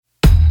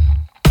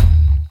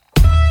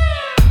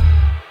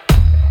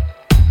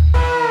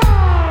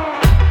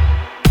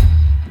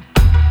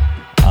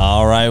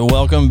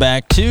welcome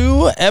back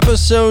to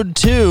episode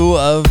 2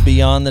 of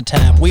Beyond the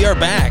Tap. We are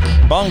back.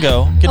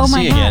 Bongo, good to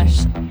see you again.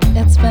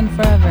 It's been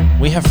forever.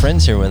 We have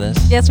friends here with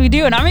us. Yes, we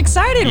do, and I'm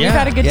excited. We've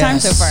had a good time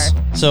so far.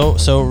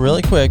 So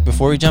really quick,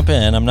 before we jump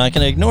in, I'm not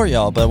going to ignore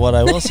y'all, but what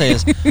I will say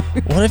is,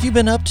 what have you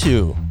been up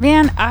to?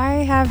 Man,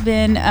 I have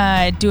been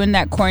doing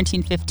that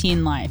quarantine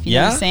 15 life. You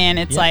know what I'm saying?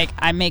 It's like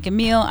I make a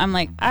meal. I'm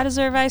like, I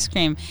deserve ice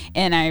cream.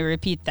 And I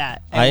repeat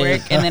that at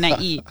work, and then I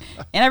eat.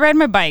 And I ride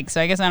my bike, so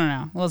I guess I don't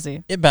know. We'll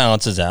see. It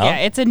balances out. Yeah,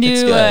 it's a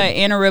new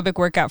anaerobic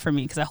workout for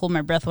me because I hold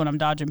my breath when I'm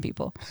dodging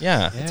people.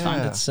 Yeah. It's fun.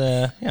 It's,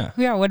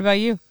 Yeah, what about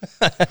you?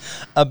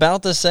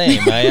 About the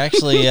same. I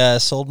actually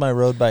sold my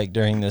road bike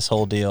during this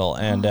whole deal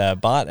and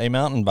bought a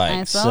mountain bike.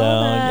 I saw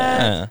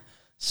that. Yeah.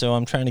 So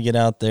I'm trying to get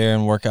out there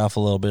and work off a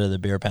little bit of the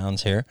beer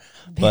pounds here,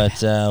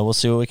 but we'll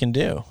see what we can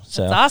do.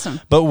 So that's awesome.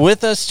 But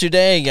with us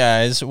today,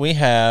 guys, we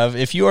have,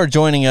 if you are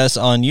joining us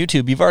on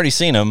YouTube, you've already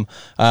seen them,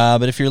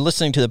 but if you're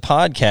listening to the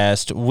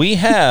podcast, we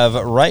have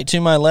right to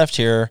my left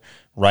here,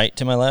 right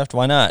to my left,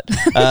 why not?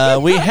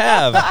 We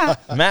have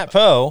Matt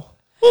Poe,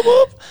 whoop,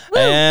 whoop,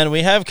 and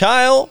we have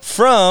Kyle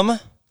from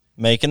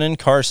Macon and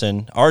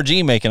Carson,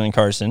 RG Macon and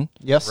Carson.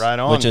 Yes. Right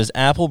on. Which is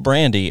Apple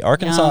Brandy,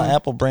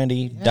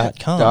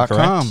 ArkansasAppleBrandy.com.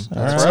 .com.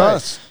 That's right.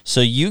 us.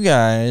 So you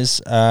guys,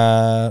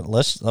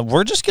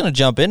 we're just going to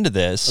jump into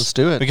this. Let's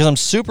do it. Because I'm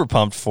super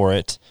pumped for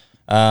it.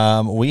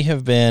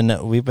 We've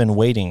been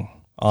waiting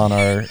on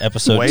our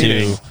episode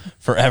 2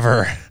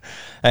 forever.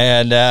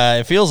 And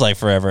it feels like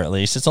forever, at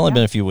least. It's only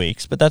been a few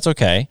weeks, but that's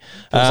okay.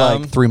 It was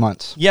like 3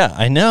 months. Yeah,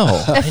 I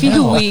know. A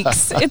few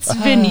weeks. It's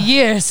been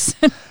years.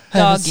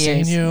 Dog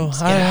years. Seen you.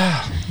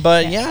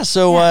 But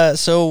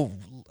so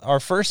our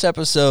first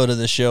episode of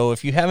the show,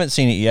 if you haven't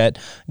seen it yet,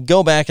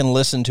 go back and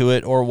listen to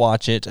it or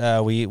watch it.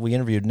 We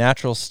interviewed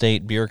Natural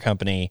State Beer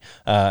Company,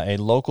 a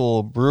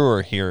local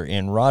brewer here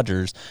in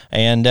Rogers,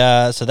 and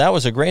so that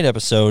was a great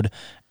episode.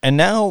 And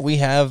now we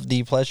have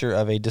the pleasure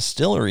of a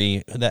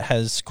distillery that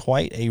has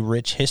quite a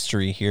rich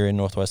history here in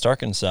Northwest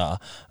Arkansas,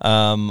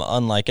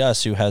 unlike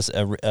us, who has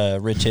a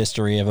rich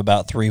history of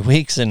about 3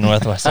 weeks in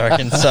Northwest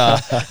Arkansas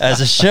as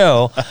a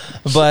show.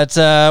 But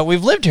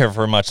we've lived here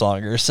for much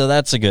longer, so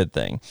that's a good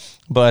thing.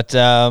 But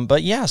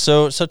yeah,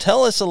 so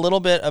tell us a little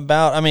bit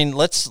about,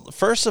 let's,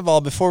 first of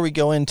all, before we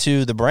go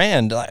into the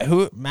brand,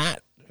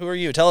 Matt, who are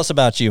you? Tell us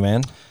about you,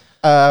 man.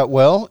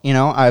 Well,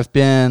 I've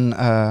been,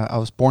 I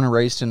was born and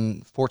raised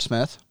in Fort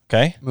Smith.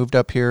 Okay. Moved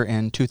up here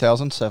in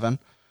 2007.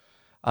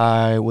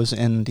 I was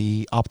in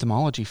the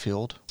ophthalmology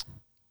field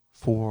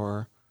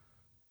for...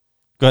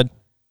 Good.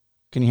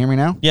 Can you hear me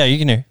now? Yeah, you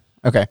can hear.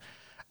 Okay.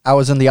 I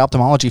was in the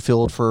ophthalmology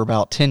field for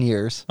about 10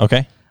 years.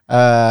 Okay.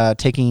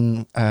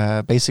 Taking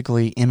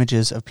basically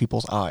images of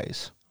people's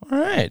eyes. All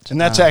right. And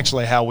that's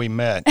actually how we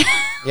met.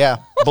 Yeah.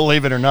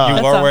 Believe it or not.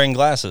 You are wearing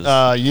glasses.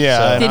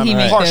 Yeah. Did and he I'm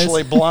make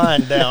partially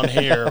blind down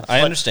here. I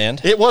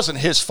understand. It wasn't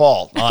his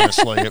fault,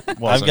 honestly. It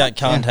wasn't. I've got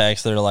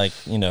contacts that are like,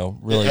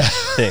 really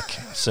thick.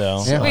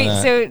 So Yeah.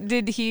 Wait, so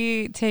did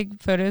he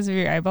take photos of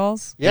your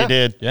eyeballs? Yeah. He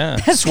did. yeah.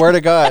 Swear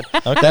to God.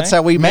 That's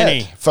how we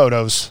Many met.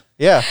 photos.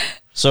 Yeah.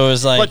 So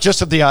it's like, But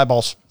just of the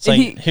eyeballs. it's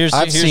like here's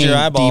I've seen your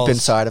eyeballs. deep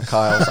inside of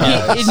Kyle's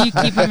eyes. And you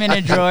keep them in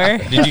a drawer?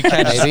 Did you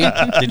catch?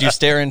 Maybe. Did you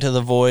stare into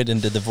the void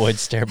and did the void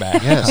stare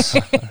back? Yes.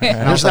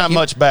 There's not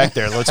much back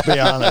there, let's be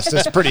honest.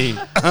 It's pretty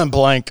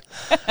blank.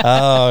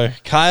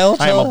 Kyle,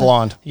 I am a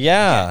blonde.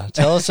 Yeah,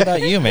 tell us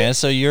about you, man.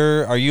 So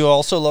are you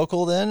also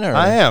local then? Or?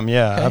 I am,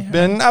 yeah.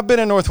 Okay. I've been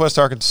in Northwest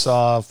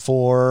Arkansas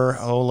for,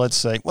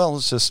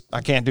 I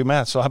can't do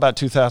math, so how about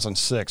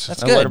 2006?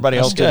 That's I'll good. let everybody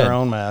That's else do good. their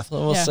own math. So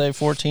we'll Yeah. say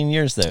 14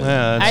 years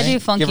there. Yeah, I do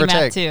funky Give or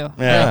math take. too.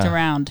 Yeah. I like to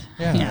round.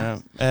 Yeah.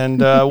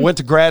 And went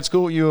to grad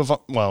school at U of A.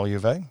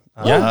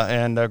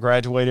 And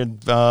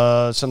graduated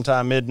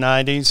sometime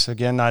mid-90s.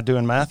 Again, not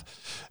doing math.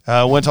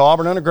 Went to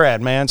Auburn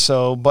undergrad, man.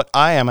 But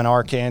I am an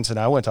Arkansan.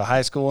 I went to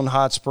high school in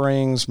Hot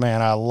Springs.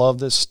 Man, I love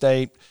this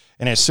state.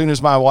 And as soon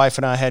as my wife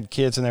and I had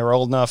kids and they were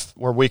old enough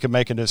where we could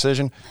make a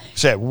decision,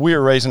 said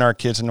we're raising our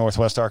kids in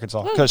Northwest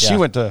Arkansas because she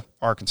went to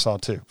Arkansas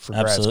too for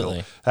grad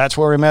school. That's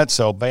where we met.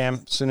 So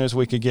bam, as soon as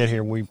we could get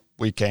here,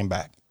 we came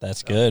back.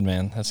 That's good,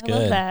 man. That's I good.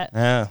 love that.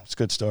 Yeah, it's a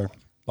good story.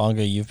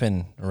 Bongo, you've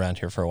been around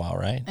here for a while,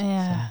 right?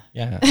 Yeah.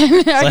 Yeah.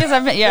 I guess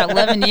I've been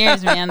 11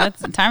 years, man.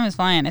 Time is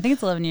flying. I think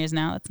it's 11 years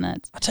now. That's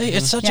nuts. I'll tell you,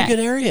 it's such a good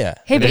area.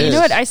 Hey, It but you is.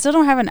 know what? I still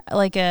don't have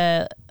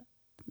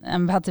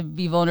I'm about to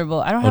be vulnerable.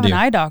 I don't have an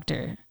eye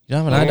doctor. You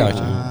don't have an eye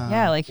doctor.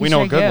 Yeah, like who We know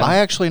should a good I go? one. I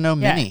actually know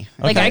Yeah. many.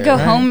 Like Okay, I go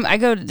right. home, I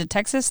go to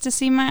Texas to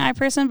see my eye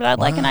person, but I'd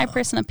like an eye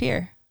person up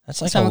here.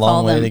 That's like So a I'm gonna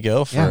long call way them. to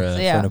go for, Yeah. for an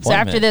So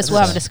appointment. after this, we'll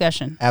have a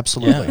discussion.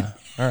 Absolutely. Yeah.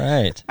 All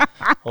right.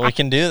 Well, we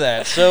can do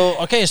that. So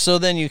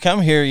then you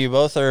come here. You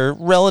both are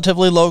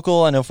relatively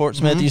local. I know Fort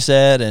Smith, you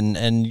said,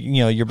 and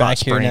you're back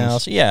here now.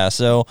 So, yeah.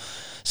 So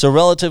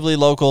relatively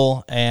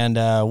local. And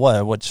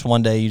what's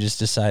one day you just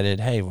decided,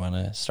 hey, want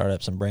to start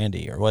up some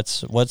brandy, or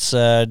what's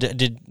I'm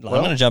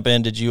going to jump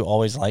in. Did you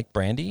always like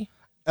brandy?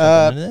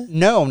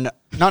 No,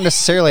 not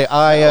necessarily.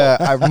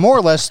 I more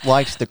or less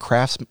liked the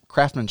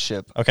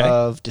craftsmanship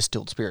of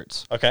distilled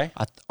spirits. Okay.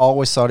 I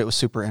always thought it was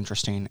super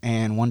interesting.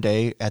 And one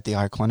day at the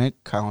eye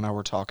clinic, Kyle and I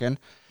were talking,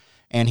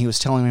 and he was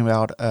telling me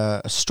about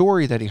a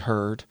story that he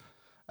heard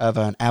of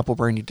an apple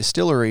brandy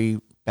distillery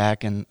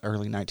back in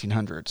early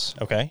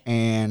 1900s. Okay.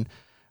 And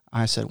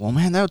I said, well,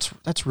 man, that's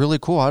really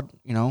cool.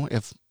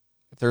 If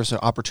there's an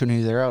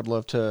opportunity there, I'd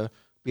love to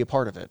be a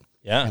part of it.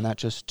 Yeah. And that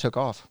just took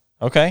off.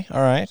 Okay.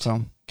 All right.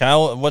 So,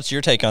 Kyle, what's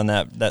your take on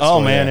that story? Oh,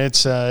 man,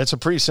 it's a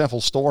pretty simple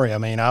story. I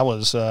mean, I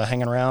was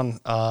hanging around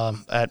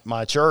at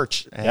my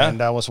church,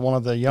 and I was one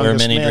of the youngest Where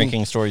many men.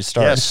 drinking stories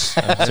start. Yes,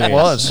 it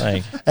was.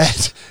 Like,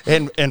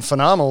 and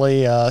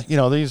phenomenally,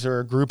 these are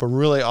a group of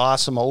really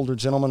awesome older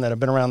gentlemen that have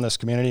been around this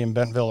community in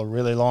Bentonville a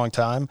really long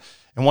time.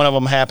 And one of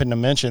them happened to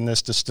mention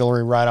this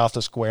distillery right off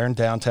the square in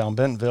downtown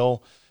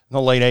Bentonville in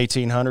the late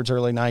 1800s,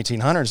 early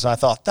 1900s. And I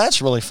thought,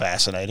 that's really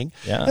fascinating.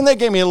 Yeah. And they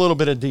gave me a little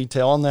bit of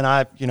detail. And then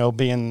I,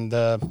 being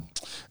the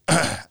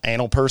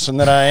anal person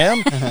that I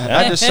am,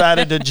 I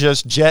decided to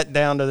just jet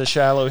down to the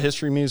Shiloh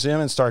History Museum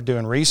and start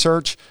doing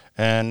research.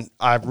 And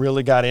I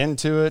really got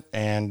into it,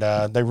 and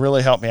they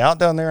really helped me out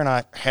down there. And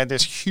I had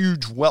this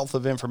huge wealth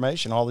of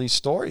information, all these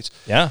stories.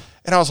 Yeah.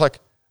 And I was like,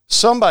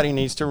 somebody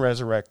needs to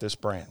resurrect this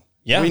brand.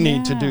 Yeah. We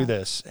need to do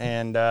this.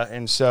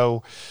 And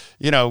so,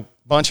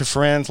 bunch of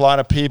friends, a lot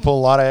of people, a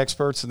lot of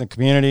experts in the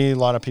community, a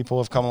lot of people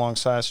have come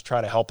alongside us to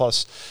try to help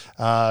us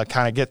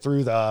kind of get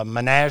through the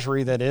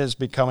menagerie that is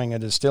becoming a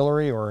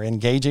distillery or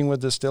engaging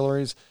with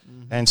distilleries.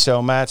 Mm-hmm. And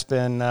so Matt's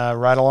been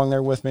right along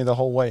there with me the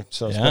whole way.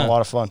 So it's been a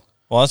lot of fun.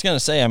 Well, I was going to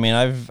say, I mean,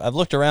 I've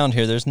looked around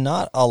here. There's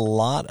not a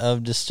lot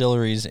of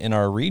distilleries in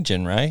our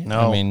region, right? No.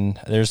 I mean,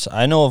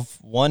 I know of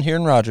one here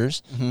in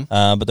Rogers,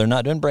 but they're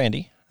not doing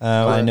brandy.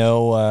 I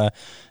know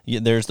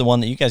there's the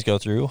one that you guys go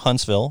through,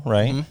 Huntsville,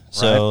 right? Mm-hmm.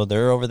 So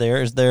they're over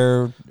there. Is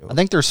there? I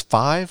think there's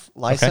 5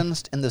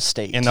 licensed in the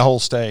state. In the whole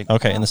state.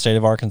 Okay, in the state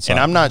of Arkansas. And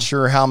I'm not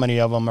sure how many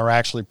of them are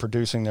actually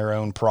producing their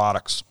own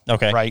products.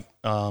 Okay. Right?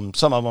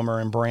 Some of them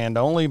are in brand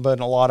only, but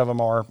a lot of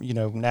them are,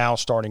 now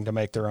starting to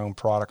make their own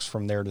products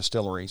from their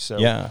distillery. So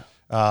yeah.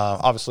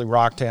 Obviously,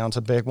 Rocktown's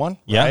a big one.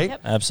 Yeah, right?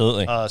 Yep.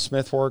 Absolutely.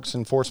 Smithworks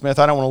and Fort Smith.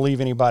 I don't want to leave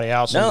anybody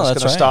out, so No, I'm just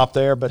that's going to right. stop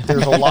there. But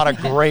there's a lot of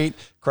great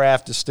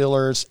craft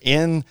distillers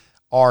in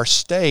our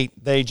state.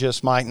 They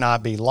just might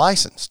not be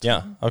licensed.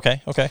 Yeah.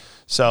 Okay.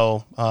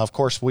 So, of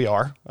course, we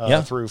are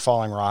through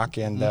Falling Rock,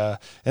 and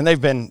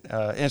they've been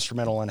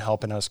instrumental in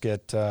helping us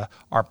get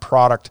our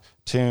product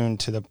tuned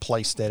to the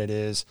place that it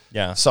is.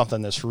 Yeah.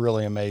 Something that's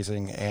really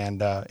amazing and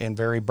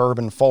very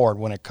bourbon forward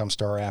when it comes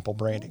to our apple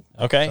brandy.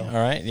 Okay. All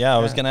right. Yeah, I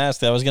was going to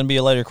ask. That was going to be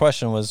a later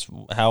question. Was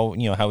how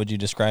would you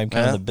describe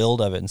kind of the build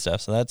of it and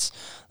stuff? So that's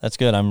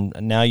good.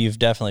 Now you've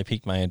definitely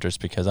piqued my interest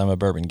because I'm a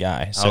bourbon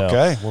guy. So,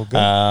 okay. Well,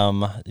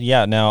 good.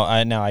 Yeah. Now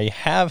I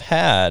have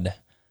had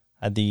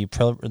the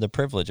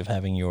privilege of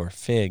having your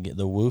fig,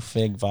 the Woo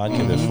Fig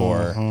vodka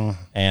before,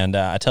 and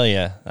I tell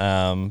you,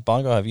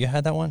 Bongo, have you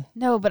had that one?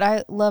 No, but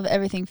I love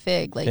everything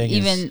fig. Like Fig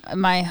even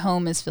my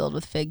home is filled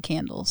with fig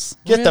candles.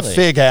 Get the Really?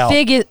 fig out.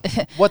 Fig is.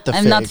 What the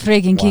I'm fig? not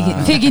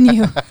friggin' figging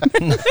you.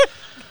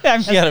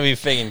 You got to be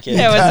figging kidding.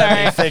 That was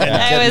sorry. Figgin'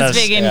 I was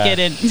kidding us. figging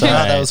kidding. So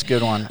that was a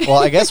good one. Well,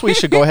 I guess we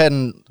should go ahead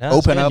and No, that's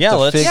open good. up Yeah, the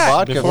let's- fig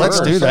vodka. before Let's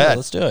first. do that.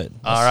 Let's do it.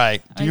 All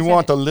right. Do you Okay.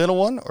 want the little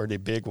one or the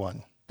big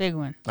one? Big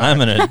one.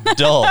 I'm an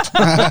adult.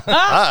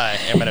 I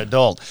am an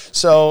adult.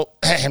 So,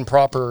 in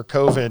proper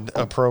COVID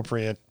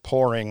appropriate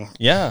pouring,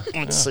 Yeah.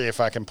 let's see if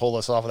I can pull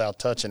this off without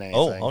touching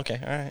Oh, anything. okay.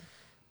 All right.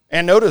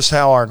 And notice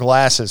how our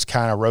glasses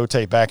kind of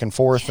rotate back and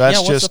forth. That's Yeah,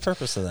 what's just the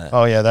purpose of that?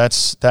 Oh yeah,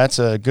 that's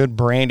a good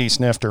brandy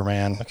snifter,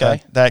 man.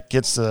 Okay. That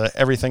gets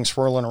everything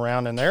swirling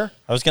around in there.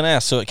 I was going to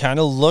ask, so it kind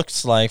of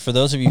looks like, for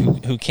those of you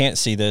who can't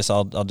see this,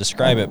 I'll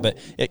describe it, but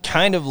it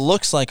kind of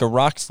looks like a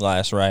rocks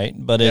glass, right?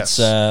 But Yes.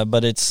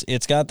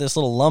 it's got this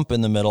little lump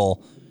in the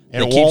middle.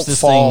 And that it won't keeps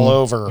this fall thing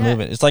over.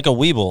 moving. It's like a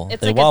weeble. It's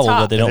They like a wobble,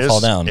 top. but they don't It fall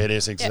is- down. It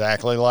is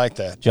exactly like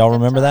that. Do y'all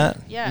remember that?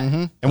 Yeah.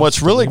 And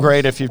what's really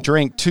great if you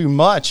drink too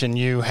much and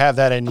you have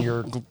that in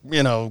your,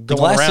 going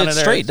glass around sits in there.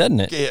 straight, doesn't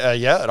it?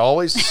 Yeah, it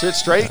always sits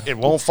straight. It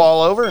won't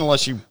fall over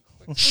unless you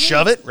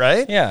shove it,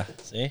 right? Yeah.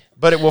 See?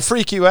 But it will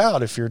freak you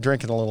out if you're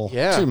drinking a little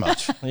too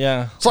much.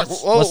 Yeah. like,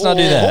 Let's not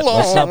do that.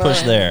 Let's not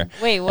push there.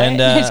 Wait, what? And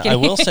Just I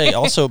kidding. will say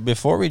also,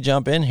 before we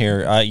jump in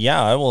here, I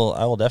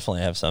will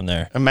definitely have some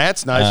there. And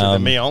Matt's nicer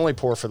than me. I only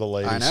pour for the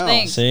ladies. I know.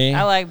 Thanks. See?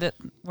 I like that.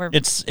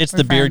 It's we're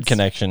the beard friends.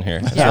 connection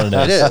here. That's Yeah, what it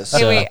it is. is.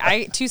 So-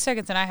 Wait. 2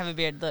 seconds and I have a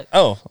beard. Look.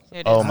 Oh,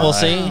 There it Oh, is. my. well,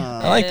 see,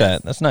 I like It that.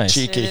 is. That's nice.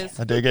 Cheeky. It is.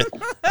 I dig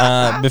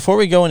it. Before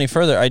we go any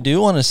further, I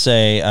do want to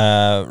say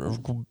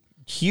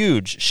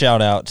huge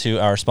shout out to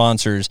our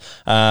sponsors.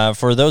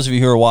 For those of you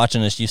who are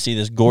watching us, you see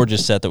this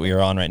gorgeous set that we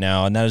are on right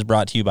now, and that is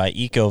brought to you by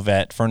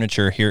EcoVet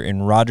Furniture here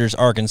in Rogers,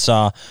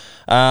 Arkansas.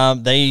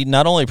 They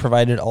not only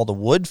provided all the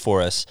wood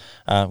for us,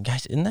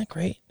 guys, isn't that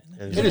great?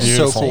 It is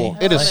so Beautiful. cool.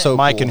 It is so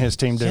Mike cool. and his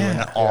team doing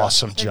an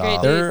awesome They're job.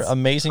 great. They're Dudes.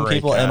 amazing Great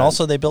people, and guys.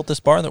 also they built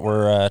this bar that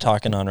we're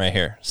talking on right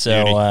here.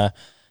 So, Beauty.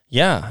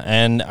 Yeah,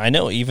 and I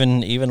know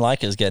even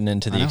Leica's getting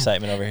into the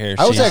excitement over here.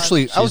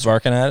 She's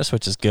barking at us,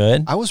 which is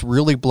good. I was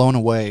really blown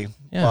away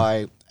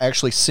by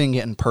actually seeing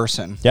it in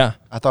person. Yeah.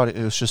 I thought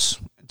it was just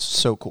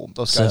so cool.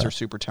 Those guys are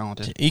super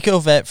talented.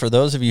 EcoVet, for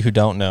those of you who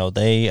don't know,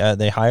 they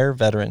hire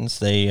veterans.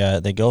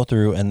 They go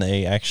through and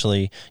they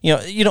actually,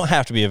 you don't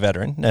have to be a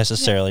veteran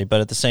necessarily, but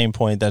at the same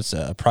point, that's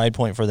a pride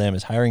point for them,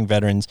 is hiring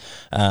veterans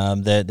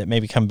that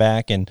maybe come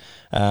back and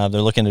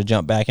they're looking to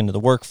jump back into the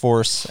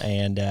workforce.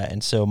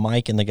 And so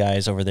Mike and the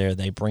guys over there,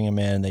 they bring them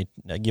in, they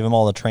give them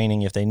all the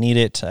training if they need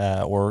it,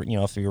 or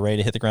if you're ready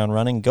to hit the ground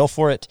running, go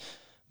for it.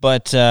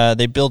 But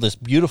they build this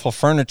beautiful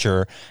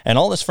furniture, and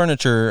all this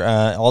furniture,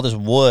 all this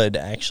wood,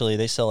 actually,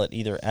 they sell it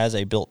either as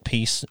a built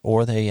piece,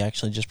 or they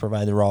actually just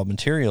provide the raw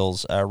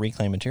materials,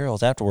 reclaimed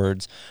materials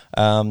afterwards.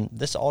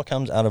 This all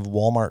comes out of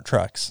Walmart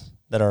trucks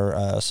that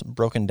are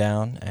broken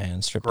down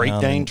and stripped down. Great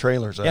Dane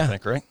trailers, I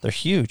think, right? They're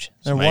huge.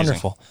 They're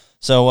wonderful.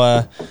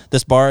 So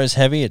this bar is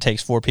heavy. It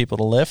takes 4 people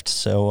to lift.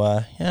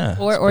 So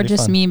or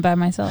just fun. Me by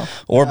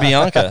myself. Or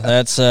Bianca.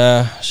 That's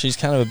she's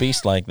kind of a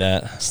beast like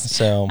that.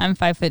 So I'm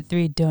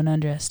 5'3". Don't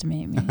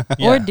underestimate me.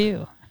 Or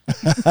do.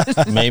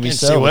 Maybe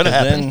so.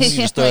 Then you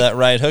just throw that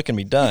right hook and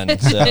be done.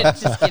 So.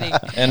 Just kidding.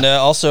 And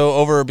also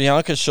over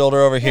Bianca's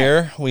shoulder over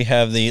here, we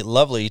have the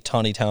lovely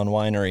Tawny Town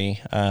Winery,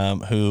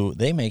 who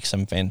they make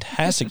some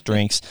fantastic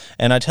drinks.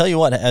 And I tell you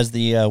what, as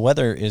the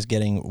weather is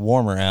getting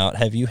warmer out,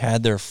 have you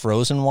had their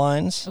frozen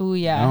wines? Oh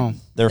yeah. Oh.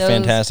 They're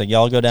fantastic.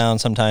 Y'all go down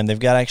sometime. They've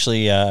got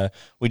actually,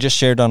 we just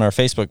shared on our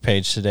Facebook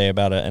page today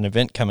about an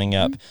event coming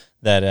up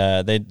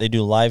that they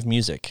do live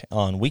music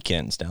on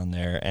weekends down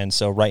there. And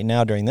so right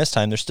now during this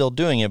time, they're still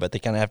doing it, but they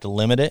kind of have to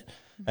limit it.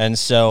 And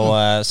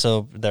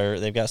so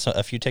they've got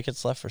a few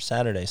tickets left for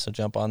Saturday. So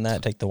jump on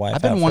that. Take the wife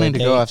out. I've been wanting to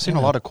go. I've seen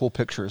a lot of cool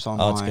pictures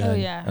online. Oh, it's good. Oh,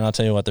 yeah. And I'll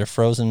tell you what, they're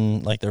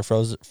frozen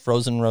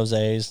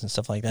rosés and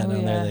stuff like that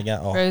down there. They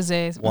got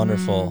rosés.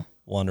 Wonderful,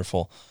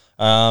 wonderful.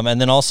 And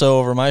then also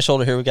over my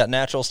shoulder here, we got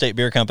Natural State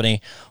Beer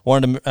Company.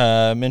 Wanted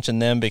to mention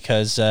them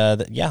because,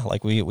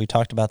 like we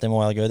talked about them a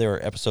while ago. They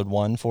were episode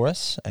 1 for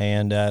us,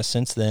 and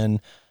since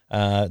then,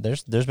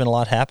 there's been a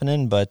lot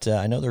happening. But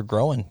I know they're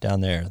growing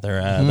down there.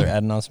 They're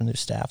adding on some new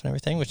staff and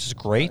everything, which is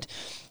great.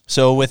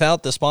 So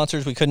without the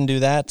sponsors, we couldn't do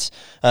that,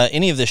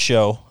 any of this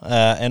show,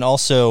 and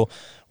also.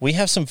 We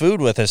have some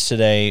food with us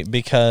today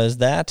because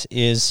that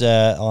is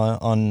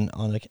on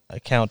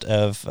account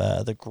of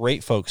the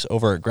great folks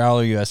over at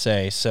Growler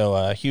USA. So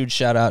a huge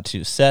shout out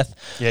to Seth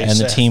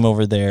the team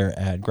over there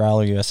at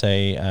Growler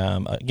USA.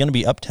 Going to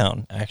be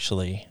Uptown,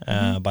 actually,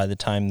 by the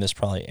time this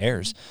probably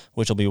airs,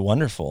 which will be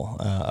wonderful.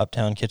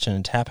 Uptown Kitchen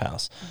and Tap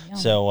House.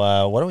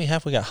 So what do we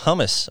have? We got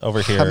hummus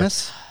over here.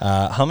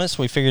 Hummus,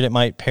 we figured it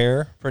might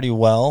pair pretty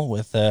well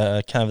with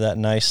kind of that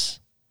nice...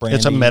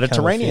 It's a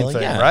Mediterranean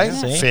thing, right?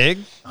 See? Fig,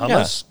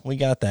 hummus. Yeah, we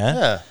got that.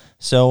 Yeah.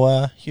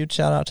 So huge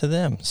shout out to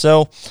them.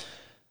 So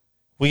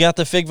we got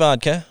the fig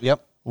vodka.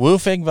 Yep. Woo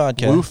Fig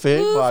vodka. Woo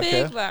Fig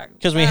vodka.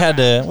 Because we had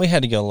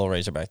to go a little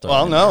Razorback.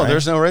 Well, no,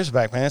 there's no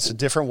Razorback, man. It's a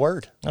different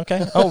word.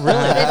 Okay. Oh, really?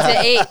 It's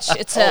an H.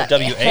 It's a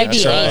W-H.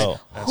 H.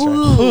 That's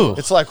right.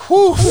 It's like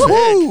whoo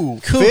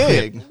fig.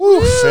 Fig.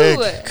 Woo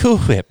fig. Cool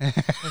Whip.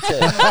 That's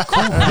it.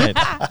 Cool Whip.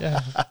 Yeah.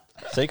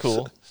 Say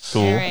cool.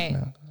 Cool. All right.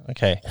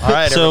 Okay. All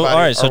right, so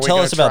everybody. So tell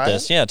us about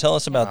this. Yeah, tell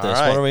us about this.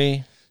 Right. What are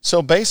we?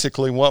 So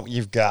basically what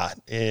you've got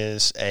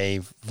is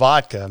a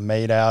vodka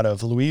made out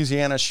of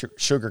Louisiana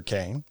sugar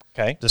cane,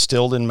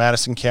 distilled in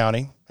Madison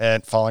County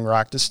at Falling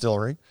Rock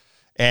Distillery.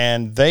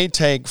 And they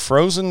take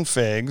frozen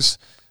figs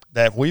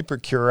that we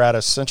procure out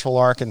of Central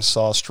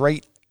Arkansas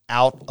straight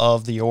out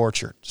of the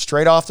orchard,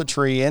 straight off the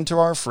tree into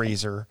our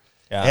freezer,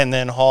 and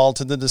then haul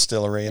to the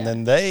distillery. And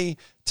then they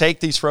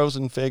take these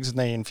frozen figs and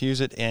they infuse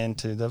it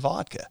into the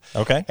vodka.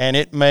 Okay. And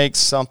it makes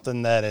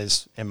something that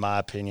is, in my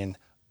opinion,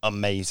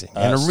 amazing.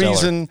 And the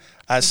reason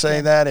I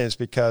say that is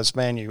because,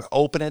 man, you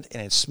open it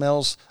and it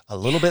smells a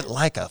little bit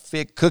like a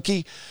fig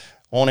cookie.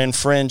 Won't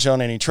infringe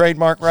on any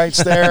trademark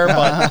rights there,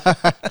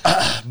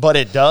 but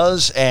it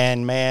does.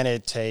 And, man,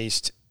 it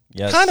tastes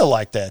kind of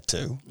like that,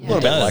 too. A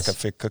little bit like a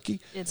fig cookie.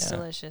 It's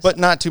delicious. But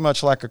not too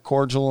much like a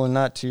cordial and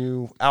not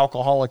too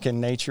alcoholic in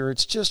nature.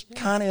 It's just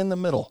kind of in the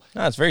middle.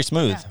 No, it's very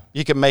smooth. Yeah.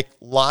 You can make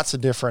lots of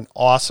different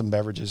awesome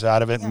beverages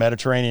out of it.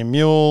 Mediterranean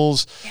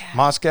mules,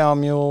 Moscow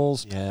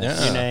mules, you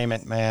name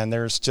it, man.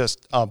 There's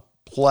just a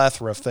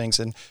plethora of things.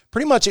 And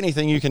pretty much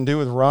anything you can do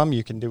with rum,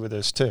 you can do with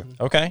this, too.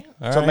 Okay.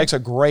 So it makes a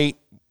great...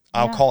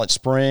 I'll call it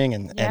spring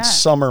and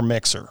summer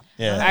mixer.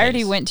 Yeah, I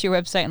already went to your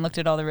website and looked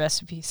at all the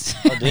recipes.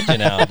 Oh, did you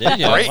now? Did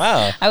you?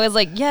 Wow. I was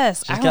like,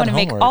 yes, I want to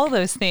make all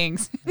those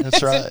things.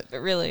 That's right. But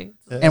really.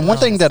 And one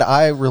thing that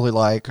I really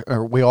like,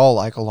 or we all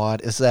like a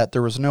lot, is that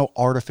there was no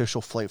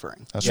artificial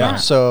flavoring. That's right.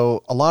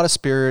 So a lot of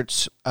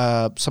spirits,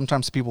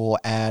 sometimes people will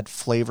add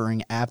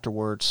flavoring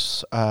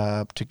afterwards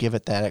to give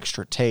it that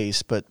extra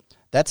taste, but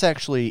that's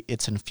actually,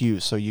 it's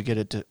infused. So you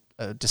get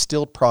a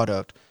distilled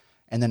product,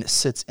 and then it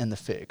sits in the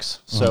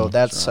figs. So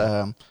that's,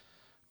 to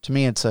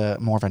me, it's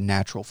more of a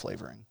natural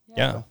flavoring.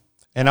 Yeah. So.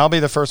 And I'll be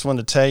the first one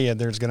to tell you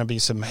there's going to be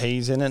some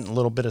haze in it and a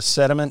little bit of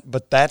sediment,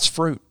 but that's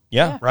fruit.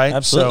 Yeah, right.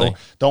 Absolutely. So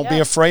don't be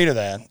afraid of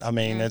that. I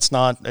mean, it's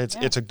not.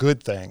 It's a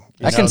good thing.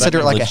 I consider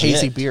it like a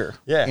hazy beer.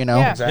 Yeah. You know.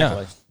 Yeah.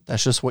 Exactly.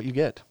 That's just what you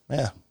get.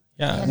 Yeah.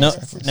 Yeah. No.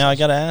 Now I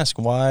got to ask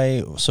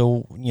why.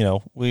 So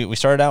we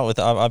started out with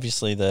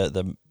obviously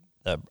the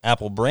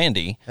apple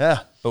brandy. Yeah.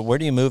 But where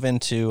do you move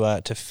into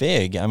to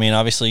fig? I mean,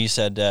 obviously you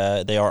said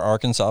they are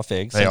Arkansas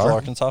figs, They Central are.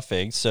 Arkansas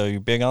figs. So you're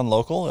big on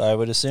local, I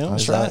would assume.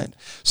 That's Is right. that-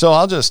 So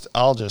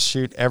I'll just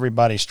shoot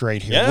everybody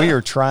straight here. Yeah. We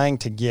are trying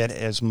to get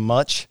as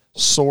much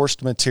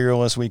sourced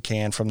material as we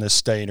can from this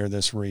state or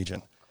this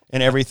region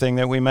in everything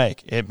that we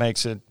make. It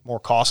makes it more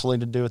costly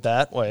to do it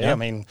that way. Yeah. I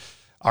mean,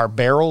 our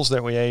barrels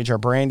that we age our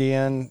brandy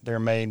in, they're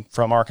made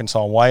from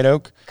Arkansas white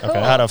oak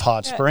out of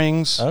Hot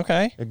Springs.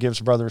 Okay. It gives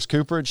Brothers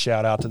Cooperage.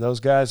 Shout out to those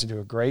guys. They do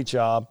a great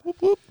job.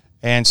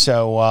 And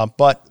so,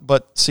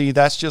 but see,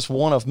 that's just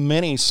one of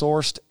many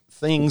sourced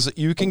things that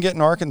you can get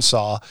in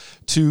Arkansas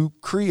to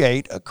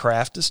create a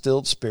craft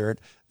distilled spirit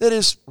that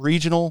is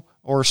regional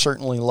or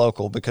certainly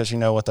local, because you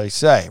know what they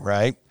say,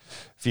 right?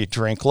 If you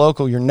drink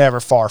local, you're never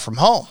far from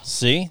home.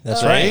 See,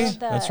 that's Oh, I right. love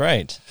that. That's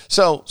right.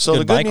 So the Good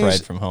good bike news,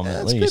 ride from home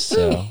at least.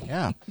 So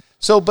Yeah.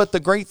 So, but the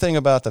great thing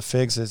about the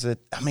figs is that,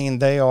 I mean,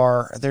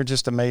 they're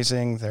just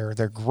amazing.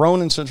 They're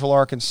grown in Central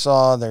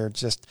Arkansas. They're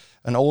just,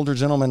 an older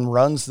gentleman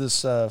runs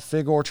this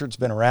fig orchard. It's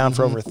been around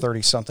for over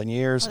 30 something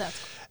years.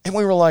 And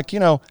we were like,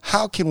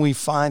 how can we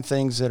find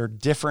things that are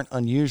different,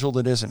 unusual,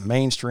 that isn't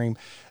mainstream,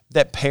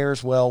 that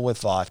pairs well with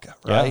vodka,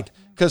 right?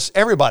 Because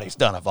everybody's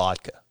done a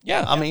vodka.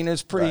 Yeah. I mean,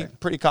 it's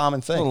pretty common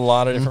a thing.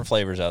 lot of different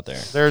flavors out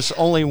there. There's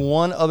only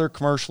one other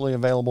commercially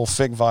available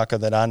fig vodka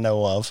that I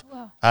know of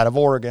out of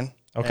Oregon.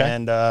 Okay.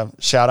 And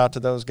shout out to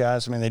those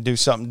guys. I mean, they do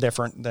something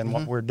different than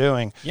what we're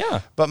doing.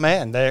 Yeah. But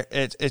man,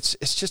 it's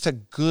just a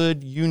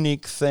good,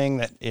 unique thing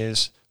that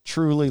is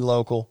truly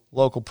local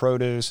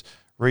produce,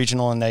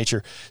 regional in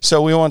nature.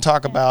 So we want to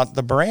talk about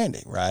the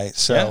brandy, right?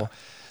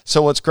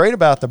 So what's great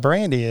about the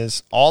brandy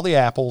is all the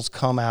apples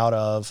come out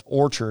of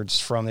orchards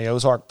from the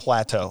Ozark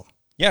Plateau.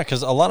 Yeah,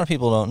 because a lot of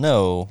people don't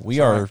know we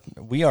are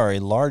a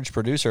large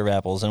producer of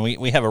apples, and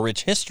we have a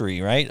rich history,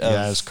 right? Of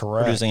That's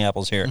correct. producing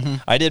apples here.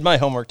 I did my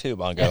homework too,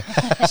 Bongo.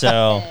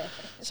 so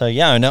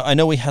yeah, I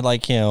know we had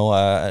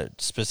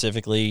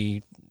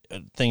specifically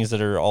things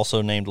that are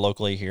also named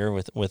locally here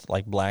with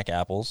like black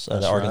apples,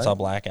 the Arkansas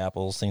black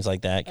apples, things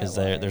like that. Because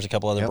there's a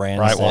couple other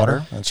brands.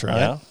 Brightwater, that's right.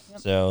 Yeah.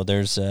 So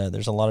there's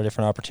a lot of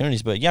different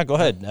opportunities. But yeah, go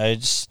ahead.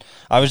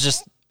 I was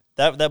just.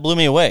 That blew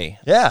me away.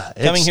 Yeah.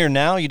 Coming here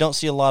now, you don't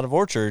see a lot of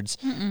orchards,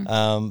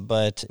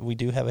 but we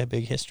do have a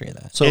big history of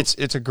that. So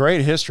it's a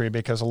great history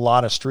because a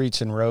lot of streets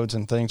and roads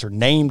and things are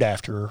named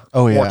after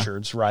yeah.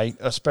 orchards, right?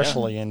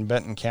 Especially in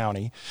Benton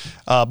County.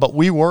 But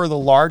we were the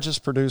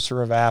largest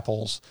producer of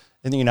apples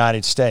in the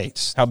United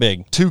States. How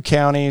big? 2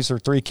 counties or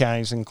 3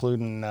 counties,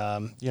 including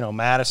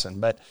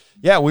Madison. But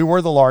yeah, we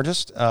were the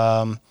largest.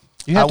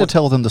 You have to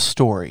tell them the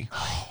story.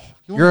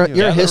 You're a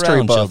Gather history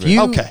around, buff. children.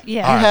 You, Okay.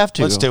 Yeah. you All right, have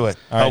to. Let's do it.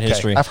 All right, okay.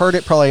 history. I've heard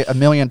it probably a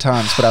million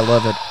times, but I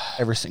love it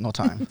every single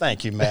time.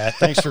 Thank you, Matt.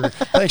 Thanks for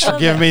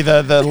giving me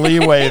the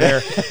leeway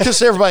there.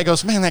 Because everybody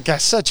goes, man, that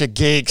guy's such a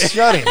geek.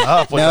 Shut him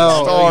up with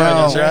the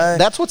stories, right?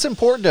 That's what's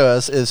important to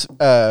us is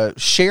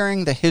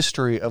sharing the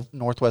history of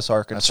Northwest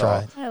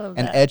Arkansas That's I love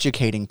and that.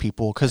 educating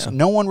people because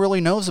no one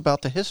really knows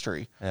about the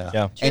history.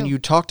 Yeah. And you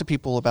talk to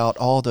people about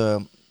all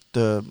the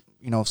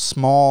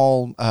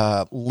small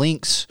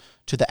links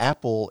to the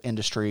Apple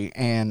industry,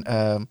 and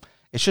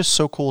it's just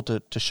so cool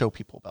to show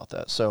people about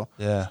that. So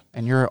Yeah.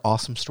 and you're an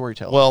awesome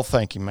storyteller. Well,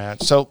 thank you,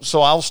 Matt. So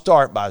I'll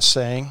start by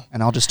saying,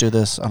 and I'll just do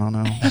this. I don't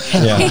know.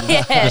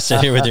 Yeah. Just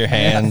sit here with your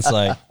hands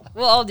like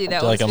We'll all do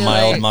that. like a We'll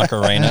mild feel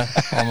Macarena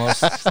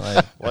almost.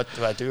 Like, what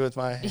do I do with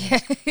my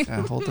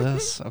Yeah, hold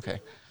this. Okay.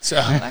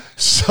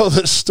 So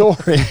the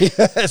story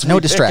as No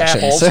we pick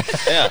distractions.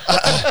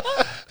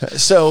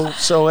 apples.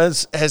 So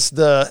as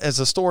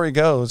the story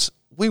goes,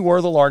 we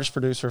were the largest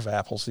producer of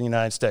apples in the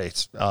United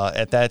States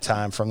at that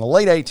time, from the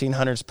late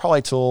 1800s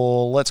probably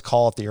till, let's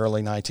call it, the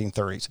early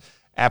 1930s.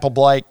 Apple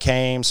blight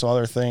came, some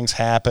other things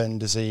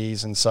happened,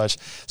 disease and such.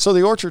 So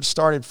the orchards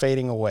started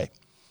fading away.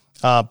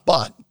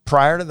 But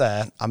prior to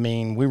that, I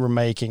mean, we were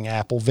making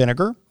apple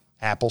vinegar,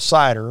 apple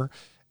cider,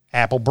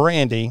 apple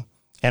brandy,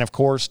 and of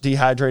course,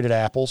 dehydrated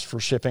apples for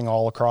shipping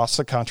all across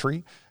the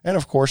country, and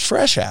of course,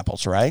 fresh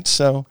apples, right?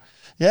 So,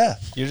 yeah,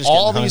 you're just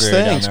all getting these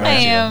hungry down things, there, I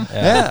aren't you? am.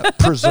 yeah,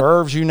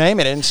 preserves, you name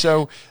it. And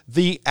so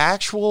the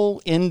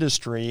actual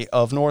industry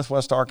of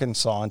Northwest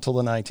Arkansas until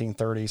the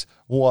 1930s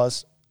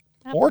was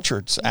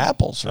orchards,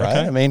 apples, right?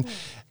 Okay. I mean,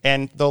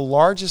 and the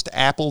largest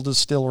apple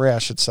distillery, I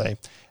should say,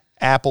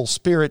 apple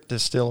spirit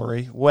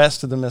distillery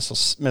west of the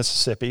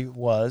Mississippi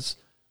was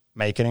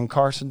Macon and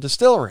Carson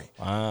Distillery,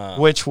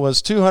 which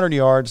was 200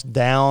 yards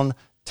down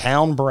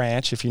Town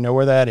Branch, if you know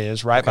where that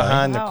is, right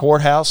behind the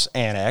courthouse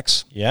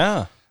annex.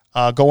 Yeah.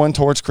 Going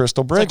towards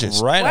Crystal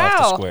Bridges. Right off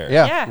the square.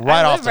 Yeah. Right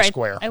I off live the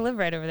square. I live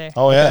right over there.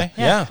 Oh, yeah. Okay.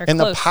 Yeah. or And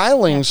close. the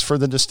pilings for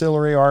the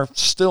distillery are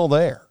still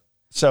there.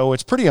 So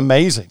it's pretty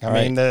amazing. I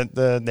mean,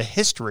 the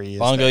history is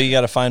Bongo, you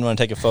got to find one and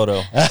take a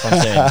photo. That's what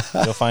I'm saying.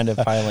 You'll find a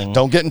piling.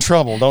 Don't get in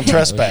trouble. Don't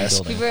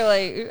trespass. People are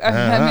like,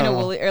 I'm in a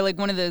woolly, or like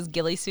one of those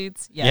ghillie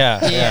suits. Yeah.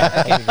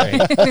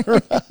 Okay,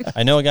 great.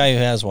 I know a guy who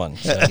has one.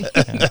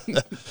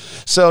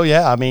 So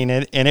I mean,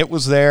 it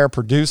was there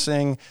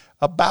producing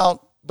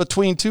about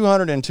between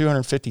 200 and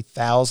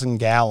 250,000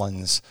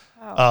 gallons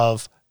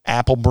of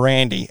apple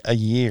brandy a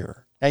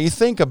year. Now you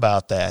think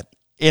about that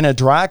in a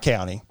dry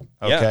county.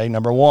 Okay,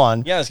 number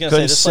one. Yeah, I was going to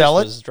say this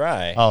place was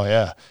dry. Oh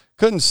yeah,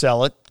 couldn't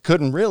sell it.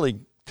 Couldn't really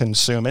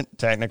consume it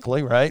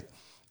technically, right?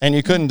 And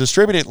you couldn't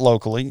distribute it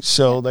locally,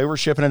 so they were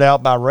shipping it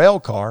out by rail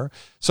car.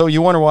 So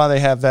you wonder why they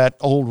have that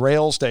old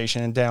rail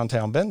station in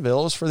downtown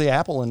Bentonville is for the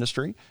apple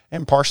industry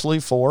and partially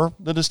for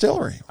the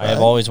distillery. Right? I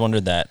have always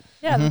wondered that.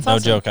 Yeah, that's no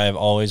awesome. joke. I have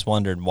always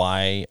wondered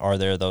why are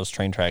there those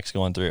train tracks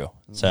going through.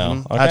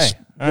 So that's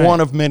one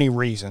of many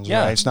reasons.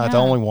 Yeah. Right? It's not the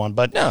only one,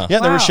 but No. they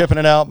were shipping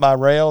it out by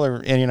rail,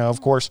 and of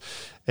course,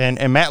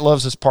 and Matt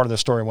loves this part of the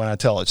story when I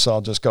tell it, so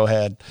I'll just go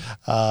ahead.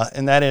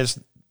 And that is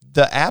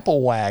the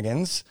apple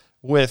wagons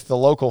with the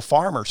local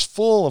farmers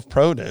full of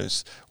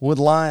produce would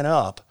line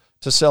up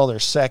to sell their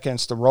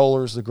seconds, the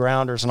rollers, the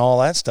grounders, and all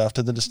that stuff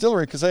to the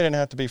distillery because they didn't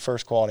have to be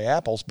first quality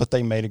apples, but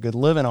they made a good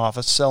living off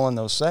of selling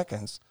those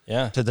seconds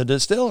to the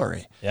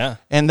distillery. Yeah.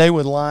 And they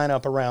would line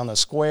up around the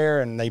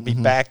square and they'd be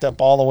backed up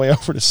all the way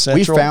over to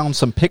Central. We found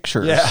some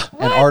pictures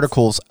and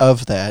articles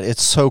of that.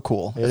 It's so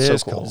cool. It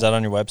is cool. Is that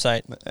on your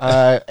website?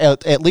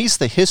 At least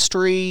the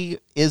history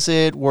is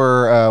it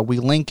where we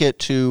link it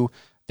to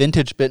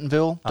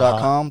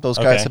vintagebentonville.com. Those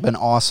guys have been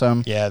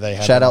awesome. Yeah, they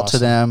have. Shout out to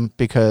them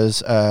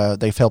because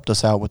they've helped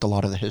us out with a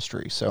lot of the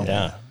history. So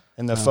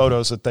and the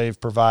photos that they've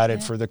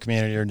provided for the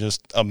community are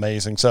just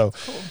amazing. So,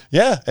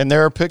 and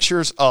there are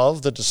pictures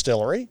of the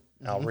distillery.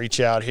 I'll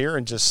reach out here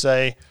and just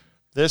say,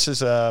 this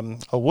is a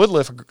wood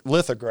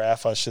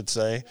lithograph, I should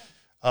say,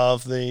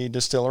 of the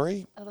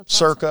distillery,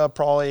 circa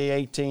probably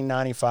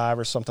 1895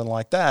 or something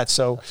like that.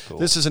 So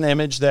this is an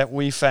image that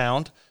we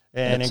found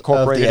and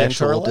incorporated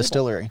into our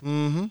distillery.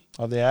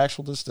 Of the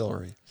actual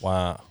distillery.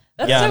 Wow.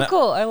 That's so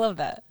cool. I love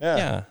that.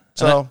 Yeah.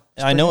 So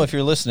I know if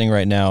you're listening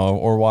right now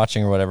or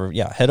watching or whatever,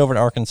 head over to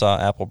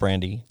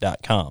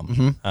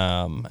ArkansasAppleBrandy.com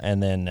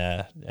and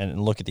then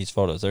and look at these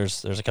photos.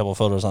 There's a couple of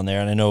photos on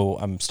there, and I know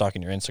I'm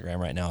stalking your Instagram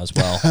right now as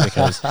well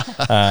because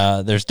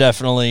there's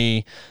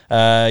definitely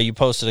you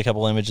posted a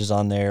couple images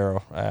on there.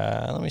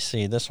 Let me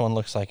see. This one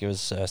looks like it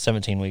was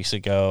 17 weeks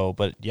ago,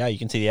 but you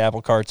can see the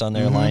apple carts on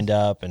there lined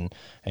up, and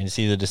you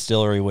see the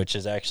distillery, which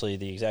is actually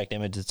the exact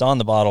image that's on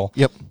the bottle.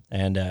 Yep.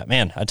 And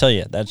man, I tell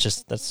you,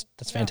 that's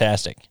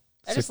fantastic.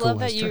 I just love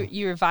that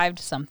you revived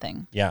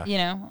something. Yeah.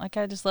 I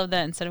just love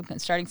that instead of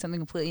starting something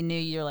completely new,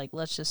 you're like,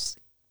 let's just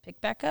pick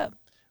back up.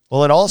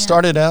 Well, it all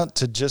started out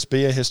to just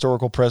be a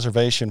historical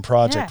preservation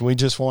project. Yeah. We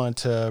just wanted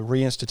to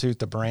reinstitute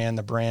the brand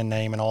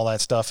name, and all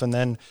that stuff. And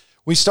then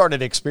we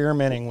started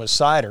experimenting with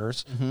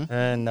ciders,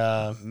 and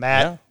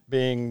Matt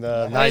being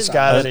the nice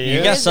guy that he is.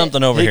 You got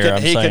something over here,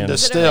 he can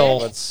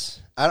distill.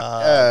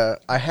 I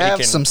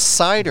have some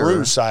cider.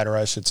 Brew cider,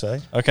 I should say.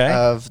 Okay.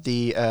 Of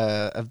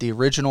the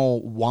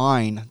original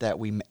wine that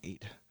we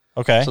made.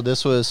 Okay. So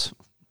this was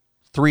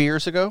 3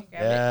 years ago.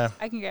 I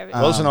can grab it.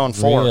 Closing on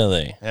 4.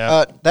 Really?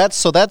 Yeah.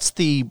 That's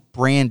the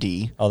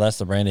brandy. Oh, that's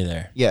the brandy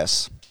there.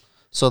 Yes.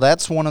 So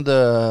that's one of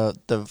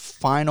the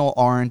final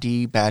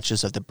R&D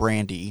batches of the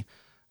brandy.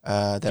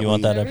 Do you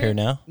want that up here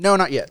now? No,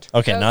 not yet.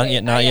 Okay, not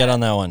yet on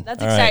that one.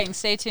 That's All exciting. right.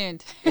 Stay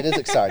tuned. It is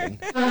exciting.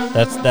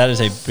 That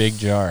is a big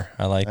jar.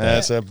 I like that.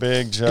 That's a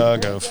big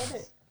jug of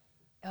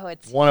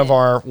It's one of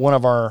our.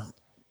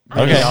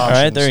 Okay. All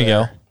right. There you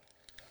go.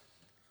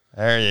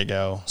 There you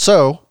go.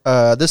 So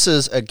this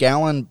is a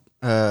gallon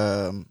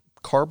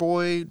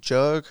carboy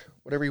jug,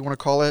 whatever you want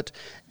to call it,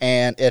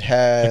 and it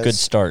has A good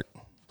start.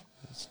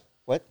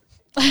 What?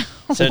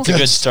 So it's a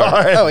good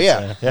start. Oh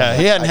yeah. Yeah,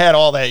 he hadn't had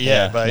all that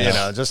yet, Yeah, but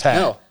yeah. just had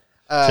No.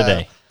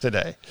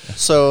 Today.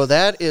 So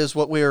that is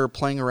what we are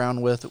playing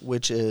around with,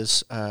 which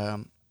is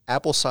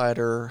apple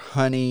cider,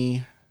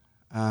 honey,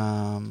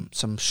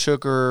 some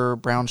sugar,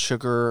 brown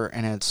sugar,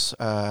 and it's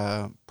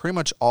pretty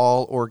much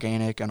all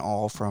organic and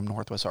all from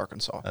Northwest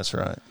Arkansas. That's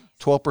right.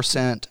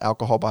 12%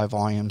 alcohol by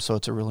volume, so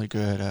it's a really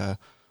good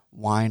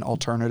wine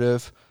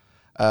alternative.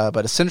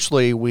 But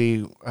essentially,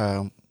 we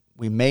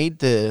made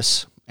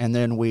this, and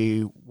then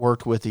we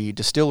worked with the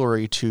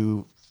distillery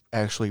to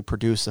actually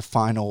produce the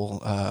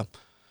final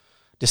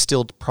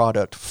distilled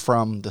product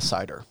from the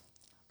cider.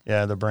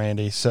 Yeah, the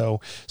brandy. So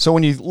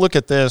when you look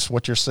at this,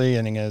 what you're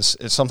seeing is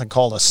something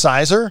called a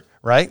sizer,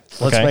 right?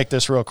 Let's make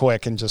this real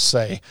quick and just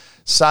say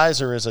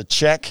sizer is a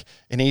Czech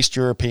and East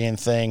European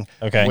thing,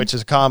 which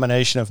is a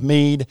combination of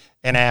mead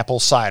and apple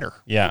cider.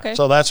 Yeah. Okay.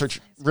 So that's what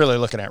you're really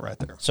looking at right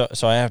there.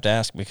 So I have to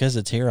ask, because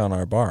it's here on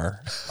our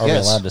bar, are we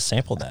allowed to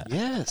sample that?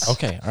 Yes.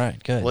 Okay. All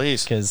right. Good.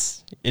 Please.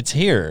 Because it's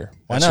here.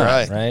 Why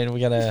That's not? right.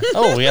 We gotta.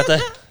 Oh, we got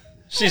the.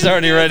 She's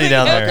already ready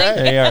down there.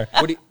 There you are.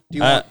 What do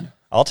you want?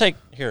 I'll take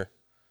here.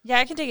 Yeah,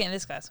 I can take it in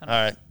this glass. All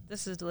right.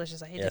 This is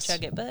delicious. I hate Yes. to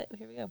chug it, but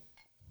here we go.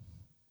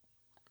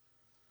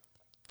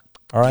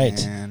 All right.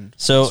 And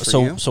So that's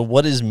for you. so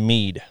what is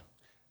mead?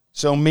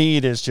 So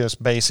mead is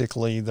just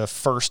basically the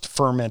first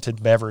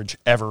fermented beverage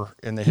ever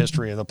in the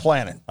history of the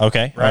planet.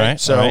 Okay. Right. All right.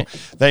 So all right.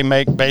 they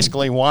make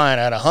basically wine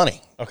out of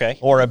honey. Okay.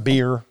 Or a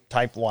beer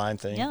type wine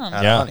thing Yum.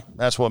 out Yeah. of honey.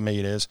 That's what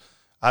mead is.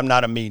 I'm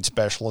not a mead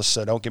specialist,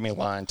 so don't get me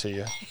lying to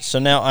you. So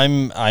now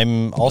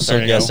I'm also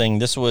There you go. guessing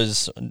this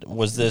was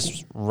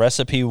this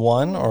recipe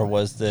one, or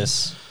was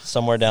this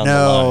somewhere down the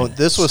No, line?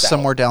 this was Stout.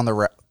 somewhere down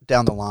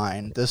the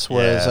line. This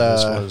was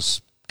this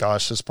was,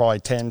 gosh, this is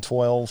probably 10,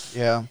 12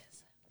 yeah.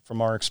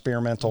 from our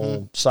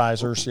experimental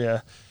sizers.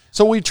 Yeah.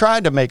 So we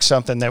tried to make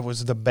something that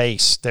was the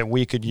base that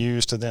we could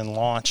use to then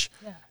launch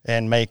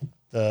and make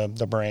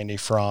the brandy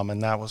from,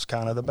 and that was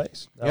kind of the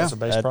base. That was the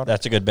base product.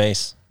 That's a good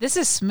base. This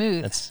is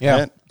smooth. That's Yeah,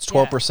 Yeah. it's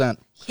 12%.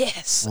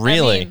 yes.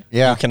 really I mean,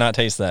 Yeah. You cannot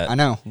taste that. I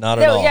know. Not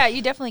at no, all. yeah,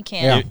 you definitely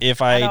can. Yeah.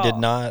 If At I did all.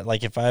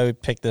 not if I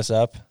would pick this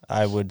up,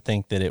 I would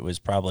think that it was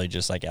probably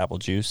just like apple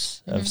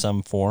juice of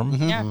some form.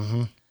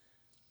 Yeah.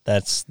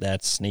 That's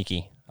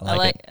sneaky. I I like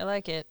like it. I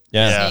like it.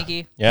 Yeah.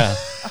 Sneaky. Yeah.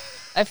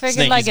 I figured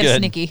Sneaky's like a good.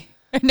 sneaky.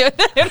 No, I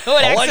don't know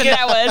what I like accent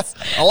it. that was.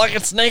 I like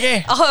it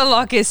sneaky. I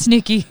like it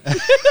sneaky.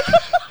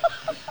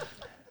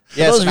 For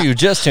those of you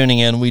just tuning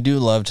in, we do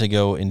love to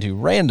go into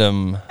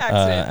random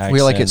accents.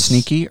 We like it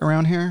sneaky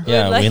around here.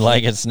 Yeah, We we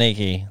like like it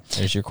sneaky.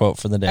 There's your quote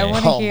for the day. I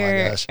want to Oh my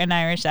hear gosh. an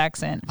Irish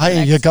accent.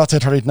 Hey, you next. got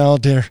it right now,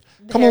 dear.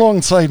 Come There.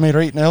 alongside me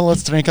right now.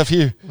 Let's drink a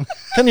few.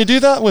 Can you do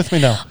that with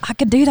me now? I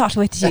could do that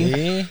with you.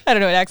 See? I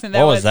don't know what accent that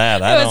What was. was that?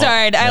 It I was don't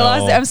hard. I know.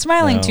 lost it. I'm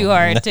smiling No. too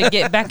hard to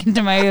get back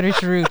into my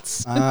Irish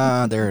roots.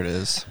 There it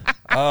is.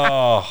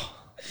 Oh,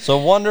 so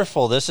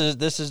wonderful. This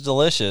is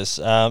delicious.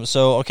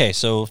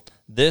 So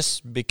this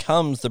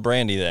becomes the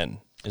brandy then.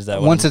 Is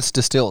that what Once I'm- it's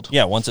distilled.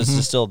 Yeah, once it's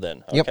distilled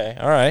then. Yep. Okay.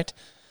 All right.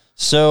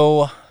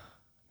 So,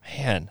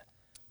 man,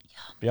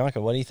 Bianca,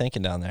 what are you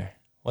thinking down there?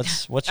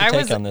 What's your I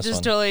take was on this just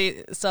one?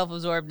 totally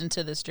self-absorbed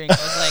into this drink. I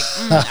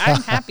was like,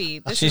 I'm happy.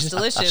 This is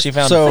delicious. She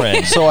found a So,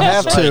 friend. so I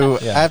have to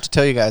Yeah. I have to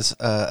tell you guys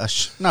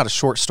not a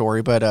short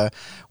story, but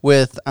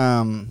with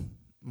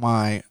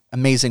my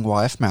amazing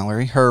wife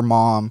Mallory, her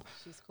mom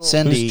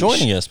Cindy, Who's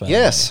joining us? By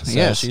yes, the way. So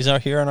yes, she's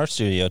out here in our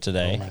studio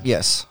today.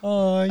 yes.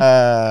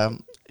 Hi.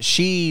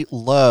 She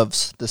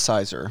loves the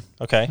sizer.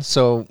 Okay.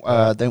 So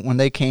when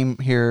they came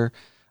here,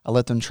 I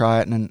let them try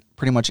it, and then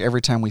pretty much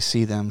every time we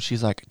see them,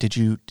 she's like, "Did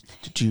you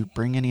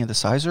bring any of the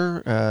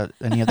sizer?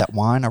 Any of that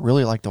wine? I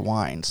really like the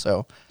wine."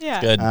 So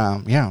yeah. Good.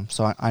 yeah,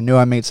 so I knew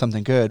I made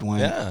something good when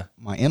Yeah.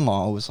 my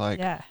in-law was like,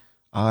 Yeah.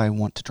 "I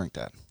want to drink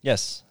that."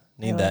 Yes.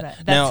 I Need love that.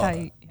 That's Now, how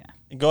you,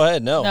 go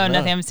ahead. No. no,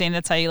 nothing. I'm saying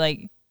that's how you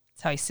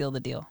that's how you seal the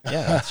deal.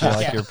 Yeah, that's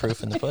like your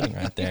proof in the pudding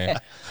right there. Well,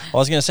 I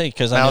was gonna say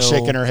because I Now know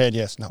shaking her head,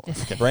 yes. No.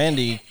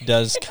 brandy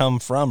does come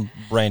from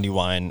brandy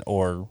wine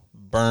or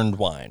burned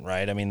wine,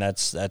 right? I mean,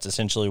 that's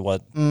essentially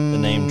what the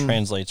name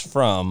translates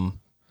from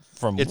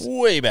It's-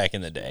 way back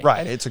in the day.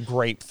 Right. It's a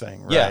grape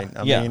thing, right? Yeah,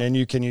 I yeah. mean, and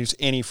you can use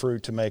any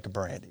fruit to make a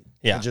brandy.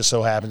 Yeah. It just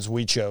so happens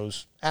we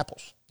chose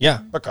apples Yeah.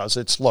 because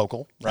it's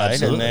local, right?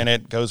 Absolutely. And then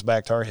it goes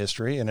back to our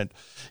history, and it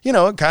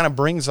kind of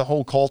brings the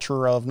whole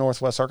culture of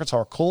Northwest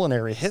Arkansas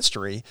culinary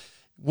history.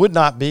 Would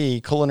not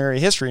be culinary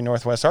history in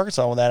Northwest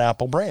Arkansas without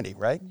apple brandy,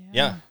 right?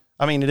 Yeah.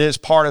 I mean, it is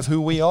part of who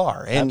we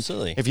are. And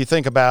Absolutely. if you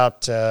think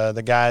about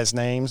the guys'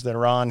 names that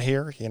are on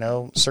here,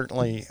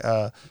 certainly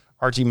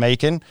R.G.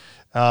 Macon.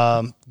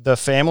 The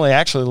family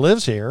actually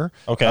lives here.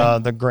 Okay.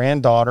 The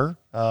granddaughter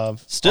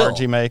of Still.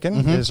 R.G.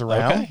 Macon is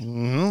around.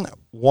 Okay.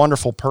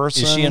 Wonderful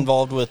person. Is she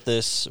involved with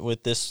this She's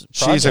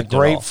a project at all?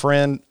 great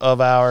friend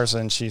of ours,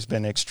 and she's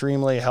been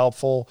extremely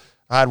helpful.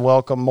 I'd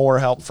welcome more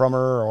help from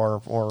her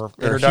or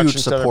They're a huge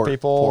introductions to other support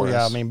people. for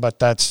Yeah, I us. mean, but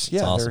that's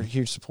awesome. they're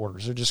huge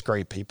supporters. They're just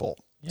great people.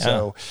 Yeah.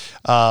 So,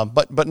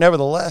 but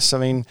nevertheless, I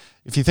mean,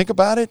 if you think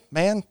about it,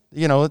 man,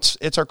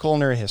 it's our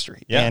culinary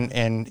history, Yeah.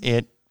 and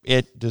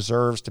it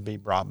deserves to be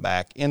brought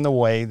back in the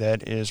way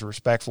that is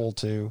respectful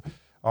to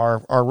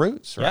our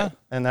roots, right? Yeah.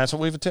 And that's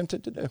what we've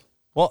attempted to do.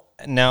 Well,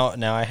 now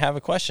I have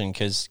a question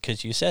because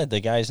you said the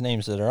guys'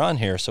 names that are on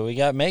here. So we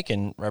got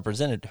Macon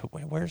represented.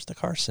 Where's the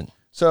Carson?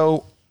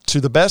 So, to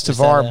the best of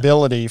that our a-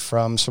 ability,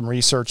 from some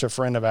research a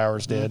friend of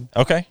ours did,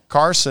 Okay.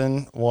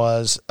 Carson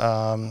was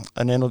an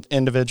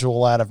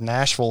individual out of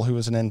Nashville who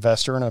was an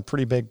investor and a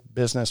pretty big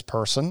business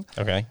person.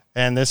 Okay.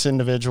 And this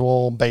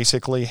individual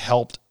basically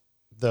helped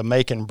the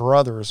Macon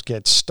brothers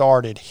get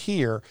started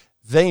here.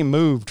 They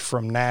moved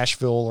from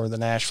Nashville or the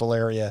Nashville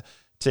area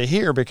to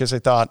here because they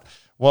thought,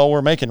 well,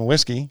 we're making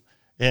whiskey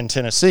in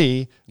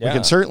Tennessee. Yeah. We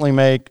can certainly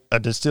make a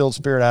distilled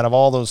spirit out of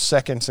all those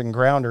seconds and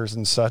grounders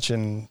and such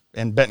in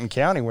Benton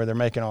County where they're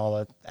making all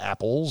the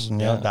apples and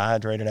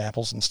dehydrated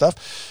apples and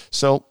stuff.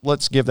 So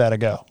let's give that a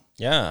go.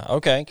 Yeah.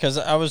 Okay. Because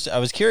I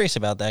was curious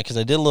about that because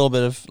I did a little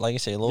bit of, like I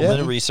say, a little bit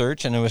of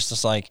research, and it was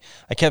just like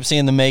I kept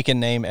seeing the Macon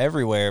name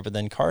everywhere, but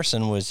then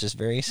Carson was just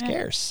very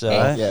scarce. So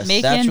Yes.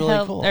 Macon that's really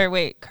helped, cool. or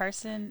wait,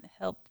 Carson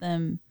helped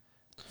them.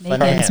 Finance.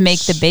 Macons make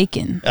the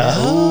bacon.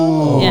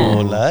 Oh,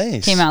 Yeah.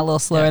 nice. Came out a little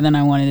slower than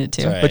I wanted it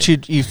to. That's right.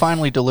 But you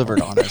finally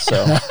delivered on it,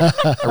 so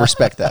I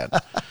respect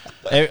that.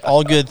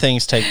 All good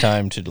things take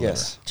time to deliver.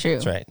 Yes. True.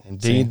 That's right.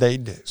 Indeed, they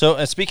do.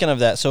 So speaking of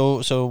that,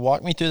 so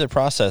walk me through the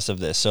process of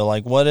this. So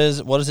like, what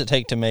does it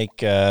take to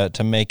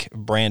make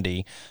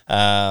brandy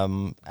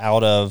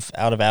out of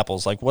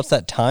apples? Like, what's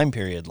that time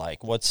period like?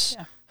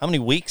 How many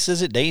weeks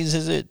is it? Days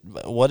is it?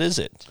 What is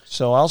it?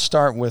 So I'll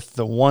start with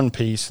the one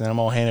piece, and I'm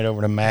going to hand it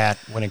over to Matt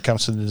when it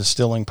comes to the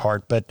distilling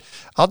part. But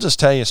I'll just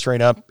tell you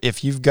straight up,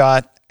 if you've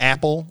got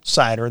apple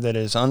cider that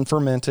is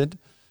unfermented,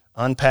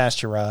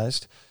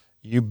 unpasteurized,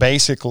 you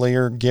basically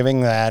are giving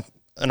that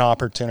an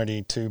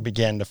opportunity to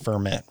begin to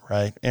ferment,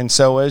 right? And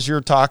so as you're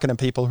talking to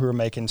people who are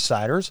making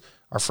ciders,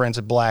 our friends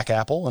at Black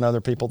Apple and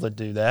other people that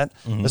do that,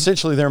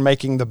 essentially they're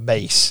making the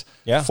base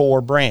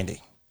for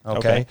brandy.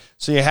 Okay.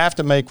 So you have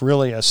to make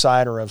really a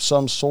cider of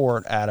some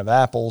sort out of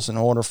apples in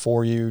order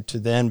for you to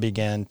then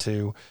begin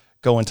to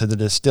go into the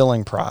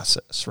distilling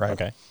process, right?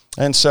 Okay.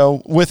 And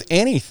so with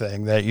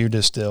anything that you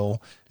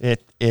distill,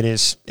 it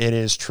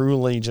is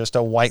truly just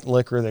a white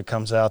liquor that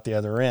comes out the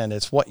other end.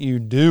 It's what you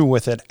do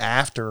with it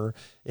after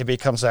it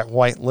becomes that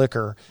white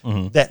liquor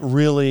that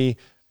really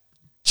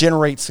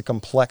generates the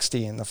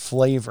complexity and the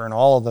flavor and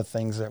all of the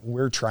things that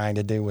we're trying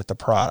to do with the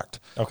product.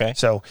 Okay.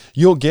 So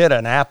you'll get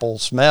an apple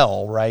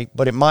smell, right?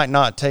 But it might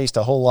not taste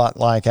a whole lot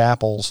like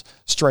apples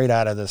straight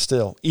out of the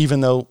still,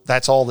 even though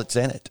that's all that's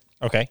in it.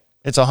 Okay.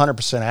 It's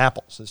 100%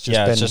 apples. It's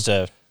just it's just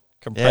a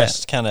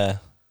compressed kind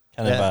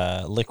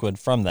of liquid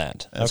from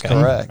that. That's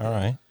correct. All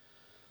right.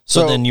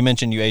 So then you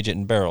mentioned you age it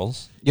in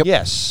barrels. Yep.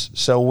 Yes.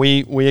 So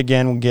we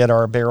again get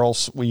our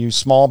barrels. We use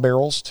small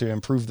barrels to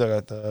improve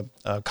the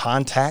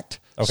contact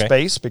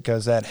space,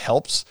 because that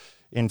helps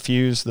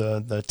infuse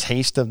the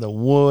taste of the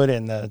wood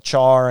and the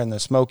char and the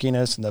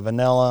smokiness and the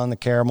vanilla and the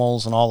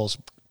caramels and all those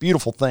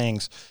beautiful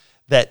things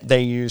that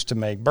they use to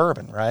make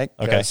bourbon, right?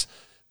 Okay.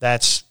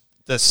 That's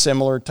the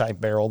similar type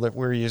barrel that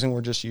we're using.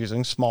 We're just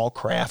using small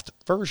craft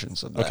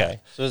versions of that. Okay.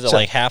 So is it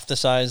like half the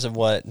size of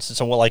what?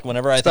 So like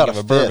whenever I think of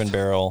a bourbon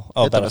barrel,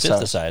 about a fifth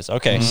the size.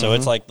 Okay. So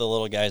it's like the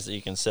little guys that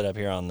you can sit up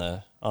here on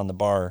the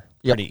bar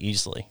pretty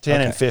easily.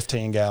 10 and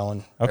 15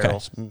 gallon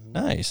barrels.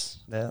 Nice.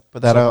 Yeah.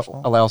 But that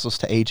allows us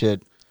to age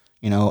it,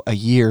 a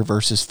year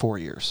versus 4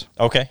 years.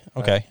 Okay.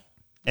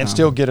 And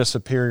still get a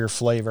superior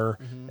flavor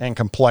and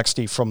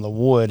complexity from the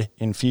wood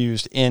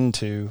infused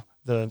into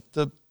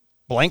the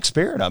blank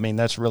spirit. I mean,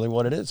 that's really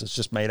what it is. It's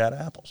just made out of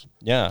apples.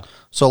 Yeah.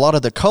 So a lot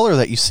of the color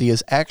that you see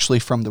is actually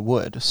from the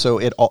wood.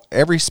 So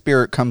every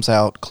spirit comes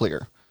out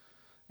clear.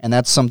 And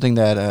that's something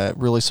that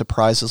really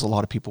surprises a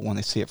lot of people when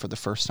they see it for the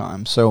first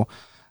time. So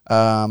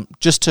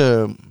just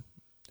to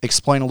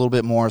explain a little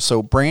bit more,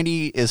 so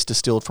brandy is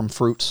distilled from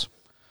fruits.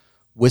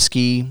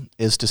 Whiskey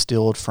is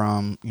distilled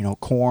from,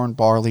 corn,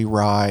 barley,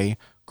 rye,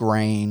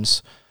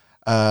 grains.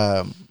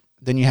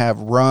 Then you have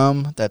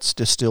rum that's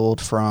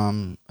distilled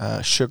from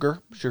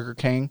sugar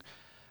cane,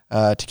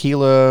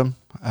 tequila.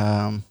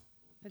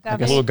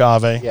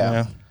 Agave.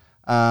 Yeah.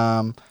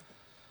 And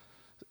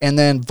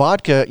then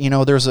vodka,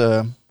 there's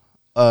a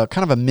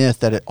kind of a myth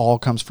that it all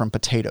comes from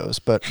potatoes,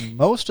 but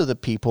most of the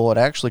people, it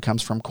actually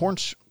comes from corn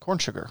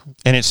sugar.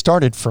 And it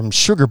started from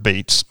sugar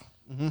beets.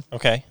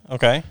 Okay.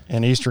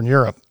 In Eastern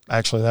Europe.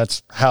 Actually,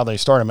 that's how they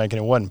started making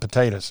it. It wasn't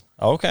potatoes.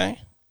 Okay.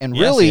 And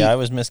really, I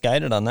was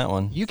misguided on that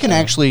one. You can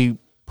actually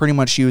pretty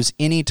much use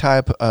any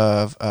type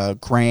of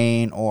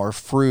grain or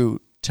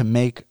fruit to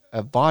make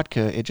a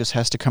vodka. It just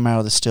has to come out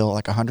of the still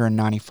like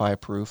 195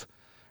 proof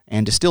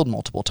and distilled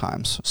multiple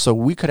times. So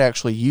we could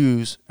actually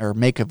use or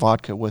make a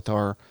vodka with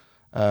our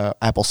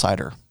apple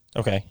cider.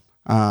 Okay.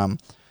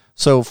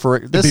 So for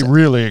this, it'd be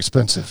really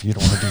expensive. You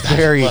don't want to do that.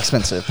 Very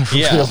expensive.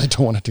 You really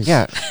don't want to do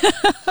that.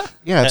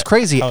 Yeah, it's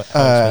crazy. How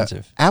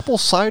expensive? Apple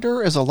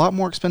cider is a lot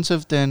more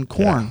expensive than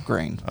corn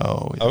grain.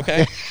 Oh, yeah.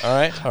 Okay. All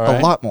right. A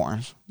lot more.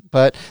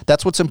 But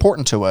that's what's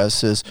important to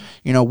us is,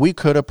 we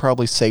could have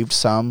probably saved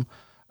some,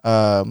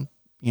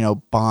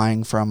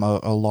 buying from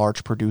a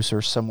large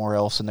producer somewhere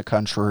else in the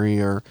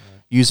country or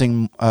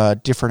using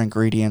different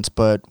ingredients,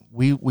 but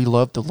we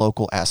love the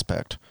local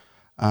aspect.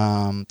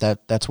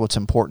 That's what's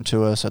important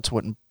to us. That's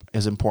what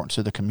is important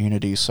to the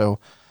community. So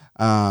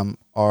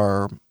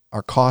our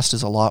cost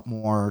is a lot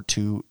more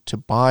to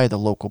buy the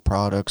local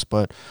products,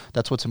 but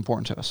that's what's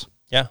important to us.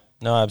 Yeah,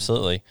 no,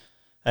 absolutely.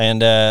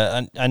 And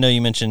I know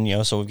you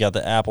mentioned, so we've got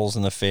the apples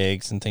and the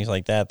figs and things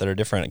like that are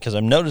different, because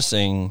I'm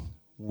noticing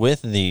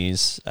with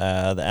these,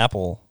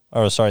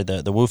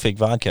 the Woo Fig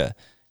vodka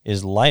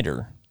is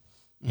lighter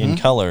in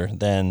color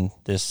than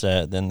this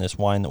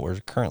wine that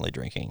we're currently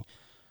drinking.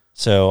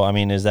 So, I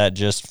mean, is that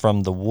just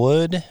from the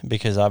wood?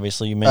 Because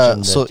obviously you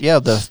mentioned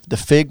the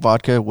fig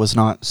vodka was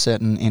not set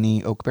in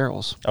any oak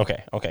barrels.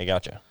 Okay,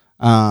 gotcha.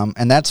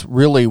 And that's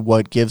really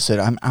what gives it.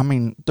 I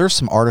mean, there's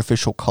some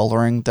artificial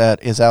coloring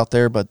that is out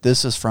there, but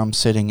this is from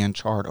sitting in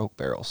charred oak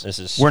barrels.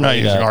 We're not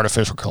using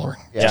artificial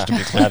coloring. Yeah, just to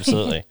be clear.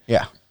 Absolutely.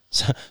 Yeah.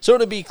 So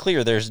to be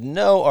clear, there's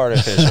no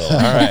artificial. All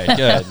right,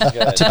 good.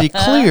 To be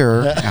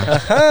clear,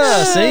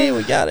 See,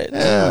 we got it.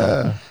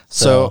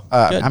 So,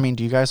 I mean,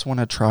 do you guys want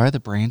to try the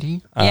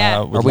brandy?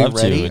 Yeah. We'd Are we love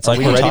ready? to. It's like Are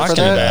we we're ready for talking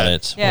that? about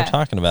it. Yeah. We're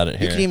talking about it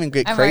here. You can even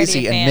get I'm already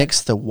crazy a and fan.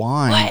 mix the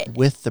wine What?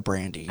 with the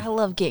brandy. I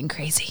love getting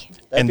crazy.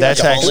 And be like that's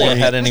a whole actually one.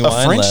 Had any a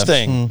wine French left.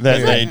 thing Mm.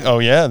 that they. Oh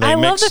yeah, they I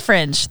mix. love the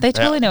French. They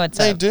totally know what's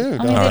They up. do. I mean,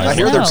 don't they they? I just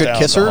hear they're know. good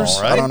Alcohol,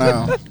 kissers. right? I don't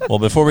know. Well,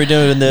 before we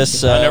do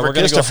this, I never we're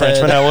gonna kissed go a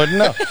Frenchman. ahead. I wouldn't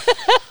know.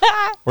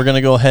 We're going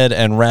to go ahead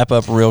and wrap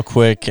up real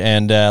quick,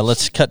 and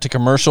let's cut to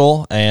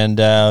commercial, and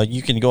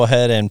you can go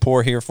ahead and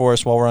pour here for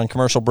us while we're on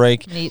commercial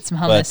break. I'm gonna eat some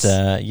hummus.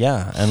 But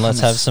yeah, and let's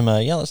have some,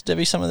 let's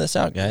divvy some of this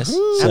out, guys.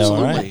 So, Absolutely.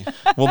 all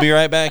right. We'll be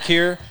right back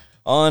here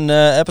on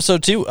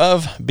episode 2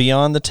 of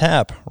Beyond the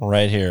Tap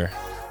right here.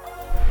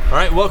 All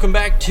right, welcome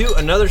back to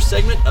another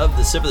segment of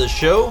the Sip of the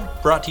Show,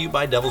 brought to you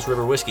by Devil's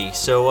River Whiskey.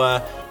 So,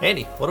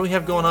 Andy, what do we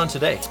have going on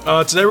today?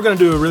 Today we're going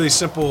to do a really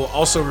simple,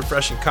 also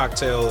refreshing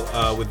cocktail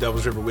with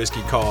Devil's River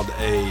Whiskey called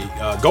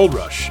a Gold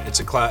Rush.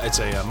 It's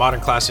a modern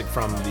classic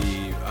from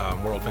the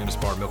world famous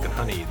bar Milk and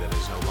Honey that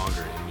is no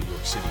longer in New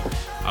York City.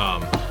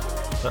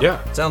 Yeah.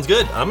 Sounds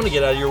good. I'm going to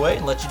get out of your way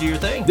and let you do your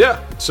thing. Yeah.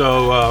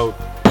 So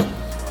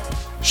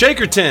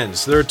shaker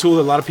tins, they're a tool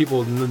that a lot of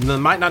people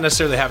might not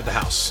necessarily have at the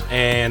house,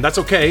 and that's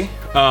okay.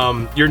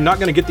 You're not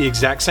going to get the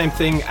exact same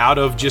thing out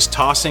of just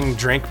tossing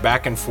drink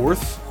back and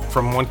forth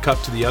from one cup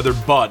to the other,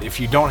 but if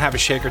you don't have a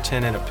shaker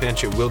tin in a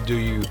pinch, it will do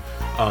you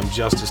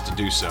justice to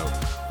do so.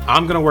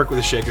 I'm going to work with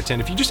a shaker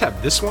tin. If you just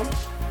have this one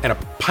and a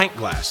pint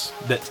glass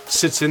that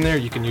sits in there,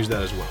 you can use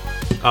that as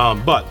well.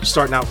 But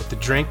starting out with the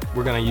drink,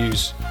 we're going to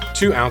use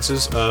 2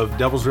 ounces of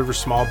Devil's River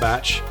Small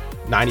Batch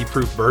 90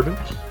 proof bourbon.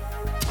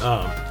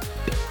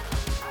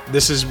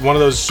 This is one of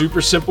those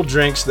super simple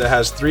drinks that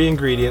has 3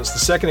 ingredients. The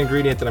second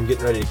ingredient that I'm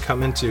getting ready to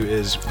come into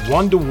is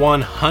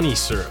 1-to-1 honey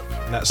syrup.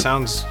 And that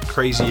sounds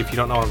crazy if you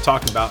don't know what I'm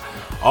talking about.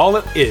 All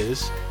it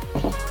is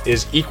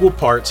equal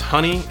parts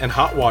honey and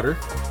hot water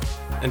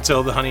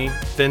until the honey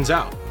thins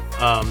out.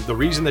 The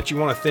reason that you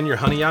want to thin your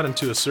honey out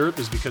into a syrup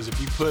is because if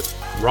you put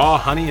raw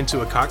honey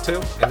into a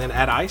cocktail and then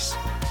add ice,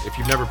 if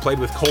you've never played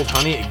with cold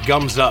honey, it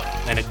gums up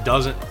and it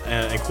doesn't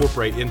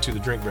incorporate into the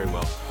drink very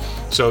well.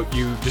 So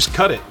you just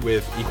cut it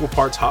with equal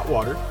parts hot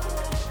water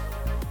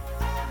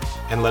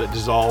and let it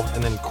dissolve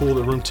and then cool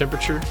to room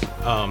temperature.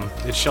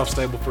 It's shelf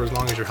stable for as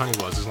long as your honey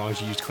was, as long as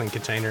you use clean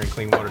container and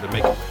clean water to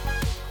make it.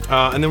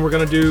 And then we're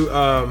gonna do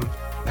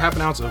half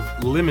an ounce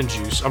of lemon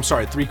juice. I'm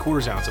sorry,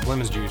 3/4 ounce of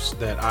lemon juice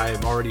that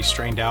I've already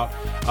strained out.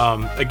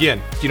 Again,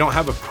 if you don't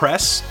have a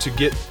press to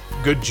get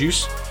good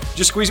juice,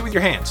 just squeeze it with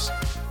your hands.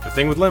 The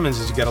thing with lemons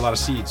is you got a lot of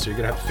seeds, so you're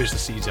gonna have to fish the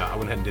seeds out. I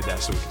went ahead and did that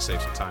so we can save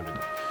some time today.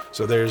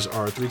 So there's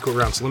our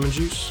 3/4 ounce lemon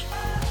juice.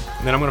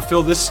 And then I'm gonna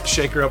fill this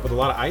shaker up with a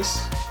lot of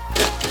ice.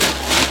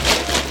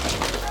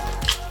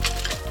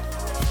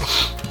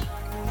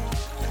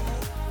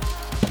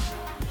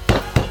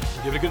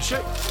 Give it a good shake.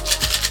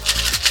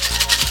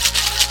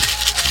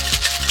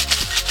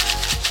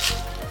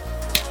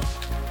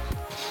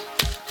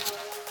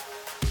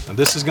 Now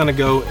this is gonna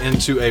go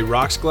into a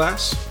rocks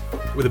glass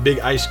with a big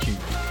ice cube.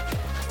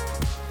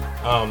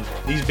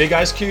 These big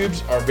ice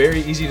cubes are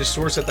very easy to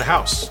source at the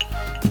house.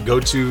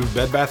 Go to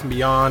Bed Bath &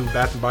 Beyond,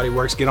 Bath & Body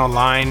Works, get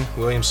online,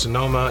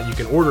 Williams-Sonoma. You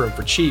can order them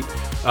for cheap.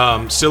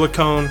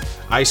 Silicone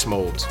ice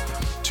molds,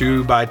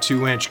 2 by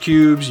 2 inch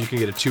cubes. You can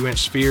get a 2-inch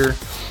sphere.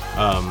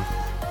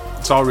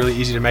 It's all really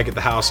easy to make at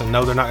the house. And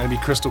no, they're not going to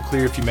be crystal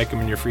clear if you make them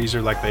in your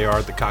freezer like they are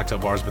at the cocktail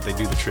bars, but they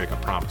do the trick, I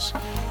promise.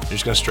 You're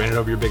just going to strain it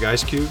over your big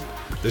ice cube.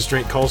 This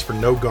drink calls for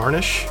no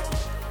garnish.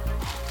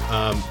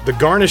 The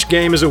garnish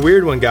game is a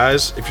weird one,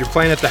 guys. If you're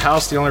playing at the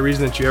house, the only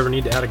reason that you ever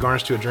need to add a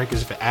garnish to a drink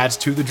is if it adds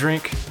to the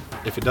drink.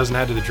 If it doesn't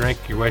add to the drink,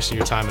 you're wasting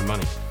your time and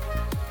money.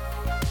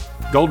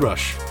 Gold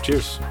Rush.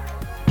 Cheers.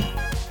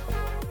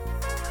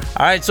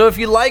 All right, so if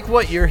you like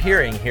what you're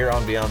hearing here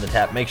on Beyond the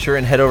Tap, make sure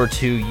and head over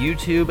to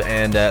YouTube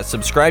and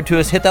subscribe to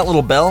us. Hit that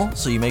little bell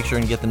so you make sure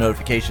and get the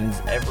notifications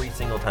every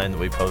single time that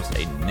we post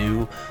a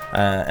new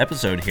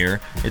episode here.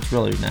 It's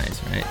really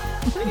nice, right?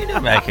 What are you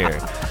doing back here?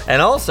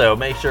 And also,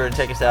 make sure and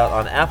check us out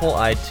on Apple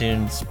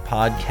iTunes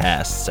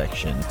podcast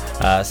section.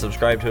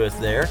 Subscribe to us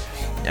there.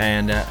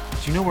 And do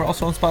you know we're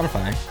also on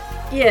Spotify?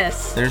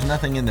 Yes. There's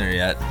nothing in there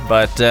yet,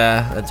 but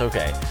that's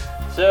okay.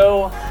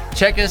 So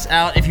check us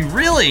out. If you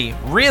really,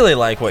 really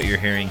like what you're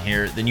hearing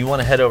here, then you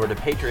want to head over to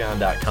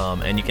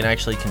patreon.com and you can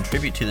actually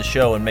contribute to the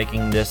show and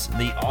making this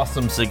the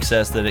awesome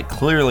success that it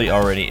clearly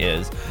already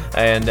is.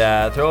 And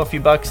throw a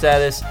few bucks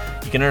at us.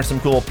 You can earn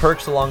some cool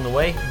perks along the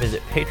way.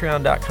 Visit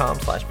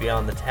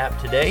patreon.com/beyondthetap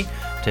today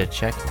to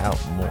check out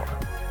more.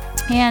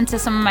 And to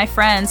some of my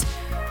friends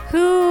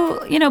who,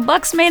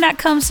 bucks may not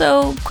come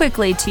so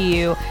quickly to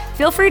you,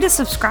 feel free to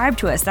subscribe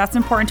to us. That's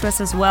important to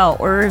us as well.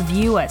 Or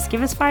review us.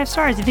 Give us 5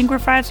 stars. You think we're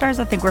 5 stars?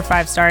 I think we're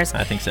 5 stars.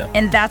 I think so.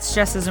 And that's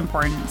just as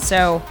important.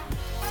 So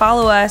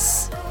follow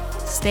us.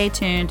 Stay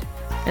tuned.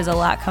 There's a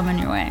lot coming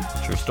your way.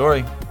 True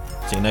story.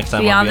 See you next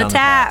time Beyond on the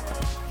Tap.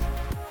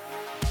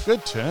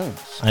 Good tunes.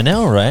 I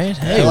know, right?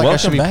 I Hey, feel like I welcome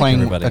should be back, playing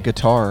everybody. a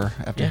guitar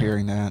after Yeah.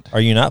 hearing that.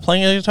 Are you not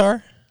playing a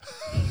guitar?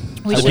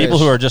 We The should- people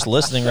who are just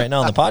listening right now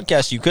on the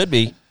podcast, you could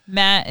be.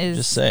 Matt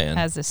Just saying.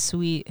 has a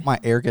sweet My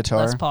air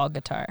guitar. Les Paul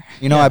guitar.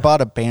 You know, I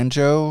bought a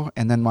banjo,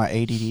 and then my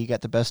ADD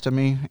got the best of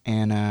me,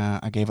 and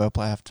I gave up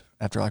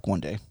after like one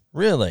day.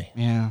 Really?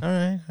 Yeah. All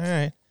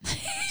right.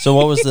 So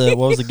what was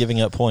the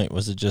giving up point?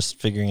 Was it just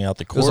figuring out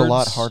the It chords? was a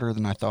lot harder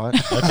than I thought.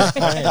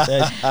 Okay. All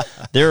right.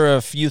 There are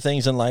a few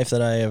things in life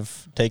that I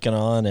have taken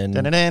on, and So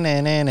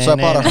I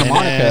bought a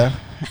harmonica,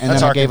 and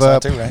then I gave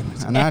up, too, right?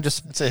 and I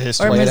just It's a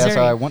history. Or play it as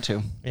Missouri. I want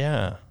to.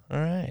 yeah. All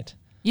right.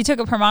 You took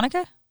up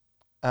harmonica?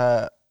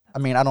 I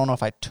mean, I don't know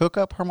if I took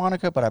up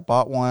harmonica, but I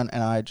bought one,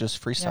 and I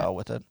just freestyle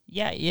with it.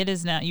 Yeah, it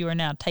is now. You are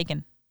now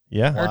taken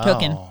Yeah. or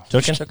tooken.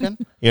 Tooken?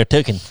 Tooken? You're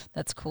tooken.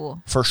 That's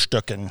cool.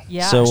 Verstucken.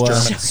 Yeah. So,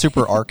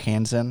 Super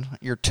Arkansan.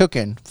 You're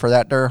tooken for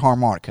that there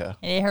harmonica.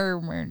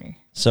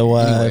 So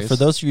Anyways. for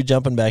those of you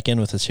jumping back in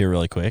with us here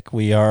really quick,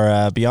 we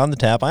are Beyond the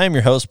Tap. I am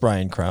your host,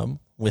 Brian Crum.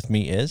 With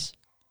me is...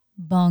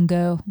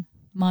 Bongo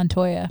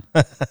Montoya.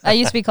 I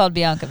used to be called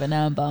Bianca, but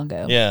now I'm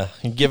Bongo. Yeah,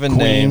 given Queen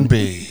name.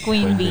 Bee.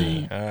 Queen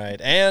Bee. All right.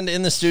 And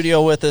in the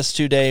studio with us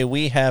today,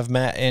 we have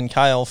Matt and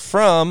Kyle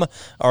from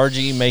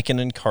RG Macon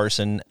and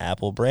Carson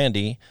Apple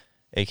Brandy,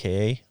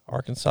 a.k.a.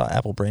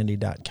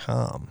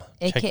 ArkansasAppleBrandy.com.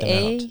 Check them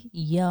AKA out.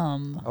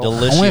 Yum.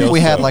 Delicioso. Only if we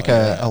had like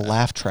a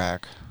laugh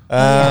track.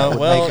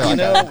 Well, make you it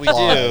know, like we do.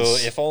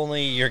 applause. If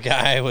only your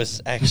guy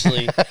was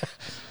actually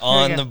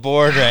on the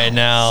board right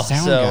now.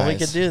 Sound so we guys.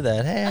 could do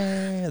that.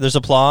 Hey, there's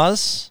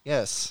applause.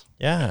 Yes.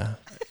 Yeah.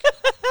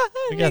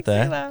 We got Makes me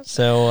that. laugh.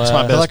 So That's my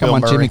I feel best like I'm Bill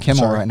on Jimmy Murray. Kimmel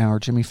Sorry. right now, or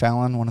Jimmy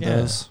Fallon, one of Yeah.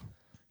 those.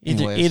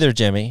 Anyways. either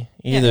Jimmy,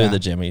 either Yeah. of the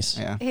Jimmys.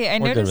 Yeah. Hey, I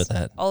We're good noticed with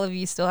that. all of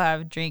you still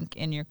have drink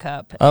in your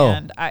cup. Oh.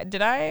 And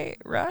did I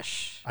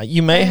rush?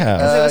 You may have.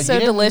 Because it was so you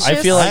didn't- delicious. I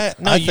feel like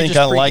I you think just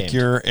I like pre-gamed.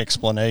 your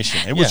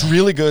explanation. It was Yeah.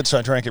 really good, so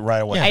I drank it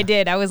right away. Yeah. I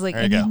did. I was like,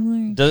 There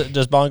you go.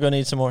 Does Bongo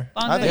need some more?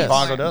 I think needs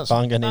Bongo more. does.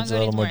 Bongo needs a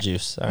little needs more more.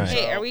 juice. All right.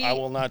 Hey, are we? I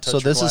will not touch So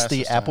your this is glass the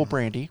this apple time.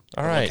 brandy.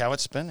 All Look right. how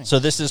it's spinning. So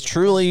this is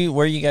truly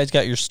where you guys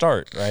got your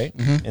start, right?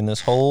 In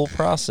this whole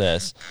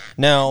process.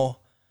 Now,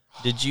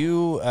 did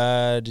you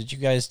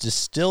guys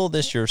distill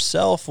this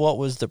yourself? What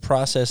was the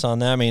process on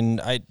that? I mean,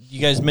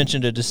 you guys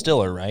mentioned a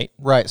distiller, right?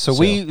 Right. So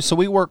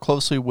we work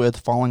closely with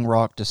Falling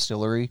Rock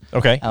Distillery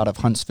Okay. out of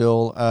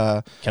Huntsville.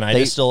 Can I they-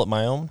 distill at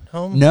my own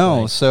home?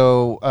 No, Like-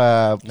 so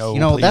No, you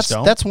know please that's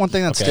don't. one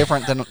thing that's Okay.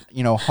 different than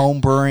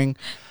home brewing.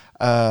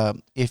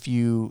 If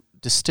you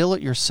distill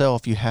it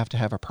yourself, you have to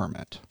have a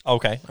permit.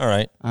 Okay. All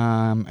right.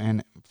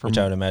 And from Which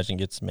I would imagine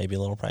gets maybe a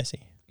little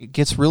pricey. it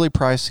gets really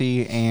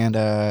pricey and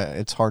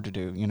it's hard to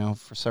do.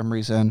 For some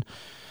reason,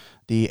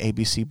 the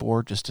ABC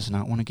board just does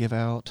not want to give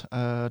out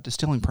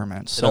distilling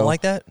permits. They don't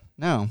like that?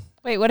 No.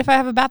 Wait, what if I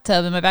have a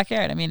bathtub in my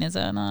backyard? I mean, is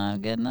that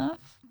not good enough,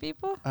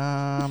 people?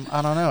 I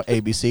don't know.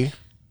 ABC.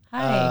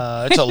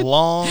 Hi. It's a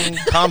long,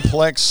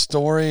 complex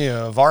story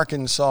of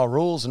Arkansas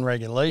rules and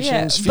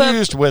regulations Yeah, but-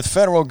 fused with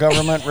federal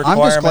government I'm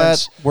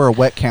requirements. just glad we're a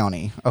wet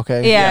county.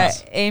 Okay. Yeah,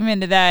 Yes. amen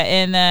to that.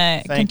 In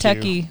Thank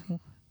Kentucky,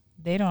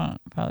 they don't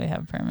probably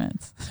have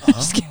permits.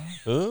 Just kidding.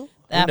 Who?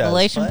 The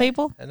Appalachian What?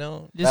 people? I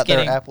don't. Just That they're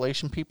kidding.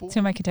 Appalachian people.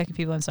 To my Kentucky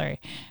people, I'm sorry.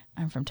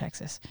 I'm from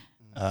Texas.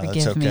 That's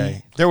Forgive me.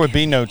 okay. There would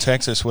be no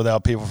Texas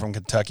without people from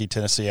Kentucky,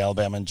 Tennessee,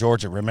 Alabama, and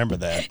Georgia. Remember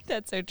that.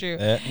 That's so true.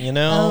 Oh.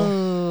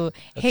 Oh,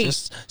 hey,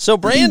 So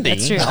Brandy.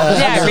 that's true.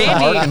 Yeah,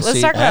 Randy.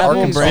 Let's talk about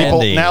Apple booze. Brandy.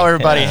 People, now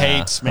everybody Yeah.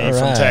 hates me All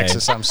from right.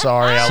 Texas. I'm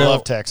sorry. I So-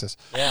 love Texas.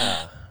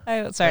 Yeah.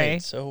 Oh, sorry.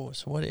 Wait, so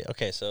what?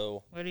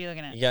 So What are you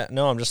looking at? you got?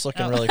 No, I'm just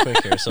looking Oh. really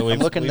quick here. So we've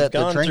looking we've at the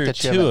gone drink through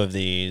that you two haven't of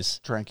these.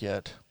 Drink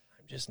yet?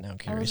 I'm just now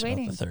curious about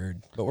waiting. the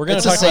third. But we're going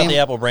It's to the talk about same- the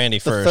apple brandy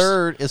The first.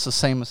 third is the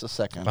same as the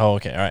second. Oh,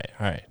 okay. All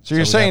right. So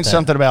you're we got saying that.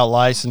 something about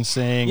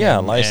licensing. Yeah,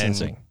 and-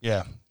 licensing. and-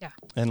 yeah. Yeah.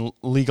 And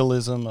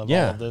legalism of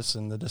Yeah. all of this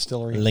and the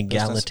distillery.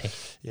 Legality.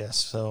 business. Yes.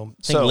 So,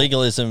 I think so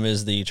legalism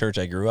is the church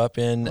I grew up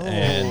in,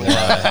 and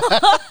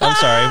I'm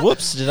sorry.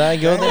 Whoops, did I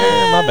go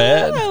there? My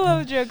bad. I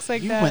love jokes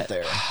like You that. went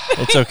there.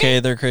 It's okay.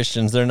 They're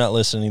Christians. They're not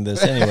listening to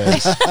this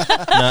anyways.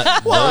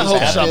 Not Well, I those hope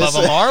kinds. some of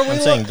them are. I'm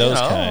saying those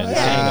kinds.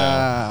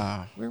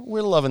 Ah.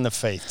 We're loving the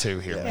faith too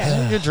here.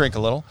 You drink a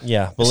little.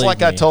 Yeah, It's believe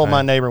like I me, told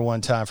my neighbor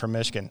one time from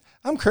Michigan,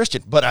 I'm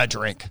Christian, but I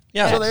drink.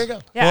 Yeah. So there you go.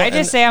 Yeah, Well, I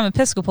just say I'm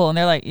Episcopal, and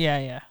they're like,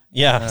 yeah.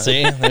 Yeah,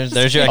 see,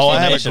 there's your Oh, I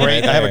have a explanation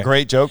great right I have a there.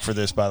 great joke for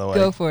this, by the way.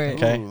 Go for it.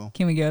 Okay. Ooh.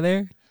 Can we go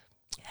there?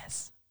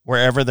 Yes.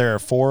 Wherever there are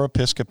 4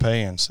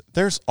 Episcopalians,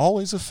 there's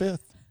always a 5th.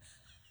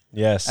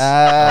 Yes,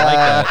 I like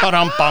that.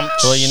 Ba-dum-bum.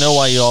 Well, you know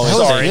why you always That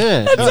was take.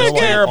 good. you know why you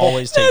terrible.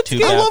 always take two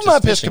I love Baptist my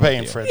fishing with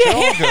Episcopalian you. friends. They're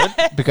all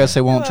good. Because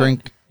they won't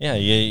drink. Yeah,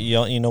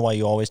 you know why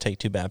you always take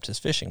two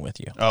Baptist fishing with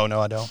you. Oh, no,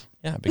 I don't.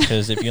 Yeah,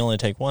 because if you only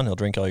take one, he'll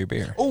drink all your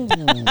beer.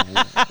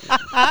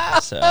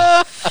 So,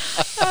 all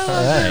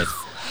right.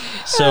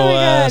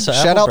 So, so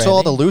Shout apple out to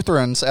all the brandy.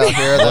 Lutherans out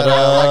here that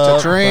like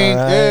to drink.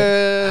 Right.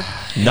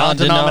 Yeah.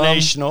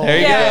 Non-denominational. There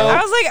you Yeah, go.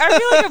 I was like, I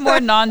feel like I'm more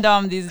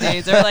non-dom these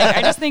days. Or like,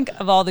 I just think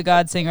of all the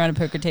gods sitting around a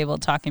poker table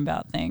talking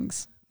about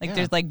things. Like, Yeah.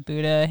 there's like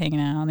Buddha hanging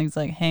out, and he's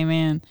like, "Hey,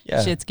 man,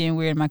 Yeah. shit's getting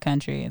weird in my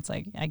country." It's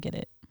like, I get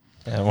it.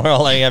 And we're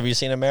all like, have you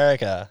seen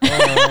America?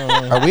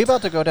 Are we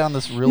about to go down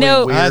this really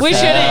No, weird we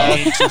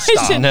path?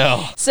 shouldn't.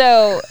 No.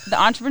 So the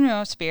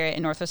entrepreneurial spirit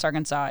in Northwest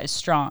Arkansas is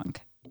strong.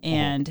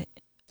 And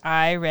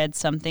I read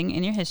something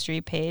in your history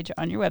page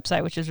on your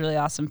website, which is really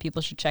awesome.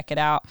 People should check it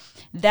out.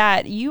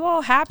 That you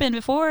all happened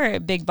before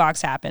Big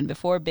Box happened,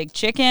 before Big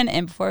Chicken,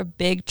 and before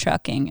Big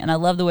Trucking. And I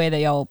love the way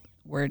they all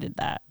worded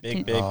that.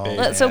 Big.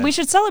 So we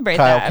should celebrate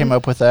Kyle that. came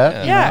up with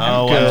that. Yeah,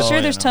 Oh, I'm well,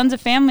 sure there's you know. tons of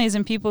families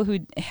and people who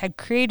had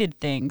created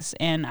things,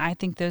 and I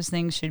think those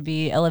things should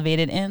be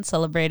elevated and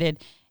celebrated.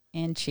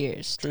 And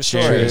cheers. True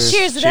Cheers. stories.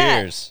 Cheers to that.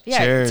 Cheers. Yeah,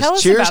 Cheers. tell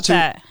us Cheers about to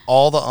that.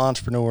 all the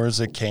entrepreneurs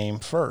that came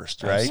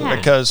first, right? Yeah.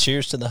 Because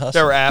Cheers to the hustle.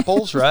 there were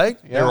apples, right?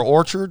 Yeah. There were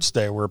orchards.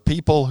 There were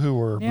people who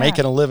were Yeah.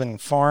 making a living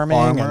farming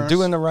and Farmers.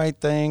 doing the right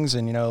things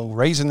and,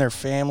 raising their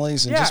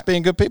families and Yeah. just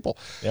being good people.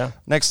 Yeah.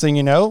 Next thing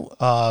you know,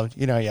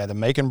 the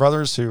Macon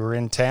brothers who were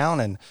in town,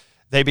 and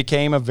they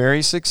became a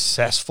very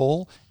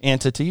successful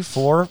entity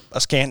for a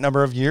scant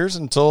number of years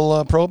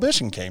until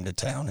Prohibition came to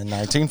town in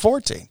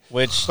 1914.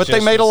 But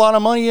they made a lot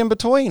of money in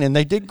between, and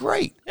they did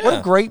great. What Yeah.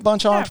 a great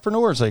bunch of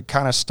entrepreneurs. They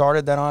kind of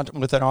started that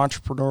with an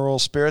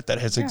entrepreneurial spirit that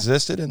has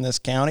existed in this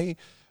county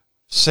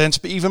since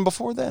even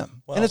before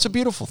them. And it's a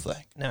beautiful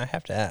thing. Now, I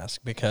have to ask,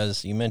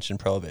 because you mentioned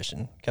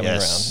Prohibition coming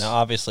Yes. around. Now,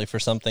 obviously, for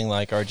something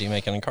like RG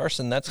Macon and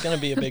Carson, that's going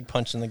to be a big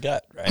punch in the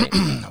gut, right?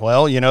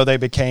 Well, they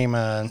became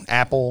an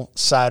apple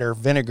cider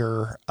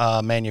vinegar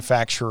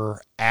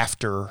manufacturer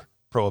after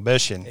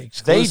Prohibition.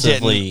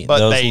 Exclusively they didn't, but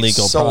those they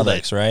legal sold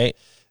products, it. right?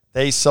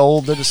 They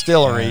sold the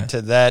distillery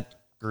to that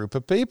group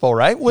of people,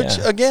 right? Which,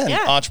 Yeah. again,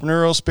 Yeah.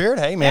 entrepreneurial spirit.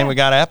 Hey, man, we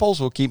got apples.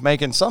 We'll keep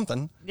making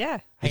something. Yeah.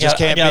 It just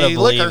can't I gotta be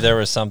believe liquor. there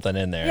was something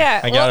in there.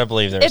 Yeah, I gotta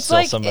believe there was it's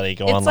still somebody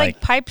going It's like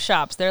pipe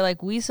shops. They're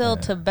like, we sell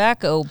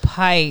tobacco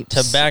pipes,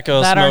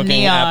 tobacco that are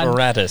smoking neon.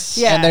 apparatus.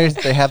 Yeah. And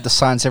they have the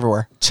signs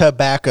everywhere.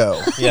 Tobacco.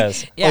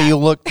 Yes. Yeah.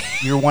 Oh,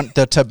 you want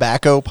the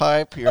tobacco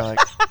pipe? You're like,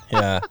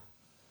 Yeah.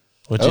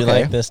 Would you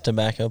Okay. like this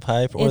tobacco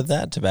pipe or It's-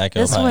 that tobacco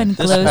This pipe? one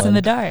glows in one.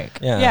 the dark.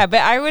 Yeah. Yeah, but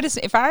I would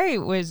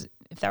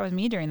if that was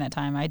me during that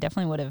time, I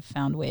definitely would have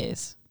found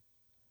ways.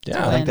 I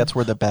Yeah. think that's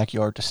where the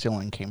backyard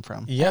distilling came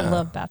from. Yeah. I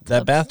love bathtubs.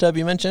 That bathtub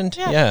you mentioned?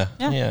 Yeah.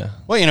 Yeah. Yeah.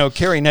 Well,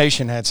 Carrie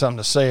Nation had something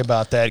to say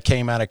about that. It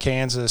came out of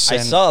Kansas. I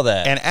saw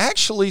that. And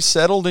actually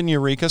settled in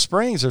Eureka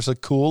Springs. There's a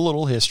cool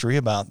little history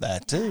about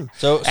that, too.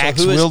 So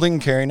Axe who is-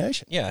 wielding Carrie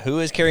Nation. Yeah, who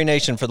is Carrie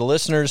Nation for the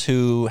listeners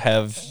who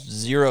have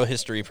zero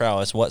history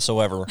prowess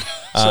whatsoever,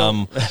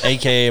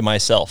 aka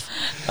myself?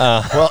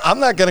 Well, I'm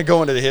not going to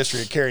go into the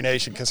history of Carrie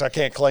Nation because I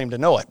can't claim to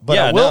know it. But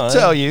Yeah, I will no,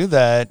 tell you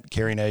that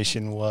Carrie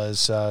Nation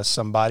was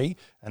somebody,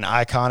 an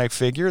iconic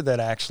figure that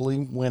actually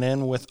went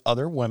in with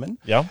other women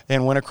Yeah.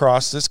 and went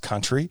across this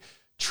country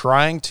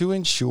trying to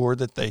ensure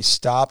that they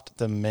stopped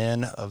the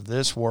men of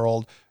this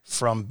world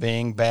from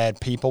being bad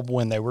people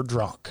when they were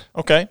drunk.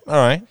 Okay, all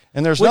right.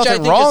 And there's Which I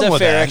nothing think wrong is a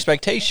with fair that.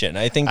 expectation.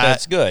 I think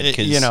that's good.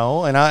 'Cause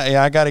And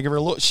I got to give her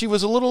a little. She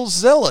was a little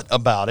zealot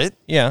about it.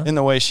 Yeah. In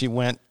the way she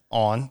went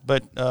on,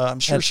 but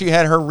I'm sure she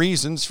had her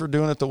reasons for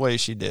doing it the way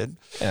she did.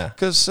 Yeah.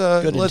 Because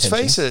Good let's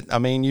intentions. face it. I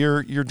mean,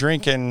 you're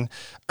drinking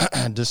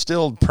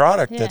distilled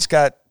product Yeah. that's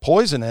got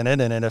poison in it,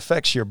 and it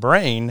affects your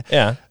brain.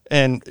 Yeah.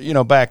 And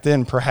back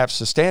then, perhaps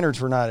the standards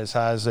were not as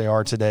high as they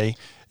are today.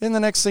 And the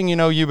next thing you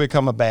know, you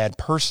become a bad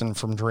person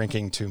from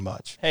drinking too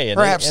much. Hey, and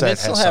perhaps it that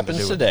still has something happens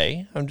to do with it.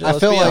 today. I'm just, I let's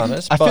feel be like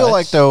honest. I feel but-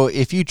 like though,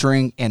 if you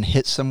drink and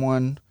hit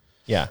someone,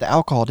 yeah, the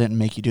alcohol didn't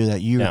make you do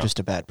that. You were No. just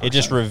a bad person. it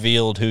just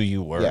revealed who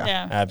you were. Yeah.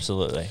 Yeah.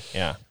 Absolutely.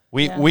 Yeah.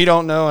 We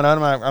don't know, and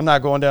I'm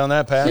not going down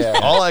that path. Yeah.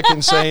 All I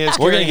can say is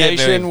We're Carrie gonna get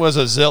Nation very- was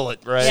a zealot,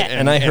 right? Yeah.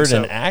 And I heard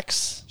so an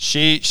axe.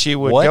 She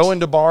would What? go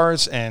into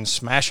bars and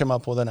smash them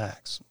up with an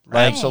axe.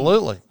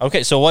 Absolutely.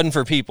 Okay, so it wasn't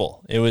for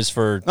people. It was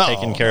for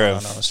taking care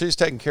of. No. She's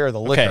taking care of the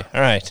Okay, liquor.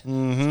 all right.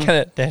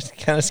 That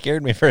kind of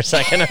scared me for a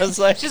second. I was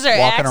like, Just start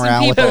Walking axing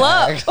around with people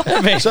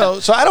an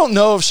up. So I don't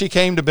know if she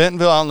came to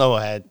Bentonville.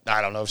 I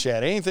don't know if she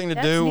had anything to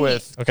That's do neat.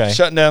 with Okay.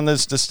 shutting down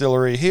this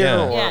distillery here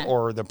Yeah. Yeah.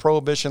 or the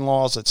prohibition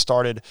laws that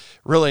started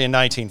really in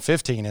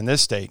 1915 in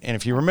this state. And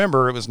if you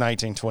remember, it was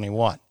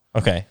 1921.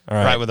 okay, all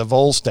Right, right. with the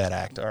Volstead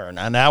Act. Or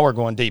now we're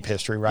going deep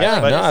history, right?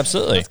 Yeah, But- no,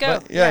 absolutely. Let's go.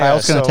 Yeah, I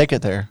was going to so- take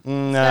it there.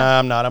 No,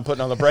 I'm not. I'm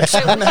putting on the brakes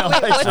now.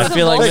 Wait, what's I the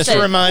feel like Volstead? Thanks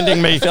for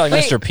reminding me. I feel like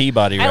Wait, Mr.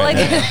 Peabody I right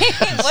like now.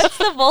 it. What's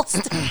the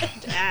Volstead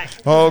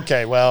Act?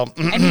 Okay, well,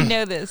 I need to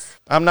know this.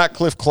 I'm not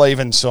Cliff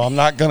Clavin, so I'm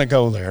not going to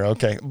go there.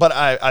 Okay, but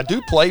I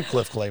do play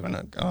Cliff Clavin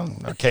on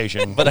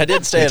occasion. But I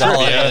did stay at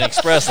Holiday Inn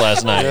Express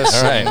last night. Yes,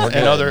 All right, we're and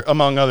good.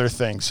 among other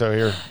things. So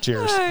here,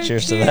 cheers.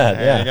 Cheers to that.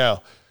 There you Yeah. go.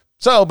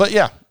 So, but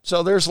yeah,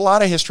 so there's a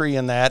lot of history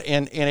in that,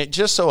 and it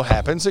just so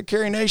happens that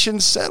Carrie Nation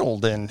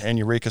settled in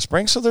Eureka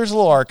Springs, so there's a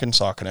little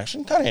Arkansas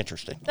connection. Kind of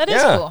interesting. That is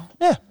Yeah. cool.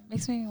 Yeah.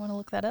 Makes me want to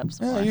look that up.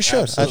 Yeah, you should.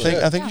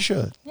 Absolutely. I think you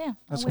should. Yeah,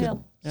 That's I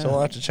will. good. So we'll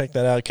have to check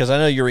that out because I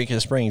know Eureka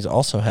Springs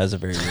also has a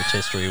very rich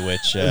history,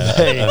 which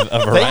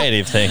a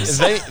variety of things.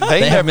 They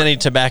have many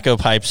tobacco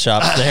pipe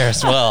shops there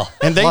as well.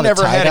 And they A lot of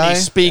never had any tie-dye.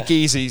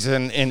 speakeasies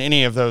in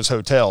any of those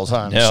hotels.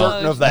 I'm No.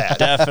 certain of that.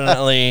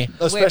 Definitely.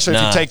 Especially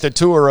if Nah. you take the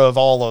tour of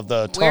all of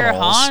the tunnels. We're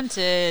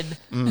haunted.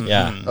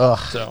 Yeah. Ugh.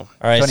 So All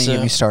right. Don't even get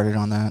So me started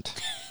on that.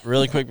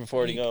 really quick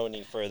before we go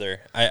any further,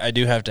 I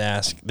do have to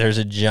ask. There's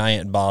a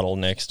giant bottle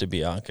next to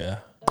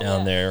Bianca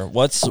down there.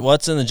 What's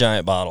in the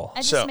giant bottle? I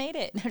just So, made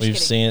it. No, just We've kidding.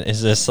 seen.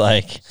 Is this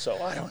like? So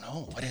I don't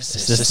know. What is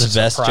Is this? this Is the this a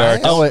best jar?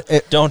 surprise?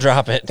 Don't, don't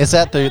drop it. Is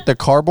that the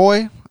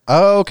carboy?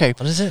 Oh, okay.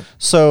 What is it?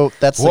 So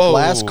that's the Whoa.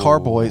 glass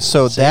carboy.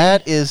 So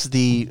that is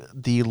the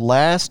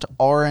last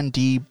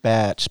R&D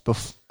batch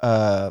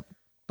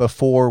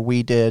before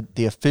we did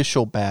the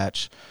official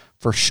batch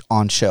for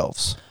on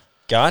shelves.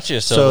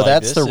 Gotcha. So like,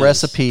 that's the this is-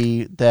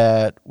 recipe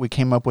that we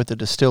came up with the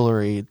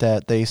distillery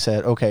that they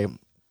said, okay,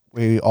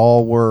 we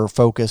all were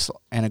focused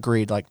and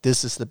agreed like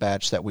this is the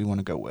batch that we want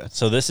to go with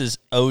So this is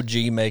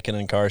OG Macon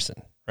and Carson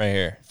right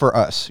here. for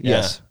us. Yeah.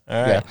 Yes.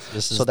 All right. Yeah.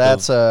 This is So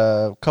that's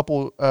a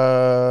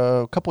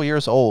couple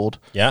years old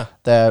yeah.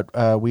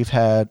 that we've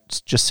had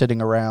just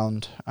sitting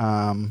around,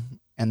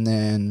 and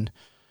then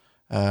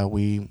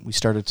we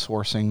started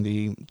sourcing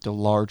the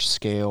large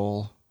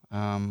scale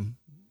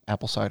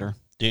apple cider.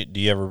 Do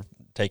you ever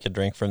take a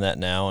drink from that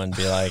now and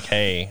be like,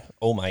 hey,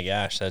 oh my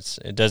gosh, is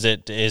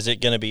it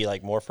going to be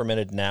like more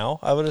fermented now?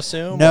 I would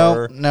assume. No,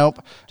 or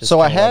nope. just So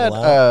I kinda had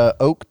level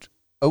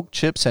oak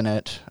chips in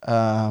it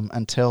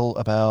until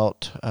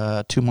about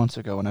 2 months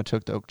ago when I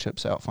took the oak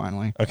chips out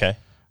finally. Okay.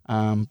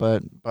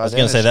 But I was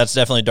going to say that's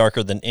definitely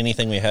darker than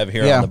anything we have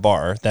here Yeah. on the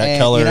bar. That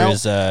And, color you know,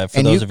 is, for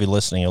and those you- of you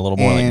listening, a little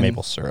more like and-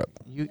 maple syrup.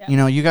 you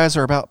know you guys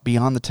are about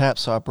beyond the tap,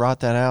 so I brought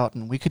that out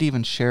and we could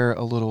even share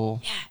a little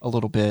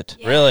bit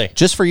Really?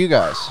 just for you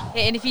guys.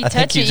 Hey, and if you I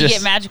think touch you it, you just-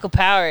 get magical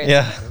powers.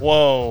 Yeah.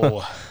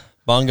 Whoa.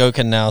 Bongo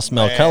can now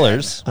smell Man.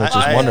 colors, which is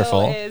I-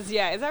 wonderful. Is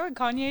that what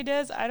Kanye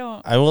does? I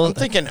don't. I will.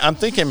 I'm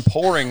thinking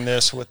pouring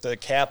this with the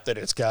cap that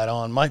it's got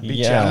on might be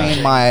Yeah. I challenging.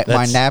 mean my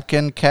That's-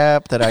 napkin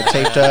cap that I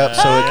taped up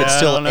so it could I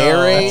still don't know.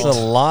 aerate. That's a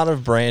lot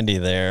of brandy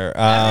there.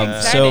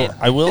 I'm So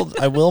excited.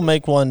 I will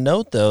make one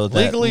note though that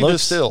Legally looks,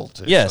 distilled.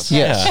 too. Yes, So-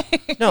 Yes.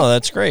 yeah. No,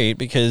 that's great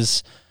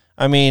because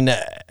I mean,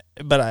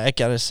 but I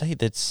gotta say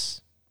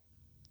it's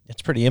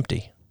pretty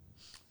empty.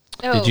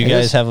 Oh, Did you It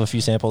guys is. have a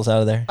few samples out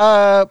of there?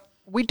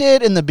 We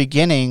did in the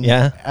beginning.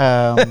 Yeah.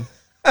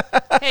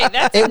 Hey,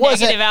 that's a It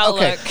wasn't negative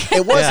outlook. okay.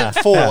 It wasn't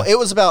Yeah. full. Yeah. It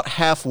was about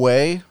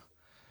halfway.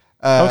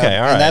 Okay,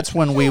 all right. And that's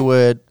when we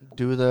would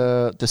do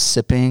the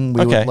sipping.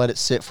 We Okay. would let it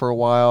sit for a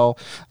while.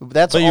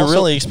 That's But you're also-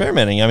 really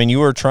experimenting. I mean, you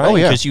were trying Oh,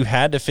 yeah. because you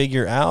had to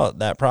figure out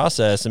that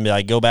process and be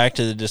like, go back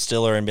to the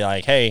distiller and be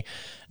like, hey,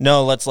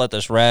 no, let's let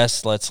this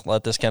rest. Let's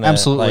let this kind of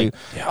absolutely. Like,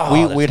 oh,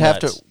 that's we'd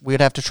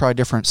nuts. have to try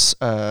different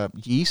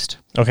yeast.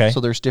 Okay. So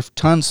there's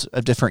tons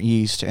of different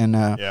yeast, and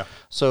Yeah.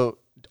 so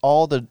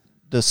all the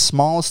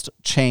smallest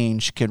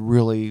change could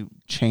really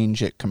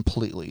change it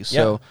completely.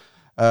 So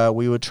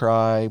we would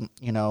try,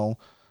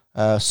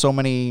 so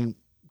many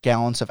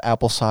gallons of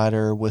apple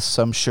cider with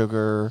some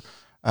sugar,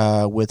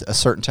 with a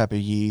certain type of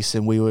yeast,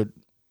 and we would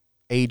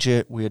age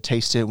it, we would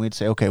taste it, and we'd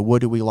say, okay,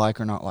 what do we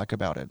like or not like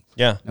about it?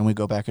 Yeah. And we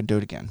go back and do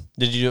it again.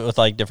 Did you do it with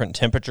like different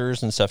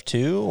temperatures and stuff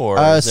too, or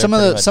is there some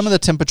pretty of much- the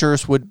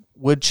temperatures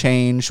would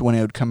change when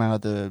it would come out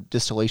of the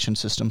distillation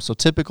system. So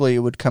typically it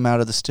would come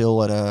out of the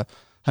still at a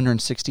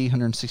 160,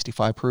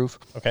 165 proof.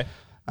 Okay.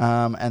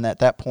 And at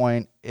that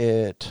point,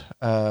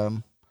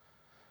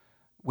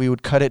 we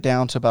would cut it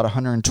down to about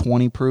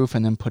 120 proof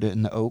and then put it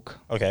in the oak.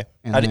 Okay.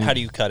 And How do then-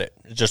 you cut it?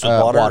 Just with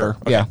water? Water.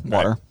 Okay. Yeah, All right.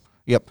 water.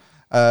 Yep.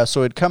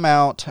 So it'd come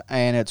out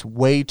and it's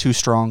way too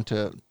strong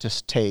to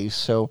just taste.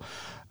 So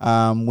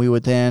we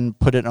would then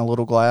put it in a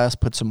little glass,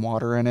 put some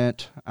water in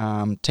it,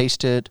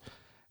 taste it,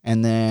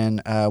 and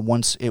then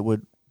once it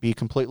would be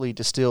completely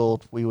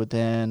distilled, we would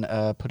then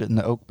put it in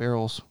the oak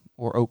barrels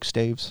or oak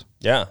staves.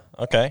 Yeah.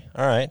 Okay.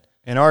 All right.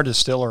 And our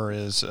distiller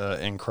is an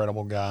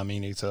incredible guy. I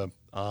mean, he's a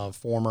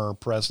former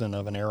president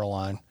of an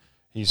airline.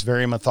 He's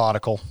very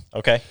methodical,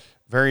 Okay.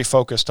 very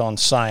focused on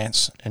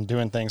science and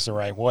doing things the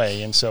right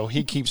way. And so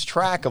he keeps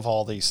track of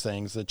all these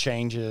things, the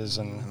changes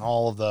and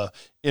all of the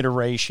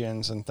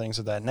iterations and things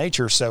of that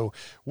nature. So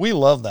we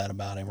love that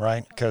about him,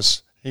 right?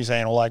 Because he's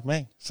anal like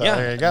me. So yeah.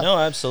 there you go. No,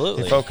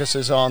 absolutely. He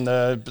focuses on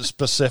the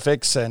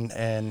specifics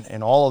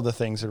and all of the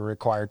things that are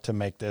required to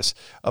make this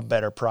a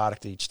better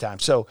product each time.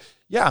 So,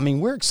 yeah, I mean,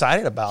 we're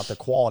excited about the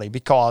quality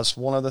because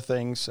one of the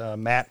things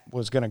Matt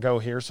was going to go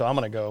here, so I'm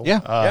going to go.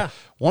 Yeah.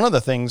 One of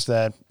the things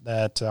that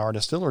our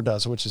distiller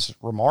does, which is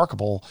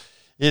remarkable,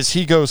 is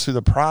he goes through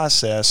the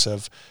process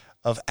of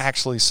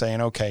actually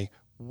saying, okay,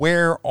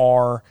 where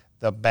are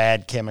the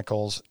bad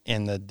chemicals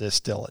in the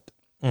distillate?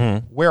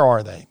 Mm-hmm. Where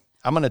are they?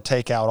 I'm going to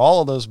take out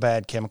all of those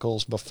bad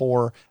chemicals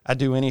before I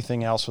do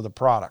anything else with the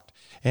product.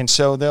 And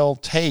so they'll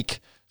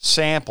take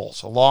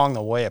samples along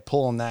the way of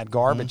pulling that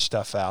garbage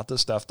stuff out, the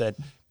stuff that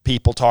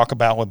people talk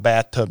about with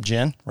bathtub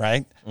gin,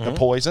 right? The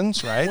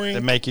poisons, right?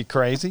 That make you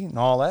crazy and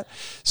all that.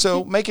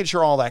 So making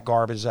sure all that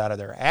garbage is out of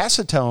there.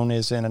 Acetone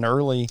is in an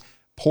early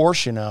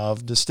portion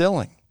of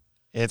distilling.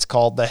 It's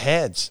called the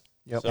heads.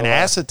 Yep. And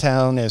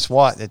acetone is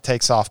what? It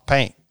takes off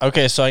paint.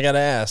 Okay, so I got to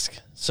ask.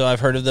 So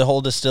I've heard of the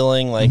whole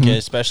distilling, like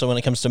especially when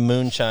it comes to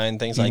moonshine,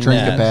 things like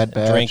drink that. A bad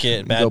batch, drink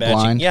it, bad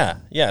batching. Blind.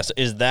 Yeah. So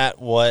is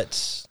that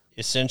what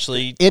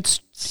essentially? It's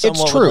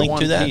true.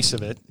 Linked to that? Piece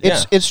of it.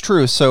 It's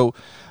true. So,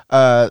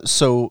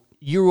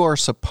 you are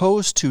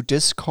supposed to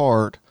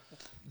discard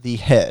the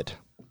head.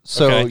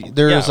 So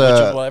there's which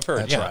is what I've heard.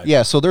 That's right.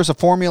 Yeah, so there's a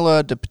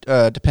formula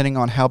depending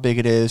on how big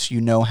it is. You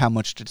know how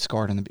much to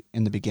discard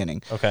in the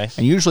beginning. Okay.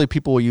 And usually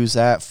people will use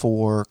that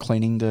for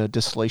cleaning the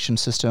distillation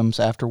systems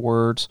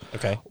afterwards.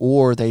 Okay.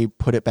 Or they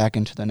put it back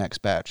into the next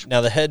batch.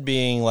 Now the head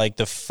being like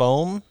the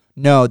foam.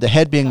 No, the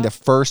head being the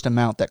first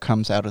amount that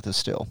comes out of the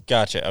still.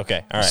 Gotcha.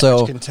 Okay. All right.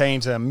 So Which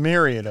contains a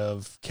myriad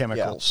of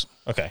chemicals,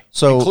 okay.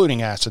 so including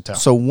acetone.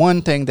 So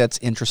one thing that's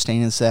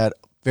interesting is that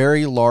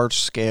very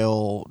large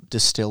scale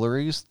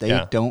distilleries,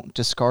 they don't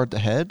discard the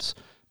heads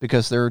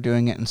because they're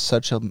doing it in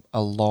such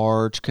a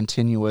large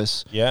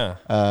continuous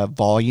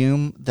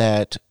volume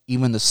that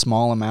even the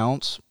small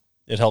amounts,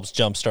 it helps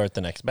jumpstart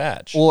the next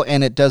batch. well,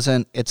 and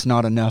it's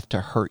not enough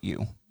to hurt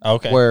you.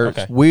 Okay. Where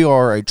we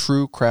are a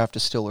true craft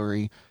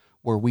distillery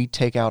where we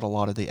take out a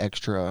lot of the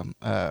extra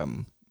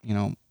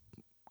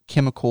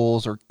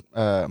chemicals or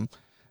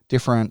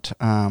different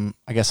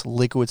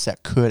liquids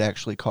that could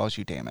actually cause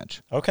you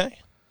damage. Okay.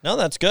 No,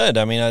 that's good.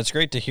 I mean, it's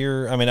great to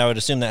hear. I mean, I would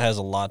assume that has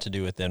a lot to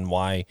do with then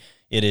why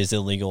it is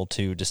illegal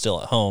to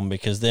distill at home,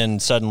 because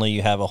then suddenly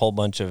you have a whole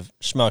bunch of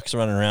schmucks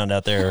running around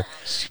out there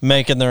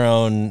making their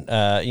own,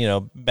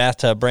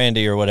 bathtub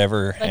brandy or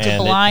whatever. Bunch of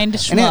blind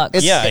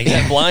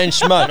schmucks. Blind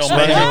schmucks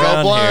running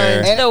around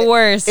here. It's the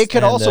worst. It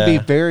could also be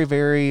very,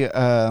 very,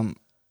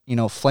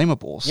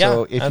 flammable.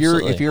 So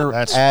if you're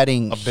That's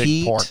adding a big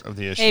heat, part of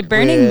the issue. Hey,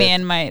 Burning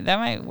Man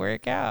might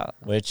work out.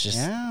 Which is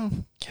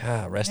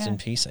rest in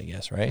peace, I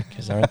guess, right?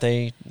 Because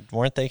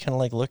weren't they kind of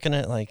like looking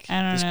at like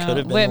this could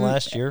have been the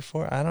last year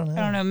for? I don't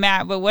know,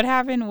 Matt. But what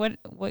happened? What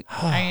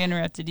I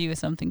interrupted you with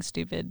something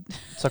stupid.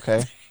 it's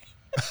okay.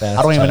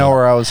 I don't even know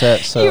where I was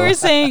at. So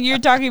you were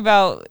talking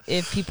about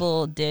if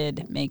people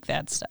did make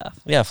that stuff.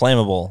 Yeah,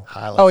 flammable.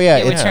 Oh yeah,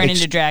 It would turn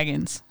into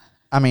dragons.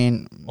 I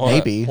mean,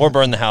 maybe. Or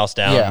burn the house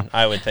down. Yeah.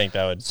 I would think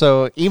that would.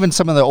 So even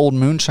some of the old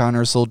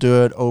moonshiners, they'll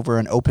do it over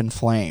an open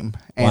flame.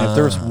 And if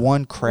there's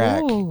one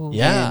crack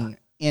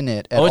in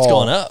it at all. It's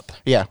going up.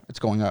 Yeah, it's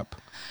going up.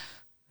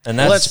 And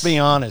let's be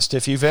honest.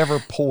 If you've ever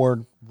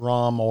poured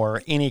rum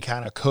or any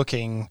kind of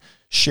cooking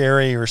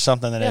sherry or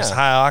something that is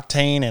high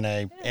octane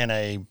in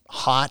a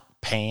hot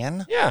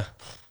pan,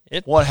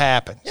 what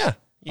happens? Yeah,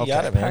 you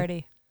got it, man.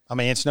 Party. I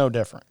mean, it's no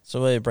different.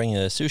 So they bring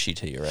the sushi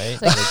to you, right?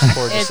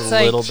 It's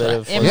like little bit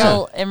of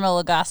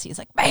Emerald Lagasse is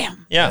like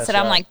bam. Yeah, so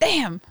I'm like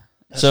damn.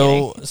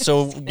 So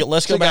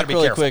let's go back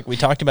really quick. We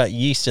talked about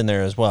yeast in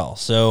there as well.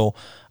 So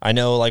I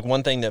know like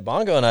one thing that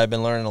Bongo and I have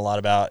been learning a lot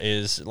about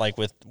is like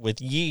with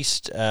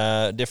yeast,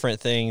 different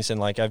things, and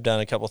like I've done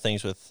a couple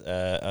things with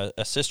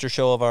a sister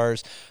show of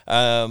ours,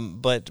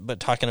 but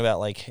talking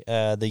about like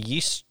the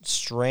yeast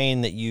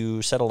strain that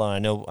you settled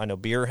on. I know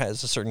beer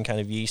has a certain kind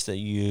of yeast that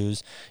you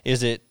use.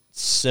 Is it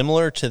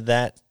similar to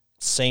that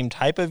same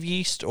type of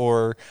yeast,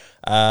 or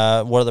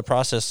what are the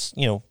process?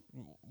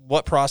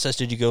 What process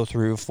did you go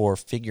through for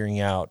figuring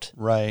out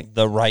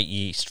the right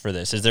yeast for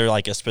this? Is there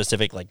like a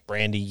specific like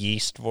brandy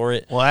yeast for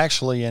it? Well,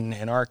 actually,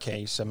 in our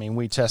case, I mean,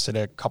 we tested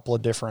a couple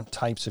of different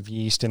types of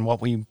yeast, and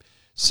what we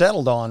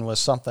settled on was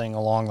something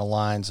along the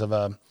lines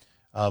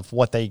of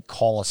what they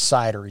call a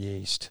cider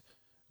yeast,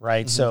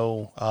 right? Mm-hmm.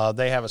 So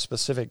they have a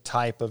specific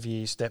type of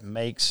yeast that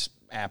makes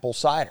apple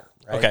cider.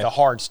 Right? Okay. The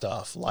hard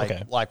stuff,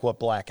 like what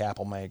Black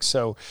Apple makes.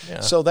 So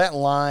that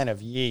line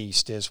of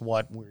yeast is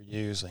what we're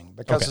using,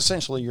 because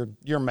essentially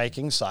you're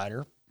making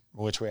cider,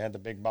 which we had the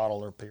big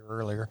bottle up here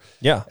earlier.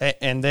 Yeah,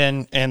 and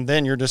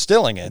then you're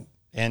distilling it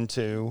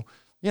into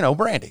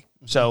brandy.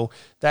 Mm-hmm. So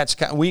that's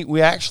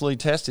we actually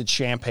tested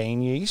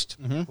champagne yeast.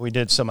 Mm-hmm. We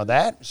did some of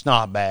that. It's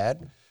not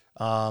bad.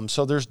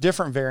 So there's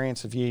different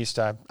variants of yeast.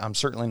 I'm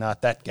certainly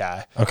not that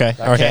guy. Okay.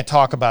 I can't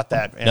talk about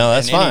that in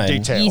any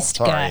detail. Yeast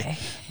guy.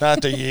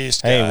 Not the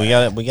yeast guy.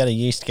 Hey, we got a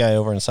yeast guy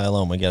over in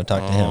Siloam. We got to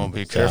talk to him.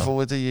 Be careful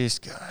with the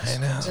yeast guys. I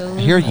know. I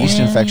hear yeast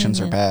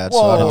infections are bad. So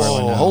I don't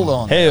really know. Hold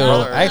on. Hey,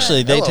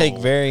 actually, they take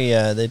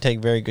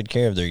very good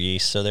care of their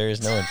yeast, so there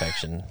is no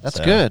infection. That's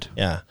good.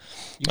 Yeah.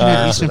 You can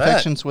have yeast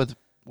infections with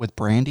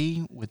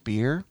brandy, with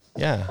beer.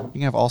 Yeah. You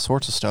can have all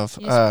sorts of stuff.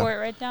 You just pour it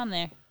right down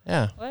there.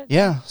 Yeah. What?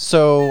 Yeah.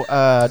 So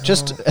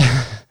just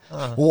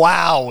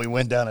wow, we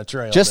went down a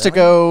trail.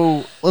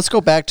 Let's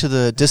go back to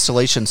the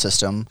distillation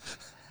system,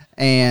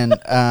 and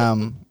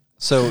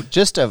so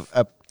just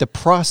the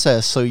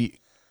process, so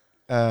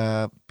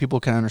people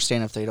can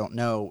understand if they don't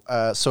know.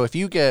 So if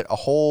you get a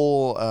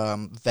whole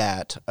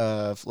vat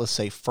of, let's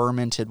say,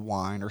 fermented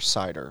wine or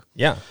cider,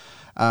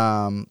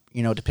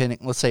 depending,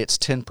 let's say it's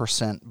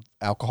 10%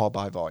 alcohol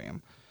by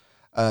volume,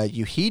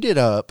 you heat it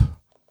up.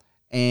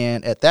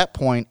 And at that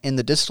point in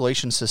the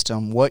distillation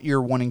system, what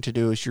you're wanting to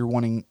do is you're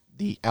wanting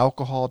the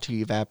alcohol to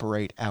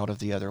evaporate out of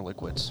the other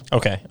liquids.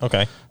 Okay.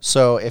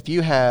 So if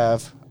you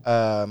have,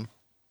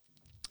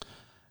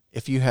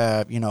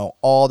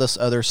 all this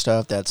other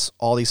stuff, that's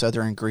all these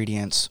other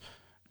ingredients,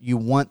 you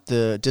want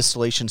the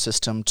distillation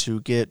system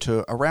to get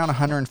to around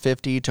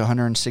 150 to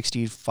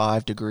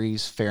 165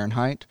 degrees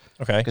Fahrenheit.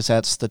 Okay. Because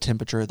that's the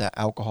temperature that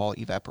alcohol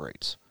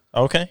evaporates.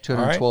 Okay.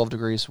 212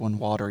 degrees when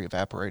water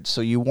evaporates.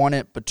 So you want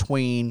it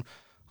between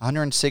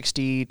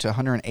 160 to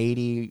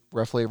 180,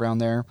 roughly around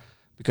there,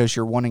 because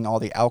you're wanting all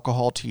the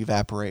alcohol to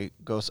evaporate.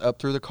 Goes up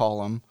through the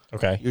column.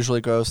 Okay. Usually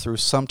goes through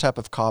some type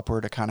of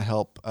copper to kind of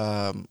help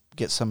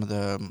get some of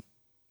the,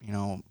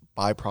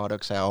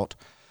 byproducts out.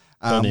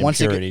 The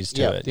impurities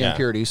to it. The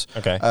impurities.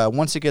 Okay.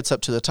 Once it gets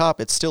up to the top,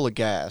 it's still a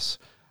gas.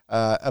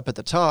 Up at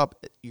the top,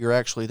 you're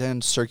actually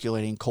then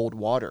circulating cold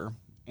water,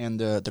 and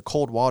the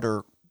cold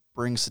water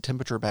brings the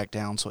temperature back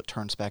down, so it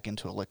turns back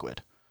into a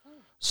liquid.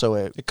 So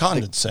it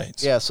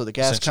condensates. So the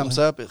gas comes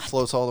up, it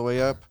floats all the way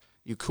up.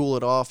 You cool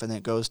it off, and then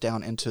it goes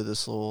down into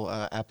this little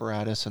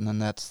apparatus, and then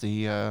that's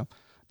the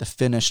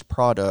finished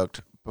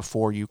product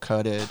before you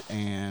cut it.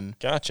 And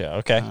gotcha.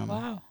 Okay.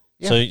 Wow.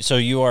 Yeah. So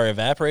you are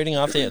evaporating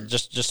off the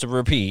just to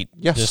repeat.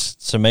 Yes.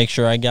 Just to make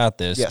sure I got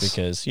this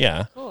because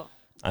Cool.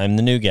 I'm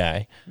the new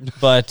guy.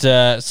 But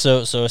so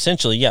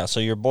essentially, so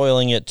you're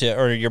boiling it to,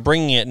 or you're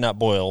bringing it, not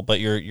boil, but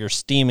you're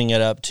steaming it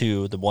up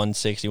to the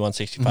 160,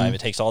 165. Mm-hmm. It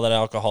takes all that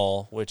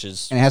alcohol, which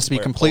is, it has to be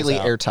where it pulls completely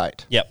out.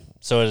 airtight. Yep.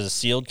 So it is a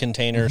sealed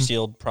container, Mm-hmm.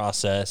 sealed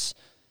process,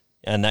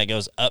 and that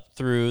goes up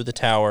through the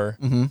tower,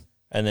 Mm-hmm.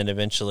 and then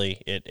eventually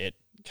it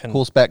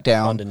Pulls back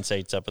down,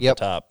 condensates up at Yep. the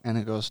top, and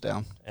it goes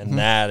down. and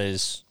that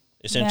is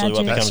essentially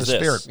what Magic. becomes That's the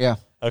this. spirit.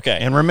 Yeah. Okay.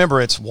 And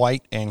remember, it's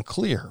white and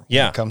clear. when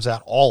Yeah. it comes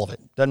out, all of it.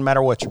 Doesn't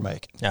matter what you're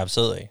making.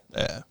 Absolutely.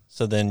 Yeah.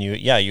 So then you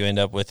end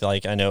up with,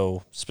 like, I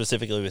know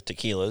specifically with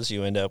tequilas,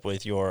 you end up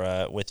with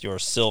your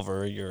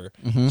silver, your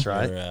That's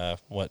right. your,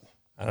 what,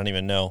 I don't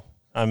even know.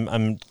 I'm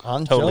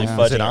Anjo? totally Is it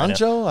fudging right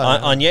Anjo?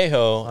 now.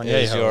 Añejo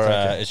is Añejo, your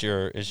okay.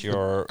 is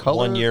your color?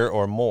 1 year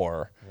or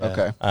more.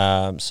 Okay.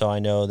 So I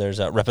know there's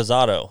a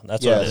reposado.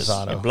 That's what it is.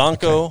 Reposado. Your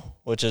Blanco,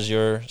 which is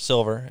your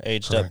silver,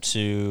 aged up Correct.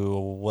 to,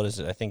 what is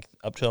it? I think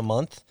up to a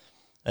month.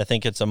 I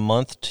think it's a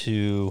month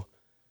to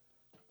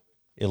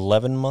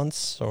 11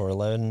 months or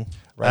 11.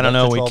 Right I don't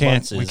up know. to We 12 can't.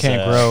 months We is,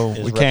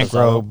 can't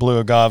grow Reposado. blue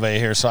agave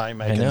here, so I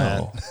ain't I making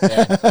know.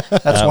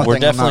 that. That's one We're thing I'm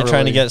definitely not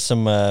trying to really- get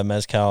some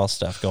mezcal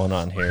stuff going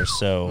on here,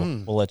 so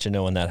we'll let you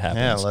know when that happens.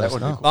 Yeah, let us would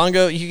be know. cool.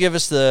 Bongo, you give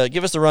us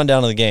the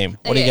rundown of the game.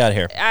 What do you Okay, got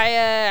here?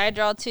 I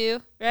draw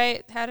 2,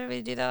 right? How did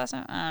we do that last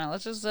time? I don't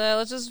know.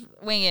 Let's just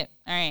wing it.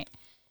 All right.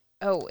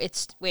 Oh,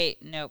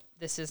 nope.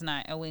 This is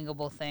not a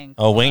wingable thing.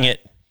 Oh, wing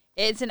it.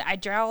 I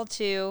draw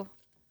 2.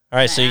 All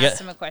right, so you ask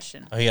got. him a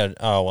question. Oh, you got.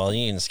 Oh, well,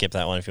 you can skip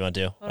that one if you want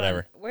to. Hold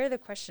Whatever. on. Where are the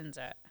questions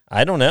at?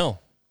 I don't know.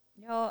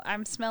 No,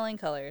 I'm smelling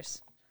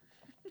colors.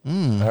 All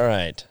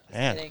right.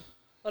 Man. Kidding.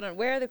 Hold on.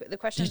 Where are the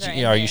questions? Did are you,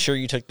 in are here? you sure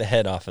you took the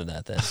head off of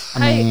that then?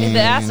 The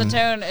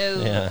acetone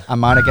is. Yeah. I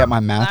might have got my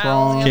math Wow.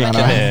 wrong. Kick and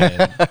Kicking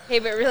I- in. Hey,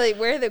 but really,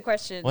 where are the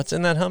questions? What's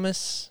in that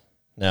hummus?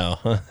 No.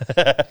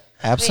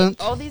 Absinthe?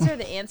 Wait, all these are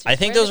the answers. I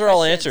think Where those the are all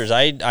questions?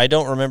 answers. I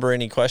don't remember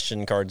any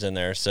question cards in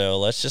there, so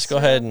let's just go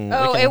ahead and.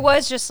 Oh, we can- it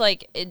was just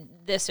like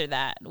this or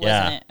that, wasn't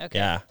Yeah, it? Okay.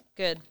 yeah.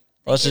 Good.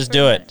 Let's Thank you just for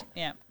do reminding- it.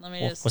 Yeah. Let me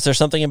just. Was there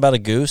something about a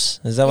goose?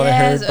 Is that what I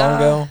heard, Yes,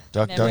 Bongo?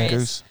 Duck, duck, Memories.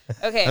 goose.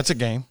 Okay. That's a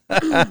game.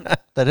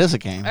 That is a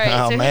game. all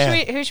right. Oh, So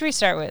man. who should we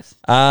start with?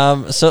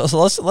 So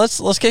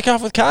let's kick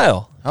off with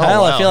Kyle. Oh,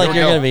 Kyle, I wow. feel like Here we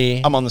you're go. gonna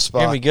be. I'm on the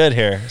You're gonna be spot. good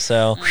here.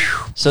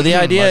 So the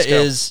idea Let's go.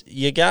 is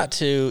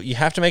you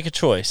have to make a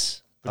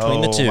choice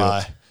between the two.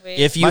 My. Wait.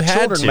 If you My had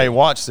children to, may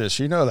watch this.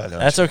 You know that. Don't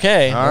that's you?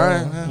 okay. All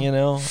right. You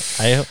know,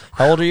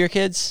 how old are your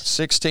kids?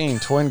 16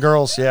 twin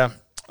girls. Yeah.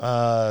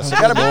 So you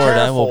Good gotta be Lord, I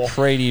careful. will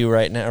pray to you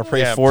right now, or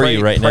pray Yeah, for pray-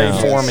 you right pray now.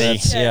 for me.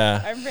 That's-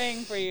 yeah. I'm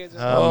praying for you. As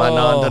well. My Oh.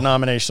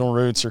 non-denominational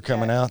roots are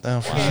coming out now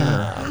for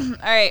sure.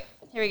 All right.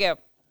 Here we go.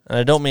 And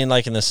I don't mean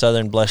like in the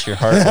Southern bless your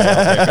heart way out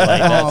there, but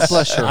like that's,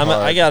 bless your heart.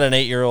 I got an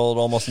 8-year-old,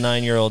 almost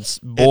 9-year-old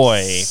boy,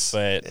 It's-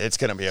 but it's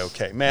gonna be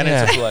okay, man.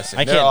 Yeah. It's a blessing.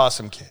 I They're can't-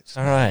 awesome kids.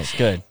 all right,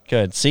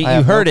 good. See, I you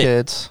have heard no it.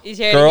 kids. He's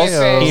here. Girls,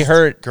 to he get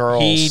heard.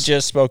 Girls. He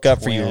just spoke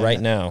up for you Twin right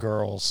now.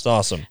 girls. It's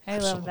awesome. I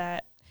love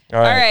that. All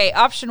All right. right.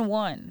 Option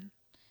 1.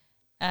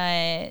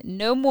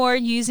 No more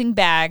using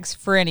bags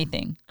for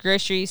anything,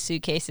 groceries,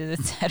 suitcases,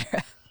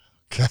 etc.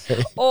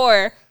 Okay.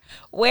 Or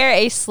wear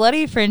a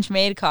slutty French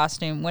maid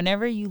costume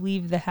whenever you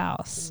leave the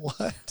house.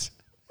 What?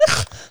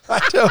 I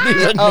don't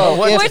even know Oh,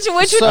 what. if- Which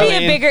would so- be a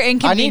bigger I need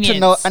inconvenience?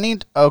 to know.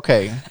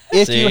 Okay.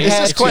 If See, you this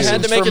had is question to,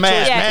 had to make for a Matt.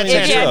 choice. Yeah, Matt's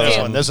if you had answering this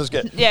to. one. This is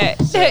good. Yeah,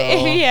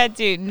 if you had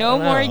to. No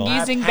I more don't know.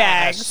 using I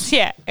bags. pass.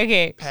 Yeah,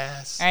 okay.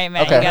 Pass. All right,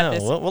 Matt, Okay. you got No,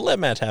 this. we'll let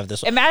Matt have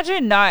this one.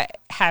 Imagine not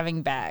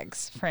having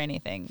bags for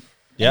anything.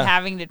 Yeah. And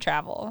having to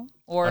travel.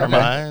 Or Under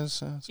my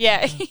eyes.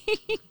 yeah. Be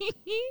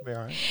all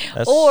right.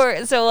 That's-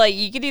 Or so like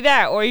you could do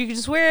that, or you could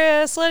just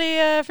wear a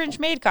slutty French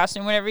maid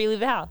costume whenever you leave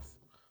the house.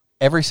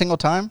 Every single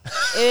time?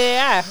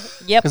 Yeah.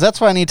 Yep. Because that's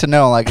what I need to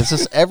know. Like, is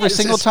this every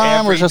single this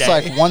time or every just day?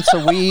 like once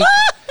a week?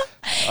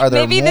 Are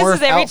there Maybe more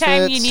this is every outfits?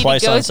 time you need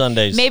Twice to go. on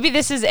Sundays. Maybe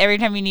this is every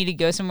time you need to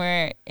go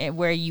somewhere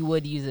where you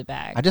would use a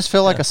bag. I just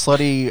feel like a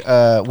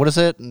slutty, what is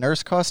it?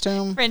 Nurse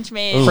costume? French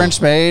maid.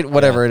 French maid,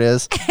 whatever it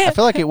is. I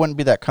feel like it wouldn't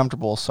be that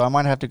comfortable, so I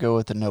might have to go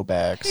with the no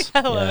bags.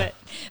 I love it.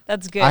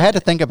 That's good. I had to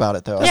think about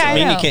it, though. Yeah, I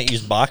mean, know. you can't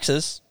use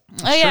boxes.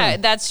 Oh yeah,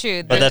 that's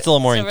true. But that's a little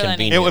more Silver lining.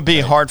 inconvenient. It would be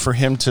hard for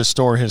him to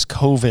store his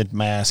COVID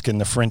mask in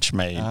the French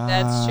maid.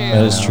 That's true.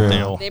 That is true.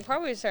 Deal. They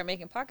probably start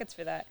making pockets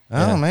for that.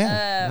 Oh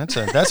man,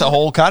 that's a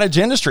whole cottage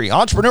industry.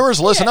 Entrepreneurs,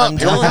 listen up.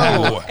 Here we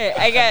go. Hey,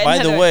 I got By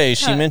the another- way,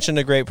 she mentioned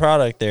a great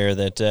product there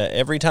that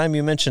every time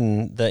you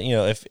mention that, you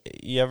know, if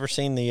you ever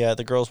seen the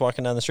girls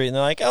walking down the street and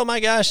they're like, oh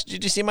my gosh,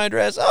 did you see my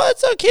dress? Oh,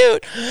 it's so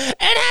cute. It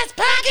has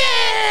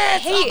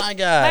pockets. Hey, oh my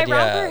God. my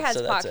yeah. romper has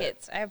So that's it.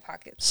 pockets. I have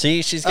pockets.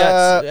 See, she's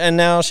got, and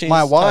now she's My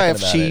talking wife,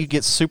 about she it.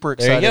 gets super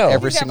There you excited go.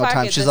 every He's got single time.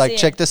 pockets, She's I like, see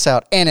check it. this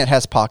out. And it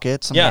has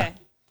pockets. I'm Yeah. like,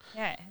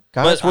 Yeah.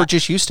 guys, But we're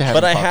just used to having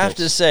But I pockets. have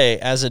to say,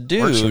 as a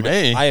Works for dude,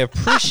 me. I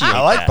appreciate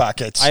I like that.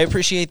 pockets. I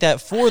appreciate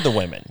that for the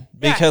women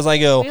Yeah. because I We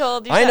go,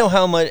 hold I know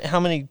yourself. how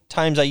many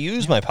times I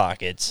use my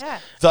pockets. Yeah.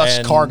 Thus,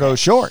 And- cargo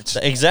shorts.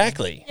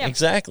 Exactly. Yeah.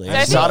 Exactly.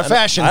 It's So not a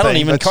fashion I don't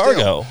thing, even but still.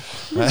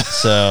 cargo.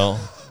 So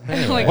Oh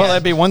my Well, God.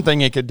 that'd be one thing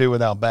he could do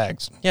without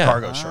bags. Yeah.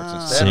 Cargo shorts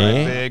instead. See?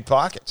 Right? Big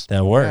pockets.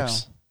 that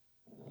works.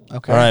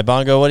 Okay. All right,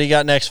 Bongo, what do you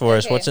got next for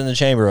us? Okay. What's in the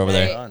chamber over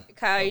there? All right,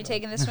 Kyle, are you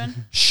taking this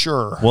one?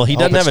 Sure. Well, he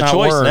Hope doesn't it's have a not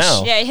choice worse.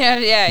 now.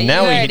 Yeah.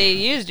 Now you we- already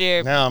used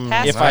your Now I'm-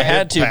 pass If card. I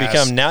had to pass.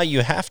 become now,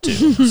 you have to.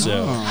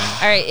 So All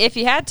right, if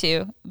you had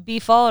to, be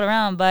followed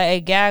around by a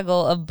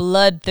gaggle of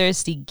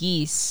bloodthirsty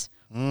geese,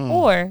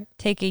 or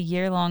take a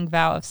year-long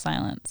vow of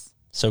silence.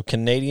 so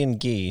Canadian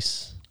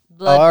geese,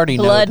 Blood, I already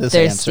know this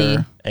bloodthirsty.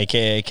 answer.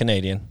 aka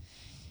Canadian.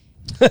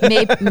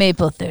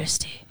 Maple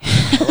thirsty.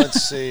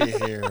 Let's see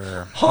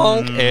here.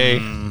 Honk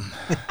a.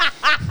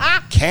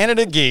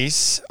 Canada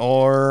geese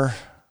or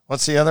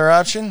what's the other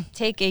option?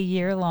 Take a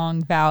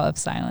year-long vow of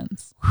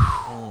silence.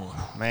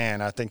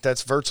 Man, I think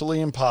that's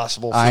virtually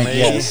impossible for I me.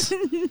 yes.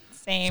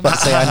 Same. But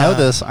say, I know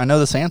this. I know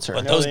this answer.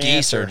 But know those the geese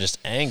answer. are just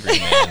angry,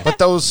 man. But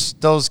those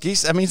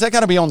geese, I mean, they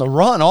got to be on the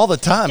run all the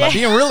time. I'd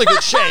be in really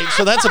good shape,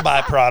 so that's a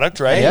byproduct,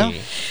 right? Yeah.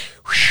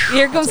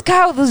 Here comes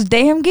Kyle with those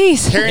damn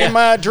geese. Carrying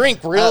my drink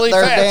really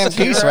They're fast.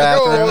 damn geese Here I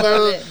go.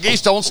 wrappers. The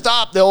geese don't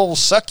stop. They'll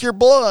suck your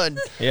blood.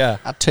 Yeah.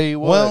 I tell you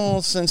what.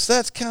 Well, since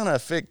that's kind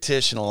of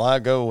fictional, I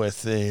go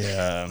with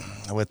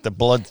the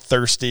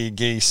bloodthirsty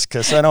geese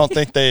because I don't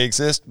think they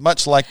exist.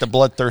 Much like the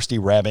bloodthirsty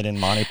rabbit in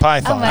Monty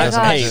Python. Oh my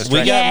doesn't gosh. exist, we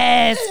right? got-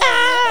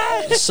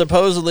 Yes.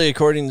 Supposedly,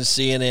 according to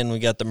CNN, we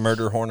got the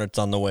murder hornets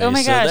on the way. Oh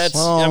my so gosh. that's,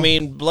 Well- I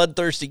mean,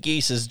 bloodthirsty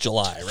geese is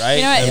July, right?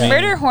 You know what? I mean,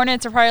 Murder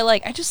hornets are probably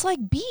like, I just like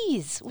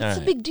bees. What's the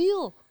Alright. big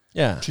deal?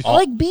 Yeah. I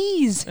like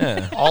bees.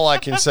 All I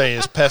can say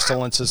is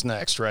pestilence is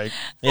next, right?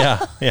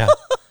 Yeah. Yeah.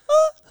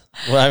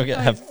 Well,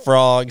 I have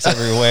frogs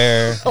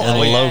everywhere and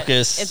Oh, yeah.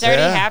 locusts. It's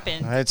already Yeah.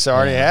 happened. It's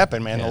already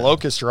happened, man. Yeah. The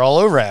locusts are all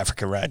over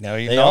Africa right now.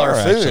 Eating They all are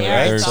our food, actually.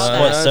 Yeah, I There's saw that.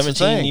 what That's the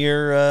 17 thing.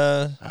 year,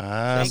 They could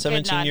not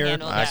 17 year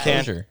handle I that.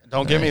 can't. closure.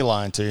 Don't get me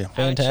lying to you. I would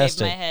shave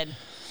Fantastic. my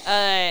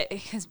head.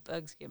 Because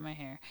bugs get my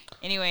hair.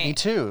 Anyway. me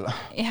too.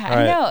 Yeah, All I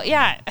right. know.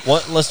 Yeah.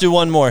 What? Let's do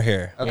one more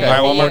here. Okay. All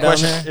right, one more down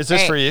question. there? Is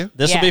this Right. for you?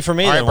 This will Yeah. be for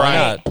me All then. right, Why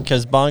Brian. not?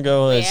 Because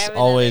Bongo Wait, I is have another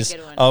always.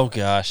 good one. Oh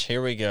gosh,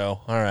 here we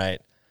go. All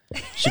right.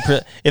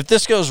 If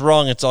this goes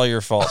wrong, it's all your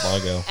fault,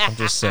 Bongo. I'm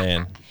just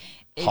saying.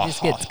 It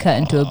just gets cut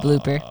into a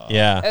blooper.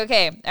 Yeah.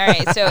 Okay. All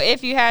right. So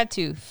if you had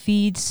to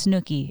feed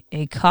Snooki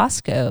a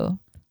Costco,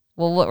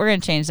 well, we're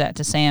going to change that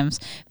to Sam's.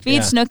 Feed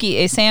Yeah. Snooki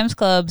a Sam's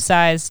Club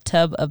sized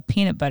tub of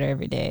peanut butter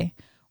every day.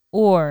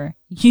 Or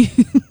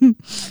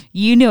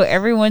you know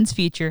everyone's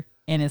future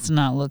and it's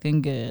not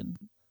looking good.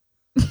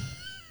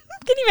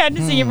 Can you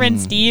imagine seeing your friend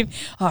Steve?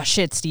 Oh,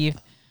 shit, Steve.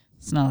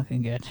 It's not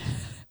looking good.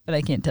 But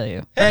I can't tell you.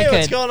 Or I Hey,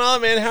 what's could. going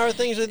on, man? How are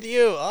things with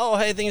you? Oh,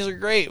 hey, things are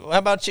great. How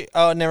about you?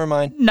 Oh, never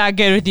mind. Not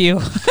good with you.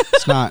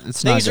 It's not.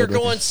 It's not. Things are good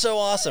with going it. so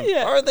awesome.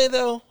 Yeah. Are they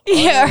though?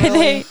 Yeah, are really?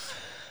 they?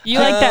 You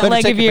like that Better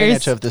leg take of yours?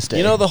 advantage of this day.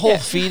 You know the whole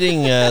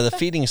feeding, the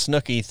feeding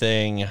Snooki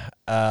thing.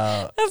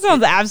 That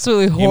sounds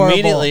absolutely horrible.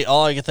 Immediately,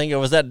 all I could think of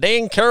was that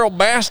dang Carol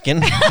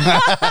Baskin.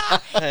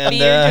 and,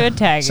 Feed her to a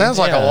tag. Sounds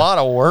like Yeah. a lot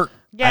of work,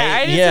 yeah,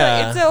 I just,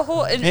 yeah. it's a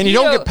whole. and you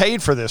don't get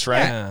paid for this,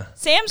 right? Yeah.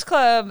 Sam's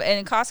Club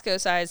and Costco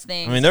size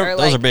things. I mean, those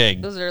like, are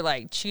big. Those are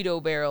like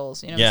Cheeto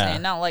barrels. You know what Yeah. I'm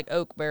saying? Not like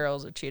oak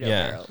barrels or Cheeto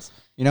Yeah. barrels.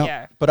 You know,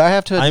 Yeah. but I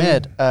have to I'm-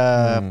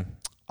 admit,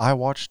 I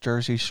watched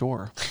Jersey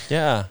Shore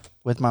Yeah,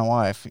 with my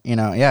wife. You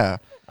know, yeah,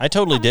 I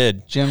totally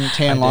did. Jim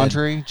Tan did.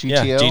 Laundry,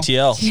 GTO. Yeah,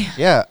 GTL.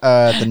 Yeah,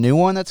 the new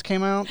one that's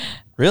came out.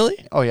 Really?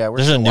 Oh yeah, we're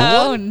There's a still new watching.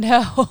 Oh one?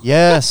 no!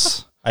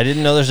 Yes, I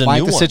didn't know there's a Mike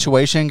new the one.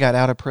 Situation got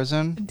out of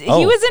prison He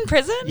was in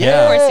prison?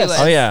 Yeah. Of course he was.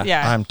 Oh, yeah.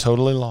 Yeah. I'm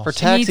totally lost. for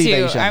tax Me too.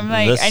 evasion. I'm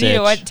like, The I need to sitch.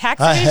 watch tax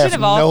I evasion have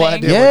of all no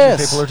things. idea Yes. what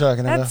you people are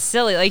talking about. That's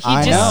silly. Like, he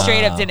I just know.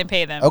 straight up didn't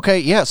pay them. Okay,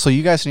 yeah. So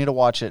you guys need to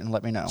watch it and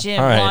let me know.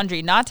 Jim All right.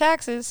 Laundry, not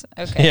taxes.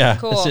 Okay, Yeah,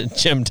 cool.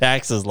 Jim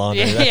Taxes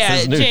Laundry. That's Yeah,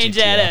 his new change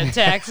TTL. that up.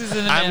 Taxes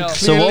in the I'm middle.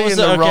 So what clearly was in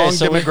the- the okay, wrong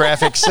so we-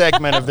 demographic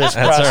segment of this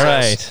That's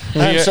process.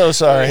 all right. I'm so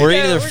sorry. We're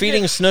Yeah, either we're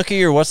feeding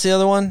Snooki or what's the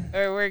other one?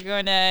 Or we're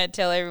going to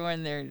tell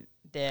everyone they're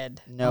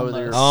dead. No, Almost.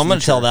 they're- Oh, I'm going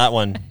to tell that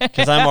one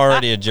because I'm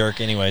already a jerk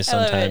anyway love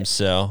sometimes. it.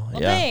 So,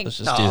 Well, yeah, thanks. let's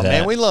just do Oh, that.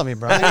 man, we love you,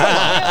 bro. You know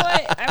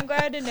what? I'm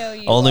glad to know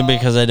you. Only all.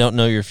 because I don't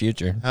know your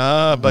future.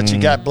 But you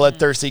got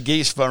bloodthirsty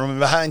geese foaming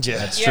behind you.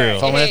 That's Yeah,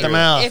 Foaming at the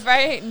mouth. If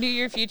I knew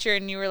your future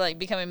and you were like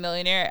becoming a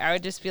millionaire, I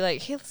would just be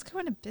like, "Hey, let's go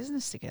into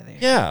business together.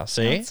 Yeah,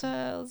 see?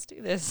 Let's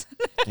do this."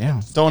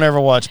 Yeah. Don't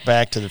ever watch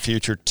Back to the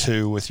Future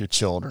 2 with your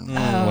children.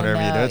 Oh,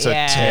 Whatever you do. no, It's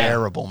yeah. a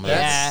terrible movie.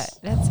 Yeah,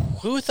 that's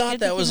Who thought Good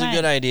that to was keep a in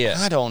good mind. idea?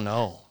 I don't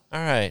know. All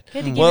right.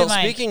 Good to keep Well, in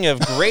mind. speaking of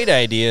great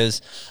ideas,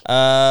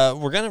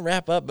 we're going to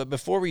wrap up. But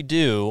before we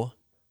do,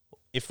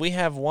 if we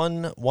have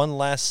one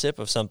last sip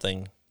of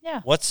something,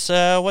 yeah. what's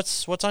on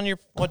your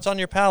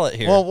palate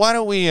here? Well, why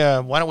don't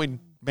we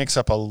mix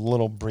up a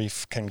little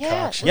brief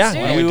concoction? let's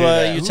yeah, do it. you do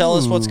that? you tell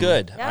us what's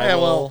good. Yeah. I Yeah,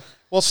 will-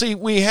 well, see,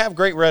 we have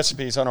great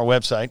recipes on our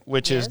website,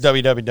 which is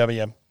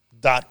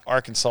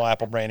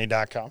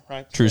www.arkansasapplebrandy.com,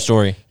 right? true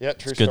story. Yeah,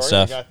 true It's good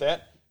story. stuff. We got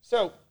that.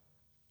 So,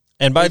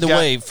 And by We've the got-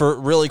 way, for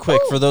really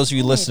quick, for those of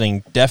you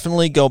listening,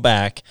 definitely go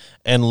back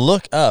and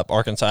look up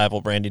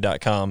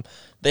ArkansasAppleBrandy.com.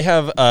 They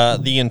have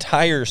the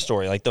entire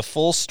story, like the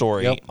full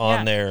story Yep. on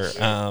Yeah. there.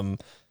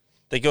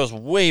 That goes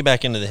way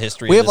back into the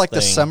history. We of have this like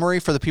the thing. summary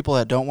for the people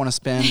that don't want to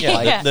spend Yeah,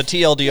 like Yeah. the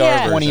TLDR Yeah.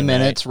 version, 20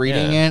 minutes right?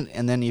 reading Yeah. it,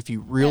 and then if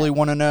you really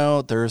want to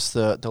know, there's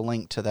the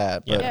link to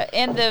that. But Yeah,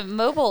 and the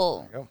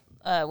mobile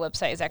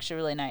website is actually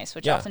really nice,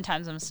 which Yeah.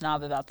 oftentimes I'm a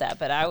snob about that.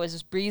 But I was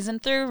just breezing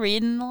through,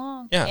 reading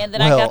along, Yeah. and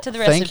then Well, I got to the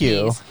recipes. thank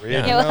you.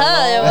 Yeah. Yeah,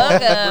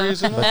 well,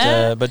 you're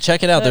welcome. But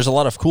check it out. There's a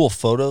lot of cool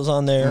photos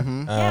on there.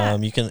 Yeah.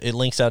 It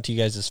links out to you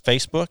guys'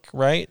 Facebook,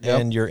 right? Yep.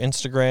 And your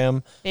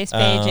Instagram. Face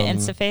page and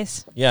Um,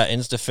 InstaFace. Yeah,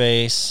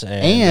 InstaFace.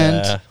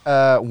 And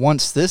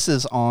once this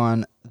is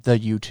on the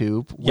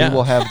YouTube, Yeah. we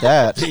will have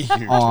that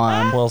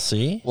on. we'll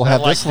see. We'll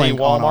have like this link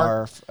the on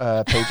Walmart?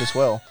 our page as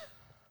well.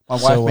 My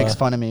So, wife makes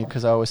fun of me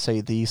because I always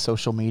say the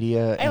social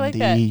media and like the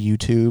that.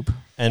 YouTube.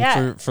 And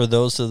Yeah. for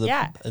those of the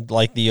Yeah.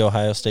 like the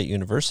Ohio State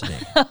University.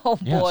 Oh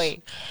boy.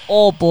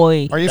 Oh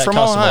boy. are you That from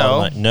costs a lot of Ohio?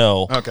 money.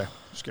 No. Okay.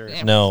 Just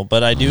curious. No,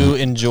 but I do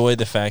enjoy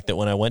the fact that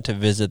when I went to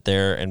visit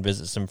there and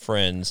visit some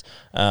friends,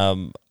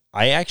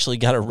 I actually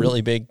got a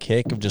really big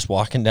kick of just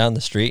walking down the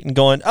street and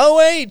going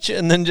OH,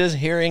 and then just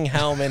hearing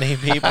how many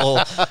people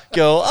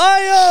go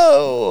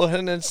IO,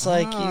 and it's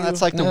like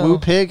That's like the no. Woo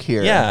Pig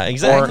here. Yeah,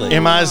 exactly.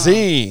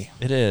 M-I-Z.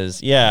 It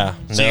is. Yeah.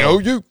 No.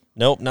 C-O-U.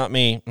 Nope, not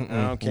me. No,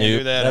 Mm-mm. can't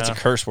do that, That's huh? a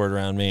curse word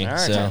around me. All right.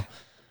 So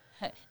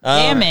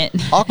Damn it.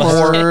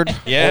 Awkward.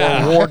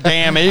 yeah. War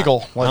damn eagle.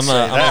 Let's I'm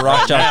say that a rock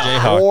right jock now.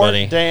 Jayhawk, War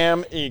buddy.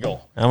 damn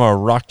eagle. I'm a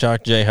rock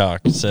jock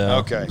Jayhawk. So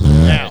Okay.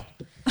 Now,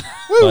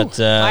 but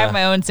I have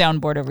my own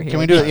soundboard over here. Can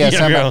we do it? Yeah, you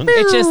have your sound own-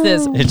 It's just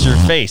this. it's your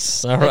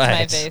face. All It's right. my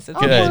face. It's a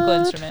Good. musical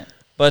instrument.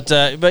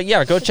 But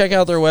yeah, go check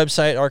out their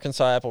website,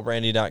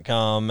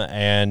 ArkansasAppleBrandy.com,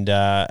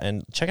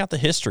 and check out the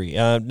history.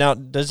 Now,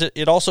 does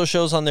it also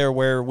shows on there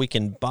where we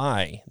can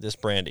buy this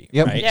brandy?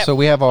 Yep. Right? Yep. So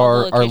we have All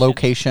our the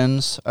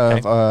locations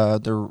of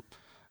the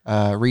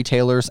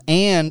retailers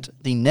and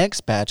the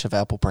next batch of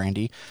apple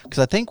brandy, because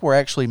I think we're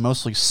actually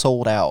mostly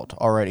sold out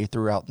already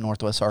throughout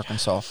Northwest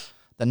Arkansas.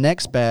 The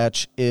next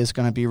batch is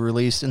going to be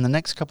released in the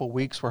next couple of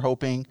weeks, we're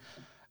hoping.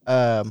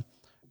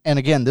 And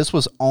again, this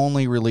was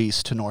only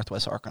released to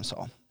Northwest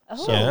Arkansas.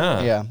 Oh,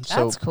 Yeah. Yeah.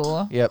 So, that's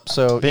cool. Yep.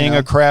 So being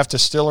a craft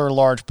distiller,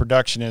 large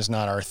production is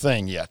not our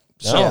thing yet.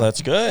 No, Yeah.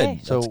 that's good. Okay.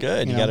 So, That's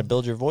good. you You know, got to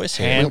build your voice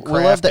here. And we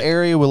love the crafted.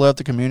 area. We love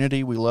the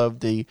community. We love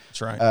the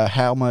That's right.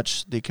 how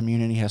much the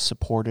community has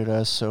supported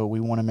us. So we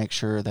want to make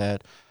sure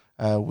that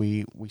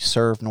we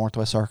serve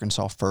Northwest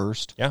Arkansas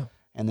first, Yeah.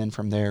 and then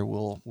from there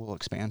we'll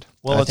expand.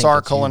 Well, I it's think our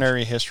that's huge.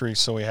 culinary history,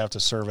 so we have to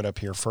serve it up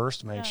here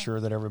first. Make sure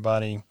that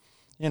everybody,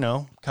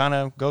 kind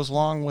of goes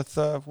along with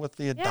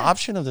the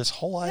adoption of this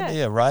whole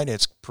idea. Right?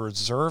 It's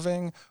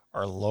preserving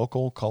our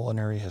local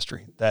culinary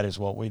history. That is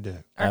what we do.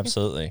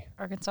 Absolutely.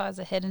 Arkansas is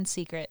a hidden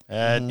secret.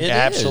 It It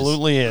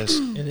absolutely is.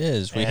 It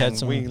is. We And had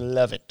some we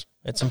love it.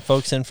 had some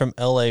folks in from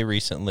LA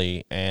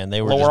recently, and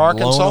they were Lower just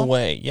Arkansas? blown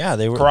away. Yeah,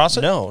 they were Across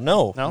it? No,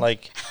 No?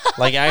 like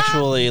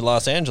actually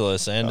Los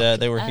Angeles, and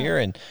they were here,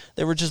 and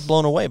they were just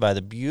blown away by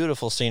the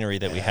beautiful scenery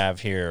that we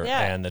have here,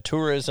 Yeah. and the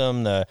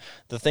tourism, the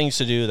things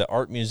to do, the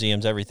art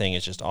museums, everything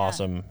is just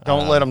awesome.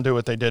 Don't let them do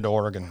what they did to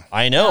Oregon.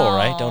 I know,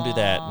 right? Don't do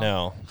that.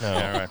 No. All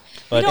right.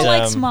 But we don't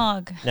like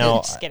smog. now,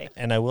 Just kidding.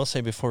 and I will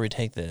say before we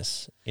take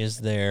this, is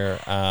there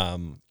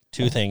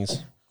two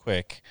things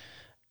quick?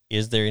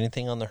 Is there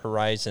anything on the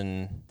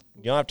horizon?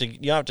 You don't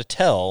have to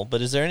tell,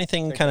 but is there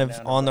anything kind of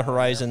on the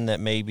horizon that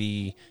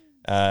maybe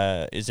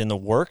is in the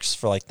works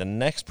for like the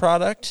next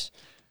product?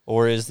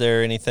 Or is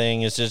there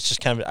anything? Is it just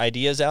kind of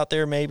ideas out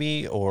there,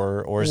 maybe,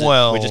 or is it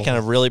Well- we just kind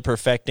of really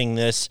perfecting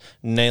this,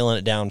 nailing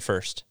it down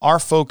first? Our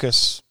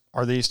focus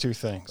are these two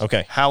things.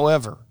 Okay.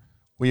 However,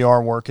 we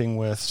are working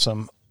with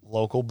some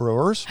local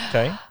brewers,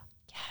 Okay,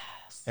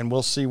 and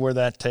we'll see where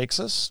that takes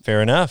us.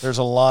 fair enough. There's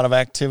a lot of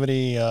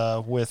activity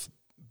with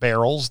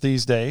barrels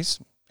these days,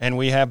 and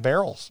we have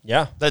barrels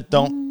Yeah, that it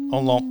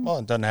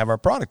doesn't have our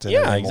product in it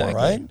Yeah, anymore, exactly.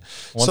 right?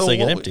 Once they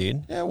get what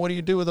emptied. what do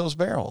you do with those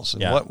barrels?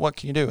 And Yeah. what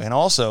can you do? And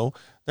also,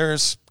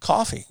 there's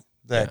coffee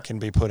that can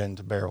be put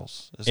into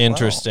barrels as well.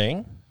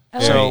 interesting.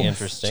 Very So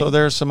interesting. So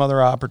there's some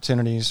other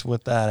opportunities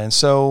with that, and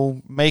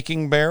so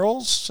making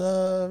barrels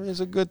is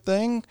a good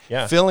thing.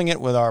 Yeah. Filling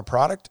it with our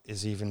product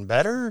is even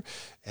better,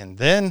 and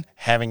then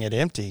having it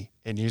empty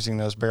and using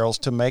those barrels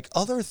to make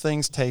other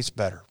things taste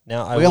better.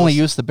 Now We only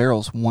use the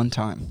barrels one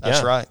time. That's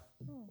Yeah. right.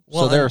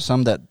 Well, so there and- are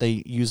some that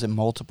they use it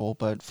multiple,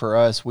 but for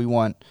us, we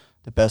want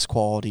the best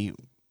quality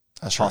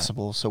That's right.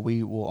 possible. So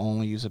we will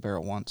only use a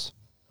barrel once.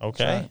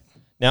 Okay. right.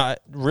 Now,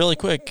 really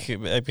quick,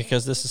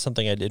 because this is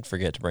something I did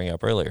forget to bring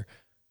up earlier.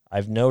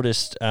 I've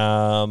noticed,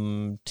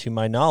 to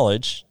my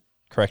knowledge,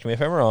 correct me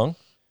if I'm wrong,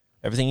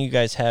 everything you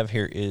guys have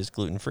here is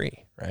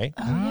gluten-free, right?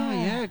 Oh,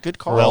 yeah. Good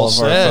call. Well All of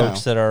our said.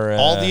 folks that are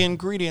All the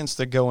ingredients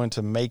that go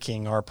into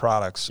making our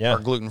products Yeah. are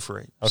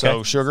gluten-free. Okay.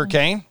 So sugar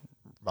cane,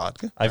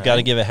 vodka. I've got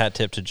to give a hat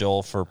tip to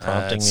Joel for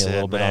prompting That's me a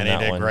little it, bit man. on He that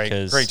did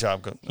one. great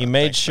job. He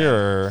made Thanks, man.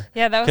 sure.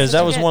 Yeah, that was because such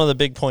that a was good- one of the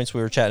big points we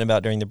were chatting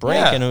about during the break,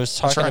 Yeah, and it was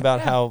that's talking right. about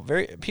how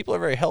people are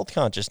very health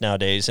conscious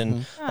nowadays,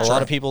 and a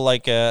lot of people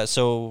like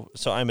so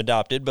I'm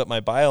adopted, but my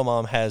bio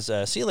mom has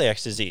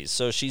celiac disease,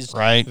 so she's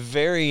Right.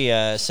 very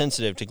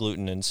sensitive to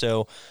gluten, and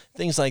so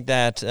things like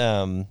that.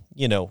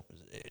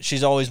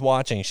 She's always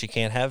watching. She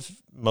can't have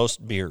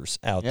most beers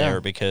out Yeah.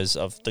 there because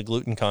of the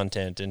gluten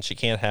content, and she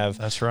can't have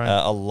That's right.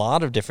 a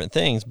lot of different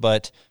things,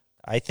 but.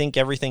 I think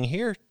everything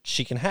here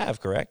she can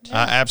have, correct?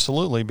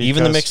 Absolutely.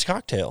 Even the because- mixed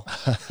cocktail.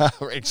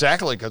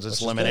 Exactly, because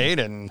it's lemonade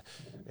and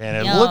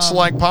it Yum. looks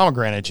like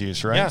pomegranate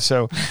juice, right? Yeah.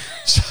 So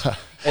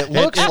It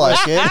looks like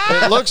it.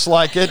 it looks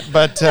like it,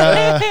 but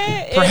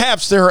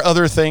perhaps there are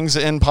other things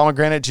in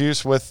pomegranate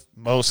juice with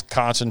most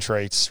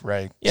concentrates,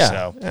 right? Yeah,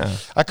 So yeah.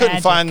 I couldn't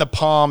Magic. find the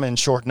palm in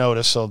short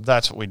notice, so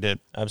that's what we did.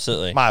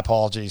 Absolutely. My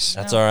apologies.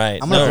 That's all right.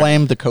 I'm going to No,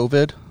 blame the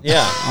COVID.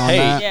 Yeah. Hey,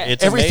 that. Yeah.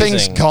 it's Everything's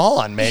amazing.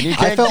 gone, man. You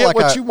can't get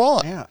what you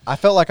want. Yeah, I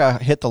felt like I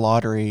hit the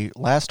lottery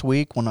last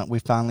week when we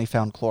finally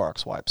found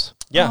Clorox wipes.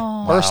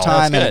 Yeah. First Wow,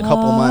 time in that's a good.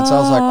 couple months, I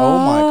was like, "Oh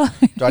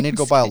my! Do I need to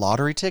go buy a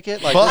lottery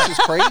ticket? Like this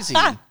is crazy."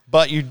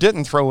 But you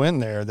didn't throw in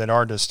there that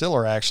our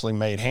distiller actually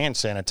made hand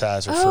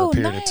sanitizer for a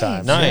period of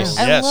time. Nice.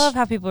 So, I yes. love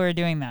how people are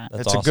doing that.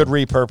 That's It's a good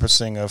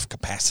repurposing of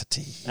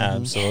capacity.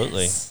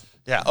 Absolutely.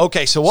 Yeah.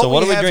 Okay. So what, So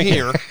what we are we have drinking?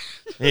 here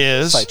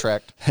is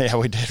Sidetracked. Yeah,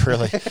 we did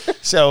really.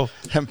 So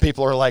and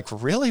people are like,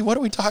 "Really? What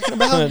are we talking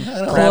about?" I don't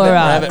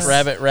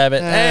know.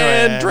 Rabbit,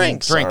 and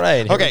drinks. Drink. All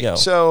right, here we okay. go.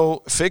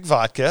 So fig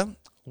vodka.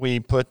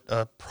 We put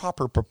a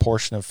proper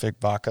proportion of fig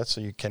vodka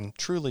so you can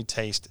truly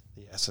taste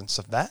the essence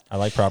of that. I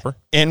like proper.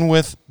 In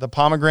with the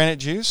pomegranate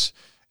juice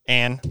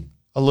and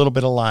a little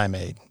bit of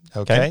limeade.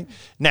 Okay.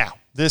 Now,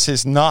 this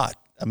is not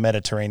a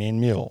Mediterranean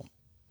mule.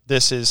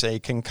 This is a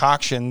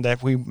concoction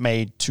that we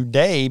made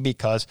today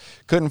because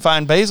couldn't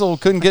find basil,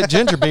 couldn't get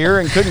ginger beer,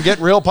 and couldn't get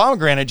real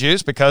pomegranate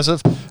juice because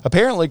of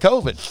apparently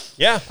COVID.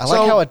 Yeah. I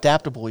like how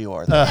adaptable you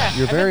are. Though.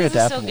 You're very I think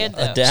this is adaptable. so good,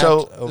 though. Adapt,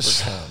 So-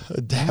 overcome.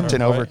 Adapt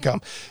and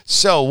overcome.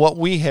 So what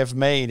we have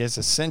made is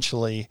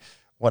essentially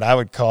what I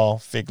would call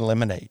fig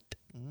lemonade.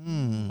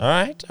 All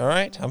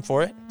right. I'm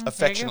for it.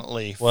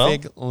 Affectionately, Well-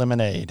 fig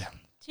lemonade.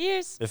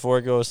 Cheers. Before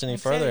it goes any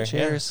further, yeah.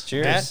 Cheers.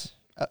 Cheers.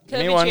 Give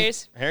me Kobe, one.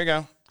 cheers. Here you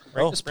go.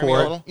 Oh, Just bring me a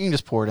pour little. it. You can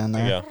just pour it in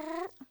there. there you go.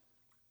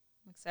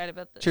 I'm excited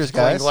about this. Cheers,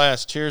 Plain guys.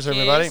 glass. Cheers,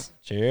 everybody. Cheers.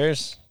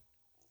 Cheers.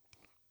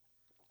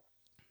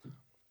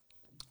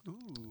 Ooh,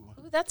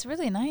 that's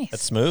really nice.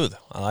 That's smooth.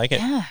 I like it.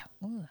 yeah.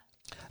 Ooh.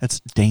 That's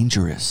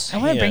dangerous. I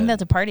want to bring Yeah. that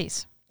to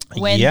parties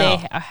when Yeah.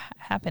 they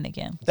happen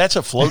again. That's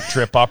a float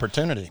trip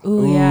opportunity.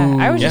 Ooh, yeah.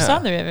 I was just Yeah.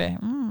 on the river.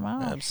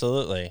 Wow.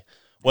 Absolutely.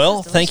 Well,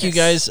 This is thank you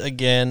delicious. guys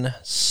again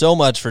so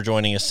much for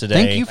joining us today.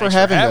 Thank you for Thanks for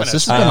having having us. us.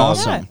 This has been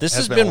awesome. Yeah. This Has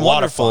has been been a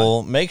lot of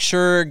wonderful. Make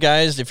sure,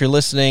 guys, if you're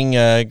listening,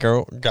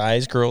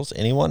 guys, girls,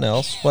 anyone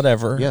else,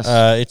 whatever. Yes.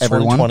 It's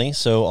Everyone. 2020,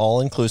 so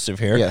all inclusive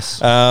here. Yes.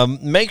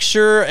 Make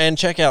sure and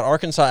check out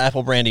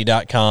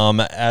ArkansasAppleBrandy.com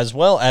as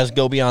well as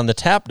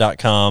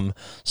GoBeyondTheTap.com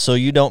so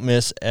you don't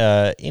miss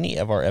any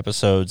of our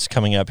episodes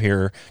coming up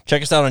here.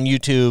 Check us out on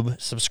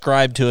YouTube.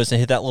 Subscribe to us and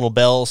hit that little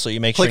bell so you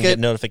make sure Click you it. get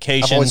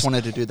notifications. I've always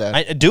wanted to do that.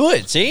 I do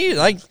it. See,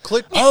 like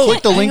click Oh,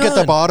 the link hang at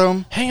the on.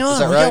 bottom. Hang Is on,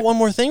 that we right? got one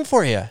more thing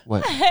for you.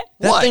 What?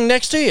 That thing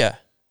next to you.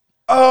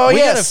 Oh, We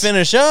gotta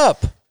finish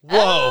up.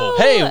 Whoa.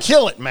 Hey,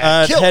 Kill it,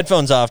 man. Kill it.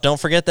 headphones off. Don't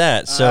forget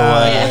that. So,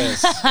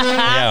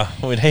 yeah,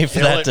 we'd hate for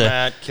Kill that it, to.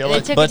 Matt. Kill They it.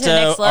 took it But to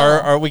the next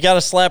level. we got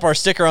to slap our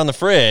sticker on the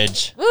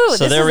fridge. Ooh,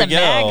 so this there is we a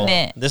go.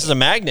 magnet. This is a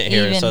magnet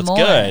here, Even so it's more.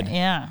 good.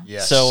 Yeah.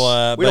 Yes.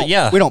 So, We but don't,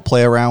 yeah, we don't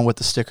play around with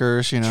the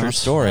stickers, you know. true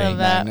story. Love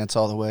that. Magnets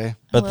all the way.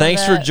 But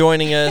thanks for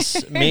joining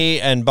us.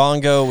 Me and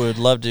Bongo would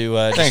love to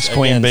thanks,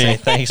 Queen Bee.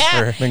 Thanks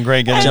for been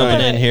great getting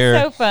jumping in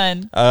here. So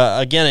fun.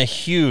 Again, a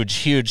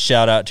huge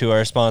shout out to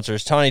our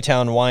sponsors, Tawny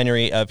Town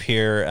Winery up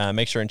here.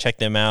 Make sure and check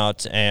them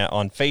out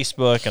on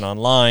Facebook and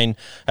online,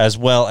 as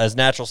well as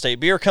Natural State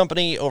Beer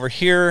Company over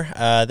here.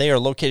 They are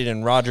located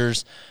in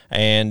Rogers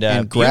and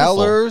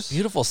Growlers.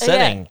 Beautiful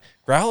setting.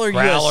 Growlers,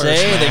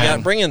 USA. They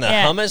got bringing the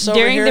hummus over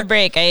during here. the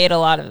break. I ate a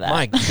lot of that.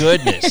 My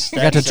goodness. I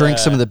got to drink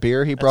some of the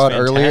beer he brought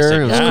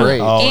earlier. It was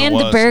great. And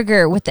the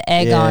burger with the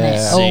egg on it.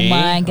 See, Oh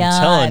my God.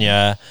 I'm telling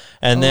you.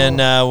 And then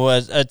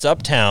it's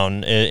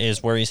Uptown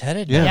is where he's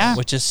headed now,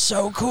 which is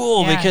so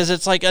cool because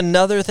it's like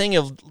another thing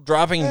of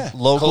dropping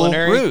local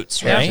culinary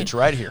roots, right? It's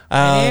right here.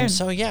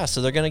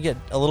 So they're going to get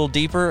a little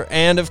deeper.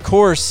 And, of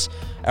course,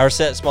 our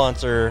set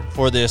sponsor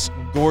for this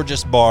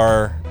gorgeous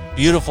bar,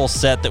 beautiful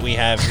set that we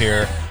have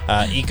here,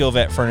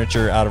 EcoVet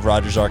Furniture out of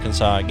Rogers,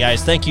 Arkansas.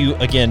 Guys, thank you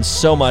again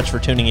so much for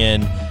tuning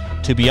in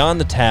to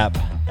Beyond the Tap,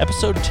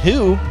 episode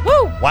 2. Woo!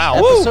 Wow.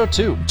 Episode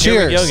 2. Cheers.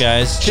 Here we go,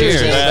 guys.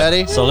 Cheers,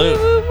 everybody. Salute.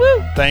 Woo, woo,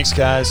 woo. Thanks,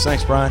 guys.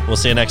 Thanks, Brian. We'll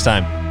see you next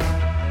time.